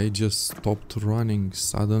guy just stopped running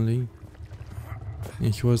suddenly.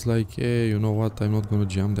 And he was like, hey, you know what? I'm not gonna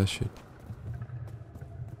jump that shit.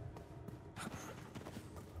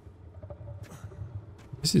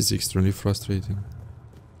 This is extremely frustrating.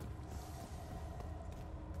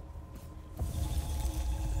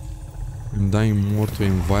 I'm dying more to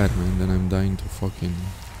environment than I'm dying to fucking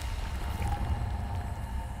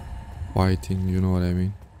fighting, you know what I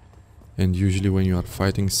mean? And usually when you are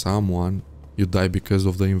fighting someone, you die because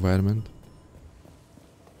of the environment.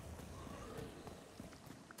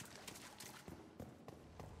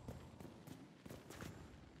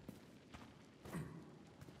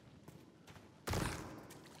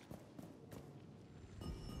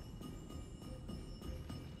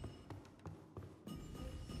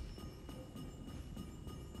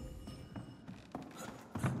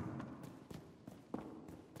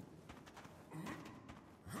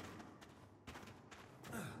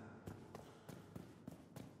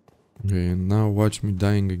 Okay, and now watch me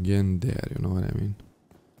dying again there, you know what I mean?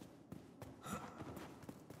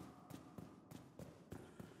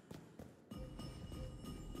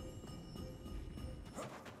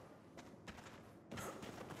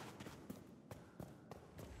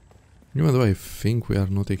 Even though I think we are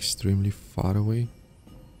not extremely far away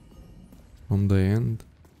from the end.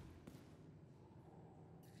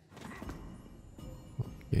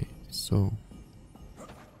 Okay, so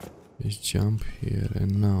let's jump here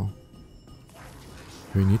and now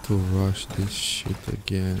we need to rush this shit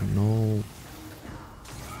again. No.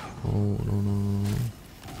 Oh, no.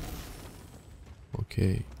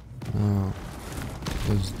 Okay, now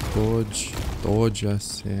let's dodge. Dodge, I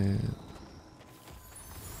said.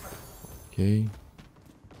 Okay.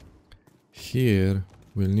 Here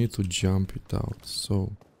we'll need to jump it out.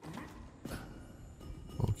 So,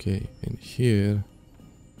 okay, and here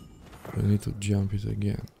we'll need to jump it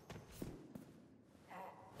again.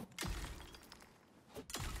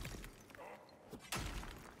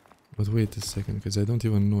 But wait a second, because I don't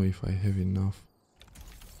even know if I have enough.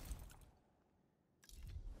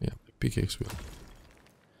 Yeah, the pickaxe will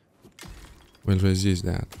resist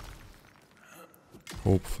that.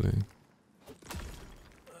 Hopefully.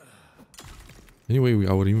 Anyway,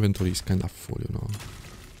 our inventory is kind of full, you know.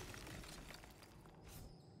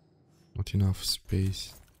 Not enough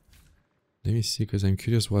space. Let me see, because I'm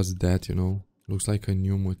curious what's that, you know. Looks like a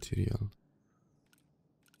new material.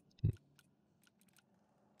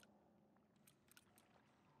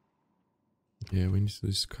 Yeah, we need to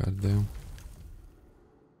discard them.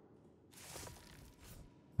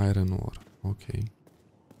 Iron ore, okay.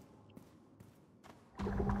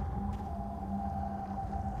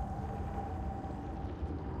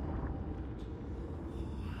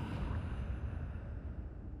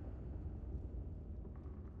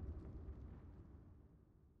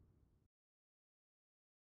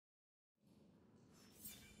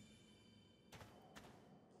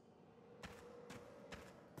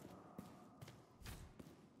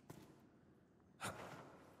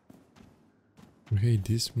 Okay,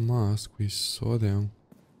 this mask, we saw them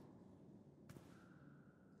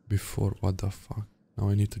before. What the fuck? Now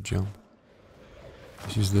I need to jump.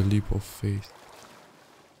 This is the leap of faith.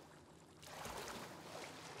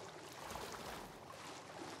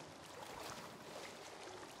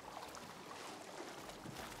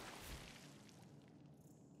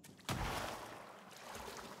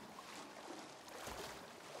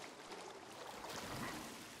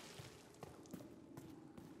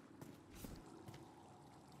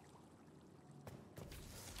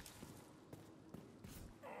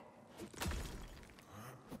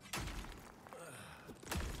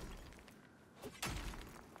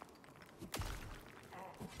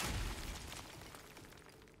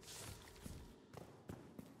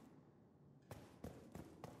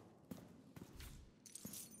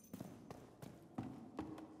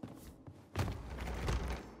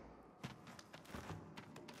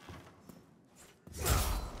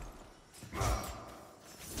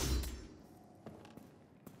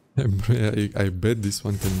 I bet this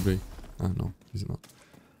one can break. Ah, no, it's not.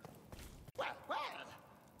 Well,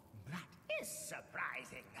 that is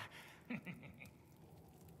surprising.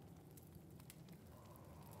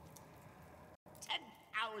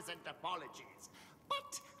 10,000 apologies,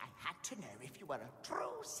 but I had to know if you were a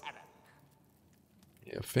true Seren.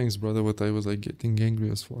 Yeah, thanks, brother, but I was like getting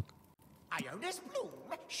angry as fuck. Iona's bloom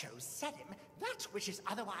shows Seren that which is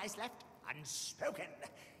otherwise left unspoken,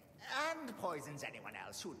 and poisons anyone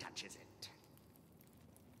else who touches it.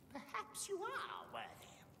 Perhaps you are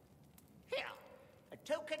worthy. Here, a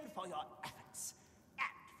token for your efforts, and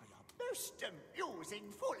for your most amusing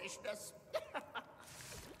foolishness.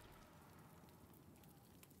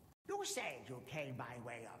 You say you came by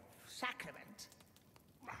way of Sacrament.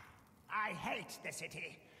 I hate the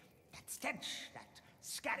city. That stench, that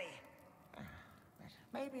scurry. But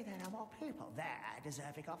maybe there are more people there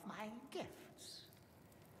deserving of my gifts.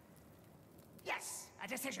 Yes, a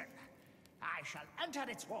decision. I shall enter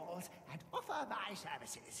its walls and offer my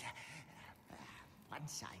services.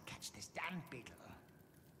 Once I catch this damn beetle.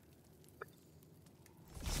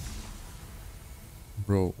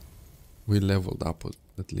 Bro, we leveled up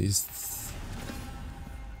at least.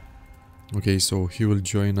 Okay, so he will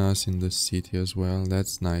join us in the city as well.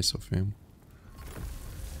 That's nice of him.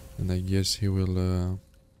 And I guess he will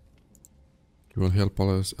help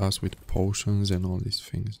us with potions and all these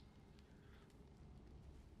things.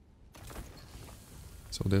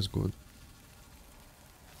 So that's good.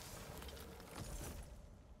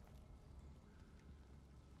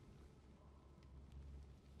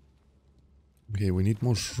 Okay, we need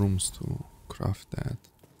more shrooms to craft that.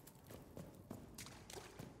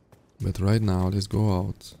 But right now, let's go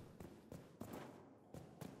out.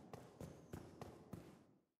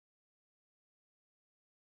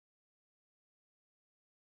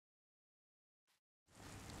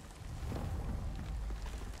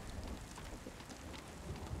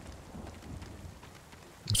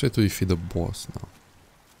 Let's try to defeat the boss now.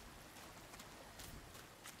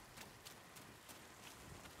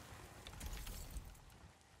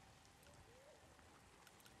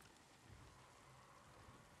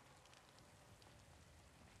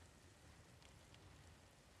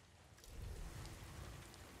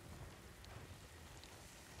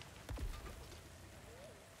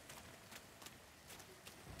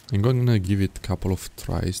 I'm gonna give it a couple of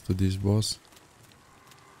tries to this boss,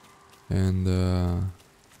 and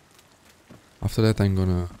after that I'm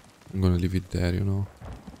gonna leave it there, you know.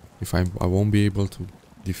 If I won't be able to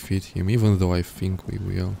defeat him, even though I think we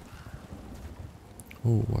will.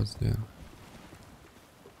 Oh, what's there?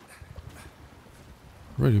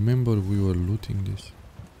 I remember we were looting this.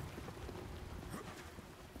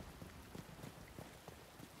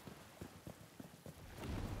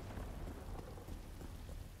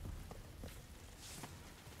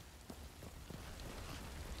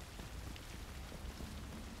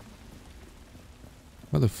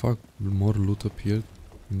 What the fuck? More loot appeared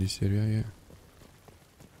in this area, yeah.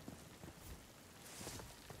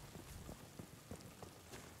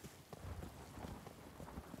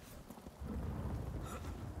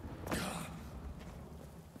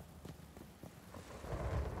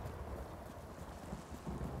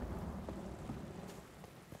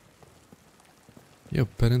 Yeah,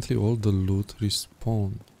 apparently all the loot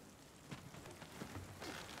respawned.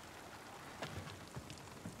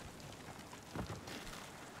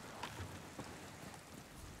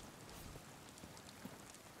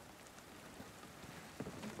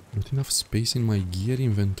 Not enough space in my gear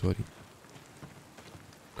inventory.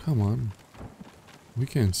 Come on. We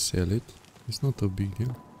can sell it. It's not a big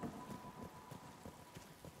deal.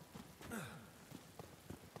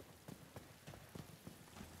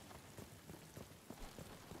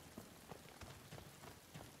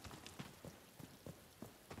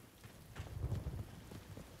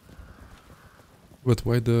 But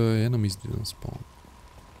why the enemies didn't spawn?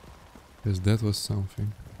 Because that was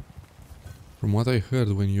something. From what I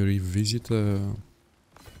heard, when you revisit a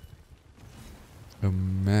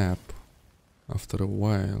map after a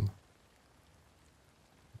while,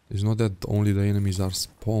 it's not that only the enemies are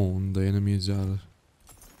spawned, the enemies are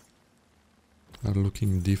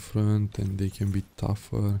looking different and they can be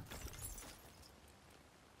tougher.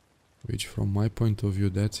 Which from my point of view,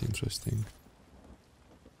 that's interesting.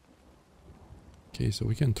 Okay, so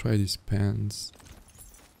we can try these pants.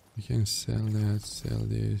 We can sell that, sell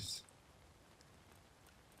this.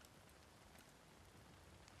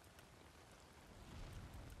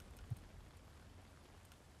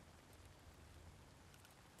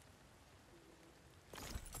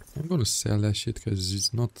 I'm gonna sell that shit because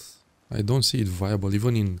it's not... I don't see it viable,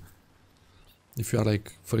 even in... If you are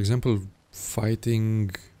like, for example,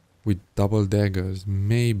 fighting with double daggers,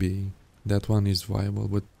 maybe that one is viable,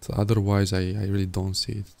 but otherwise I really don't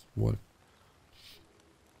see it work.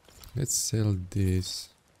 Let's sell this.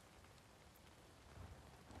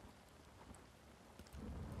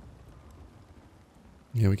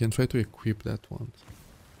 Yeah, we can try to equip that one.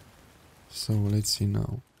 So let's see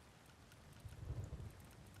now.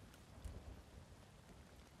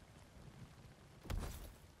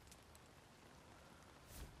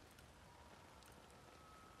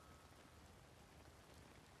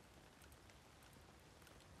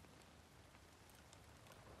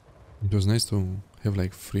 It was nice to have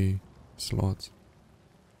like 3 slots.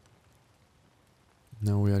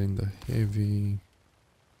 Now we are in the heavy.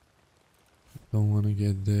 Don't wanna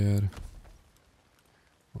get there.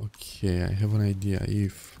 Okay, I have an idea.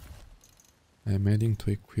 If I'm adding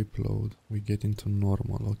to equip load, we get into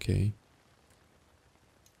normal, okay.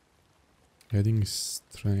 Adding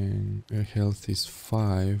strength, health is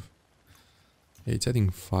 5. Yeah, it's adding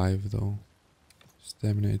 5 though.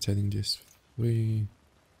 Stamina, it's adding just 3.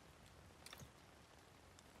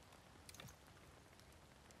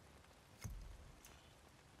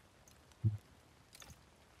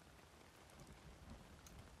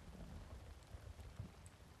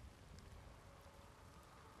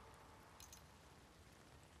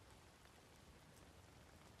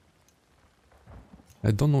 I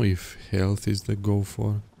don't know if health is the go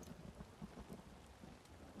for.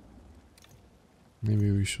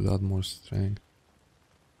 Maybe we should add more strength.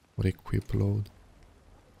 Or equip load.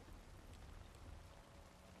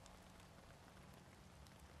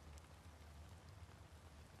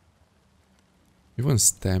 Even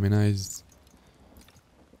stamina is...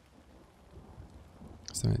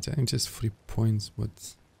 Stamina, I think just 3 points,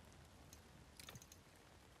 but...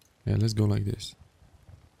 Yeah, let's go like this.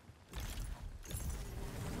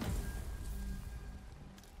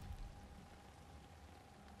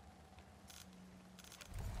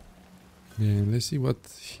 Yeah, let's see what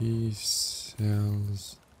he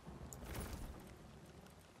sells.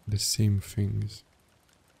 The same things.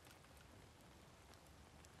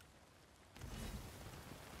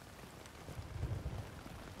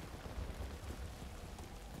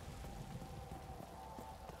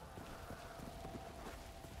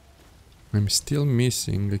 I'm still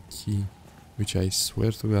missing a key, which I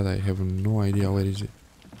swear to God I have no idea where is it.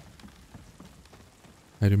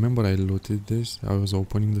 I remember I looted this. I was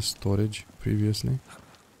opening the storage previously.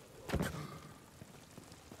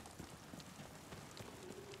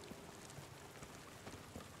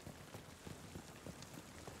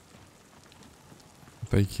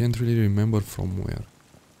 But I can't really remember from where.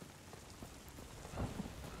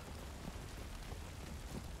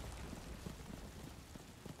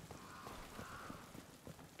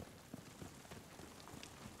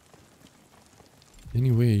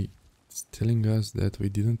 Anyway, it's telling us that we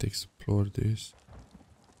didn't explore this.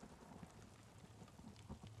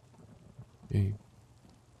 Okay.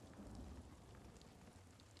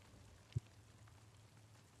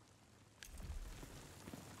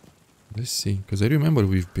 Let's see, because I remember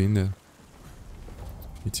we've been there.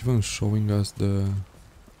 It's even showing us the...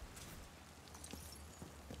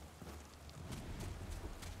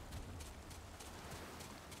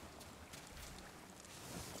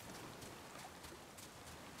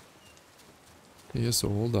 Yeah, so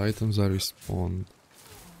all the items are respawned.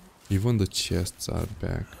 Even the chests are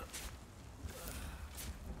back.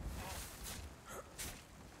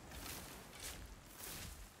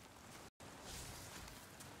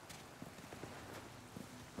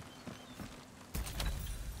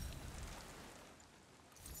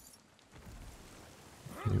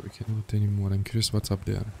 Yeah, we can't loot anymore. I'm curious what's up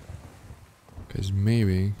there. Because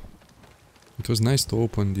maybe... It was nice to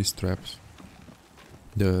open these traps.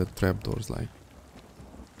 The trapdoors, like.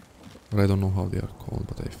 But I don't know how they are called,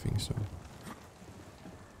 but I think so.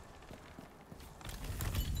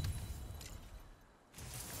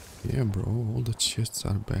 Yeah, bro, all the chests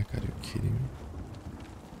are back. Are you kidding me?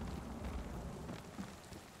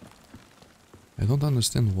 I don't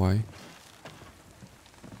understand why.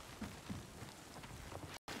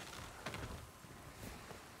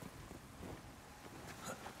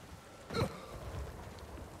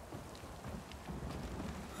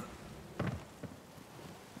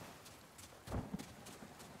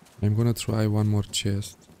 I'm gonna try one more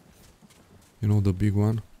chest. You know, the big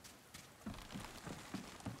one.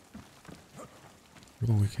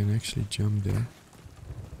 Oh, we can actually jump there.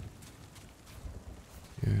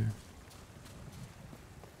 Yeah.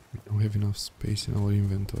 We don't have enough space in our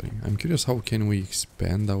inventory. I'm curious, how can we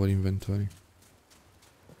expand our inventory?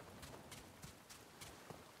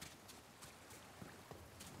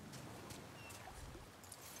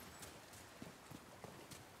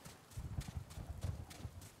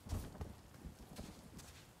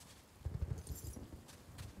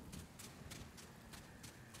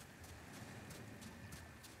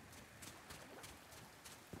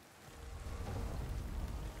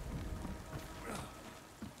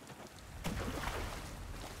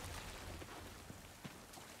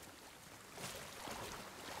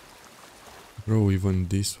 Bro, even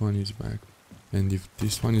this one is back. And if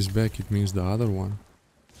this one is back, it means the other one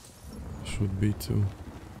should be too.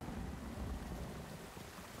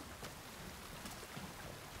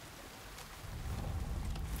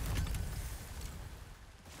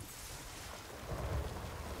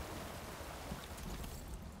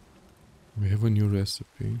 We have a new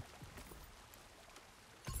recipe.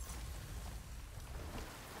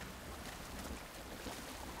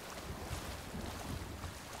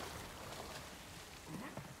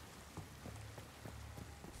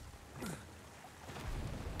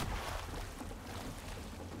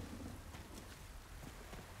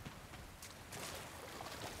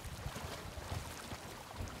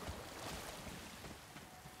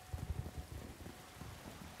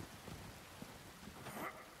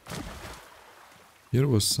 Here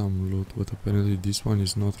was some loot, but apparently this one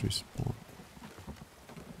is not respawned.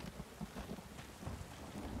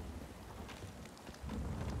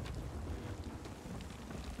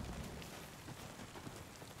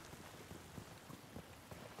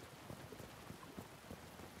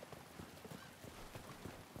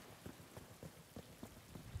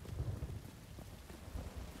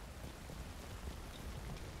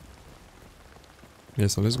 Yeah,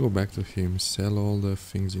 so let's go back to him, sell all the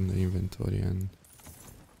things in the inventory and...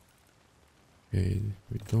 Okay,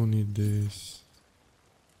 we don't need this.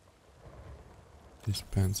 These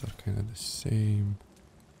pants are kind of the same.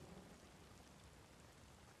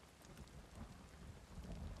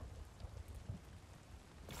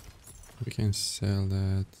 We can sell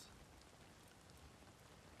that.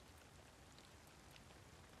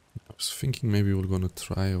 I was thinking maybe we're gonna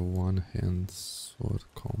try a one-hand sword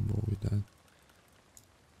combo with that.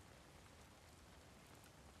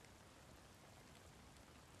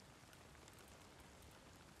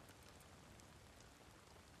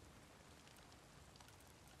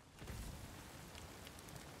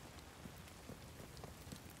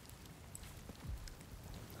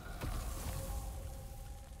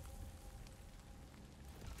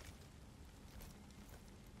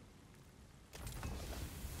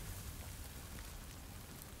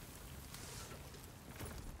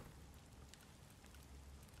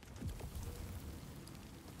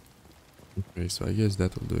 Okay, so I guess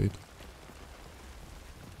that will do it.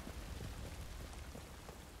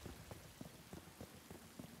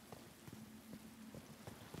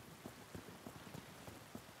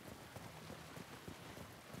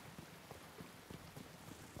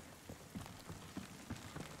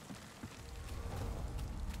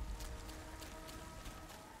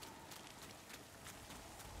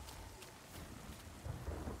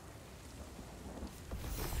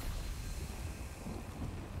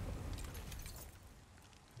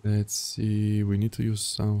 Let's see, we need to use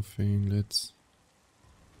something. Let's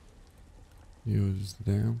use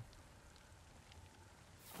them.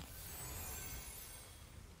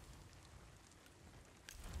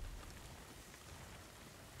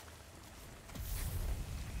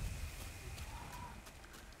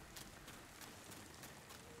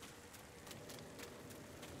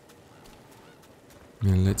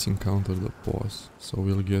 And let's encounter the boss, so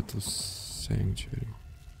we'll get to Sanctuary.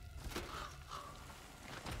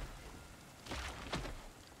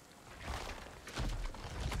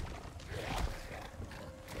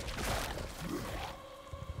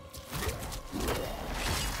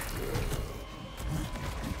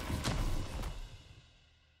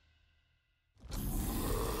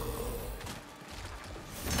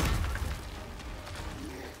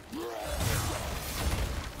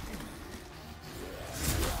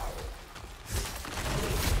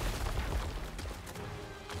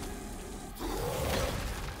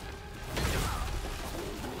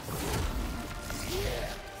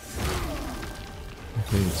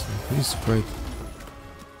 Okay, so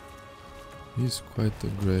he's quite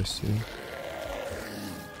aggressive.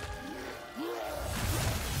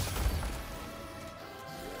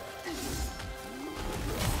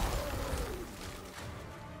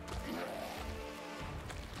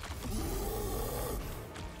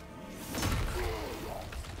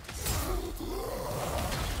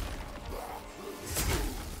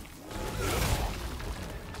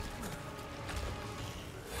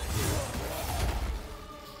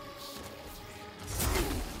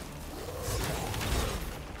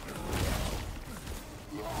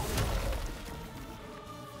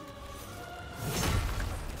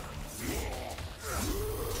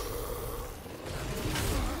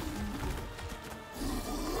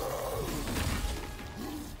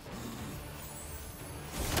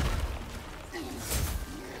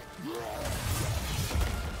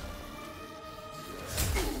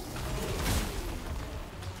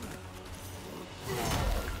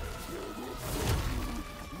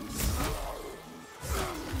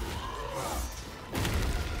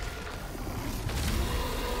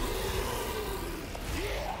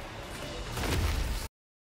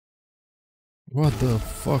 What the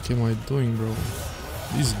fuck am I doing, bro?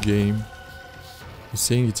 This game is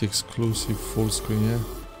saying it's exclusive full screen, yeah?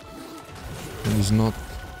 And it's not.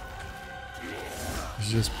 It's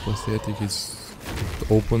just pathetic. It's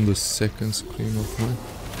open the second screen of mine.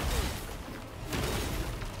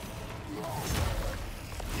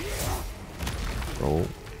 Bro.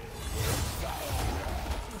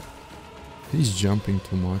 He's jumping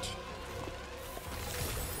too much.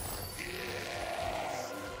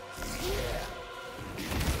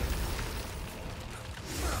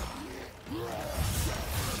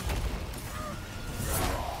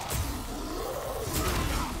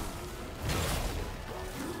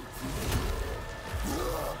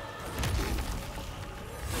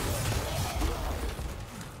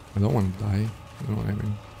 I don't want to die, you know what I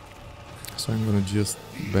mean? So I'm gonna just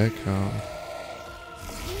back out,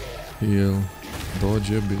 heal,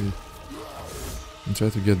 dodge a bit, and try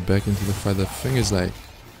to get back into the fight. The thing is, like,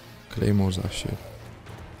 claymores are shit.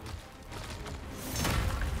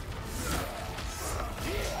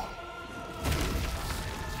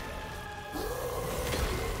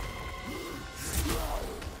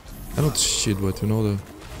 Not shit, but you know,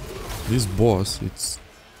 this boss,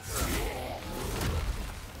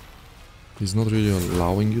 he's not really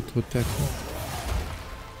allowing you to attack him.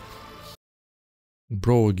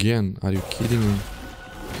 Bro, again, are you kidding me?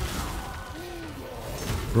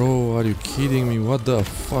 Bro, are you kidding me? What the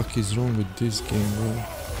fuck is wrong with this game, bro?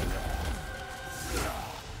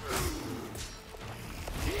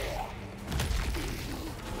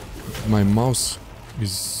 My mouse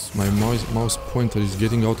pointer is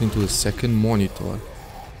getting out into the second monitor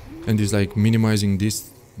and is like minimizing this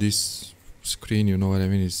screen, you know what I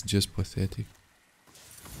mean? It's just pathetic.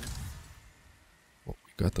 Oh,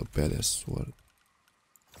 we got a badass sword.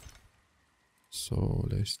 So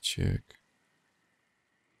let's check.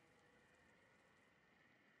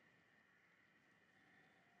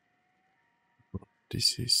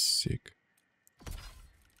 This is sick.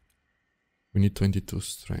 We need 22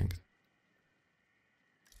 strength.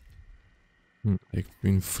 Like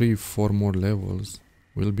in 3-4 more levels,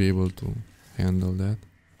 we'll be able to handle that.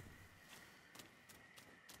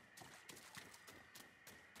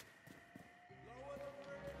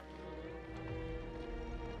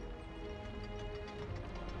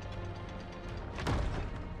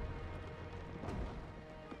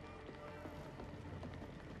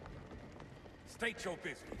 State your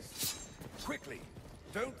business. Quickly.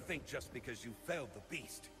 Don't think just because you felled the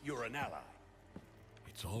beast, you're an ally.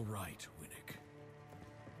 It's all right, Winnick.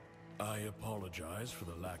 I apologize for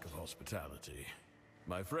the lack of hospitality.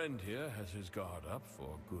 My friend here has his guard up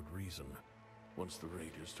for good reason. Once the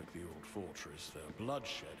raiders took the old fortress, their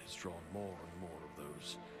bloodshed has drawn more and more of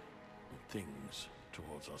those things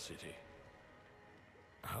towards our city.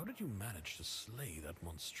 How did you manage to slay that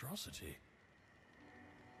monstrosity?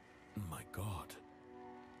 My God.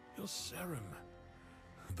 Your serum.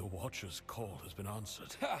 The Watcher's call has been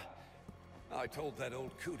answered. Ha! I told that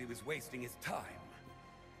old coot he was wasting his time.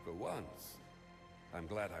 For once, I'm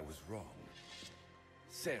glad I was wrong.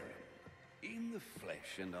 Serum, in the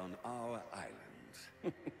flesh and on our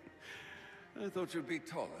island. I thought you'd be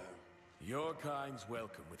taller. Your kind's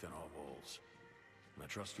welcome within our walls. I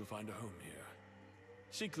trust you'll find a home here.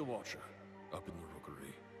 Seek the Watcher, up in the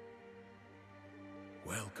rookery.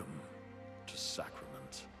 Welcome to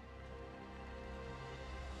Sacrament.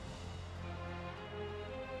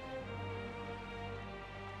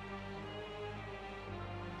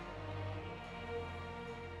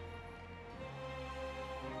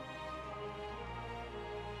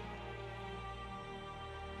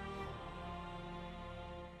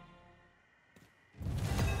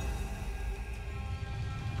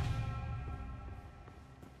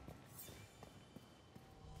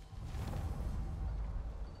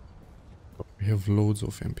 have loads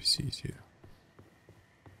of NPCs here.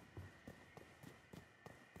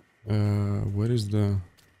 Where is the...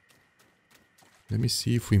 Let me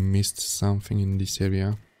see if we missed something in this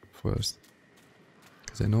area first.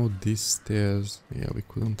 Because I know these stairs... Yeah, we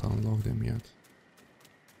couldn't unlock them yet.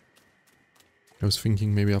 I was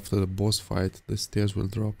thinking maybe after the boss fight the stairs will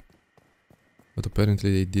drop. But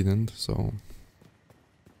apparently they didn't, so...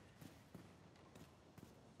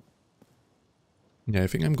 Yeah, I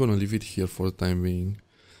think I'm gonna leave it here for the time being.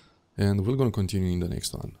 And we're gonna continue in the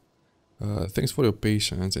next one. Thanks for your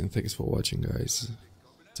patience and thanks for watching, guys.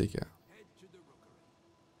 Take care.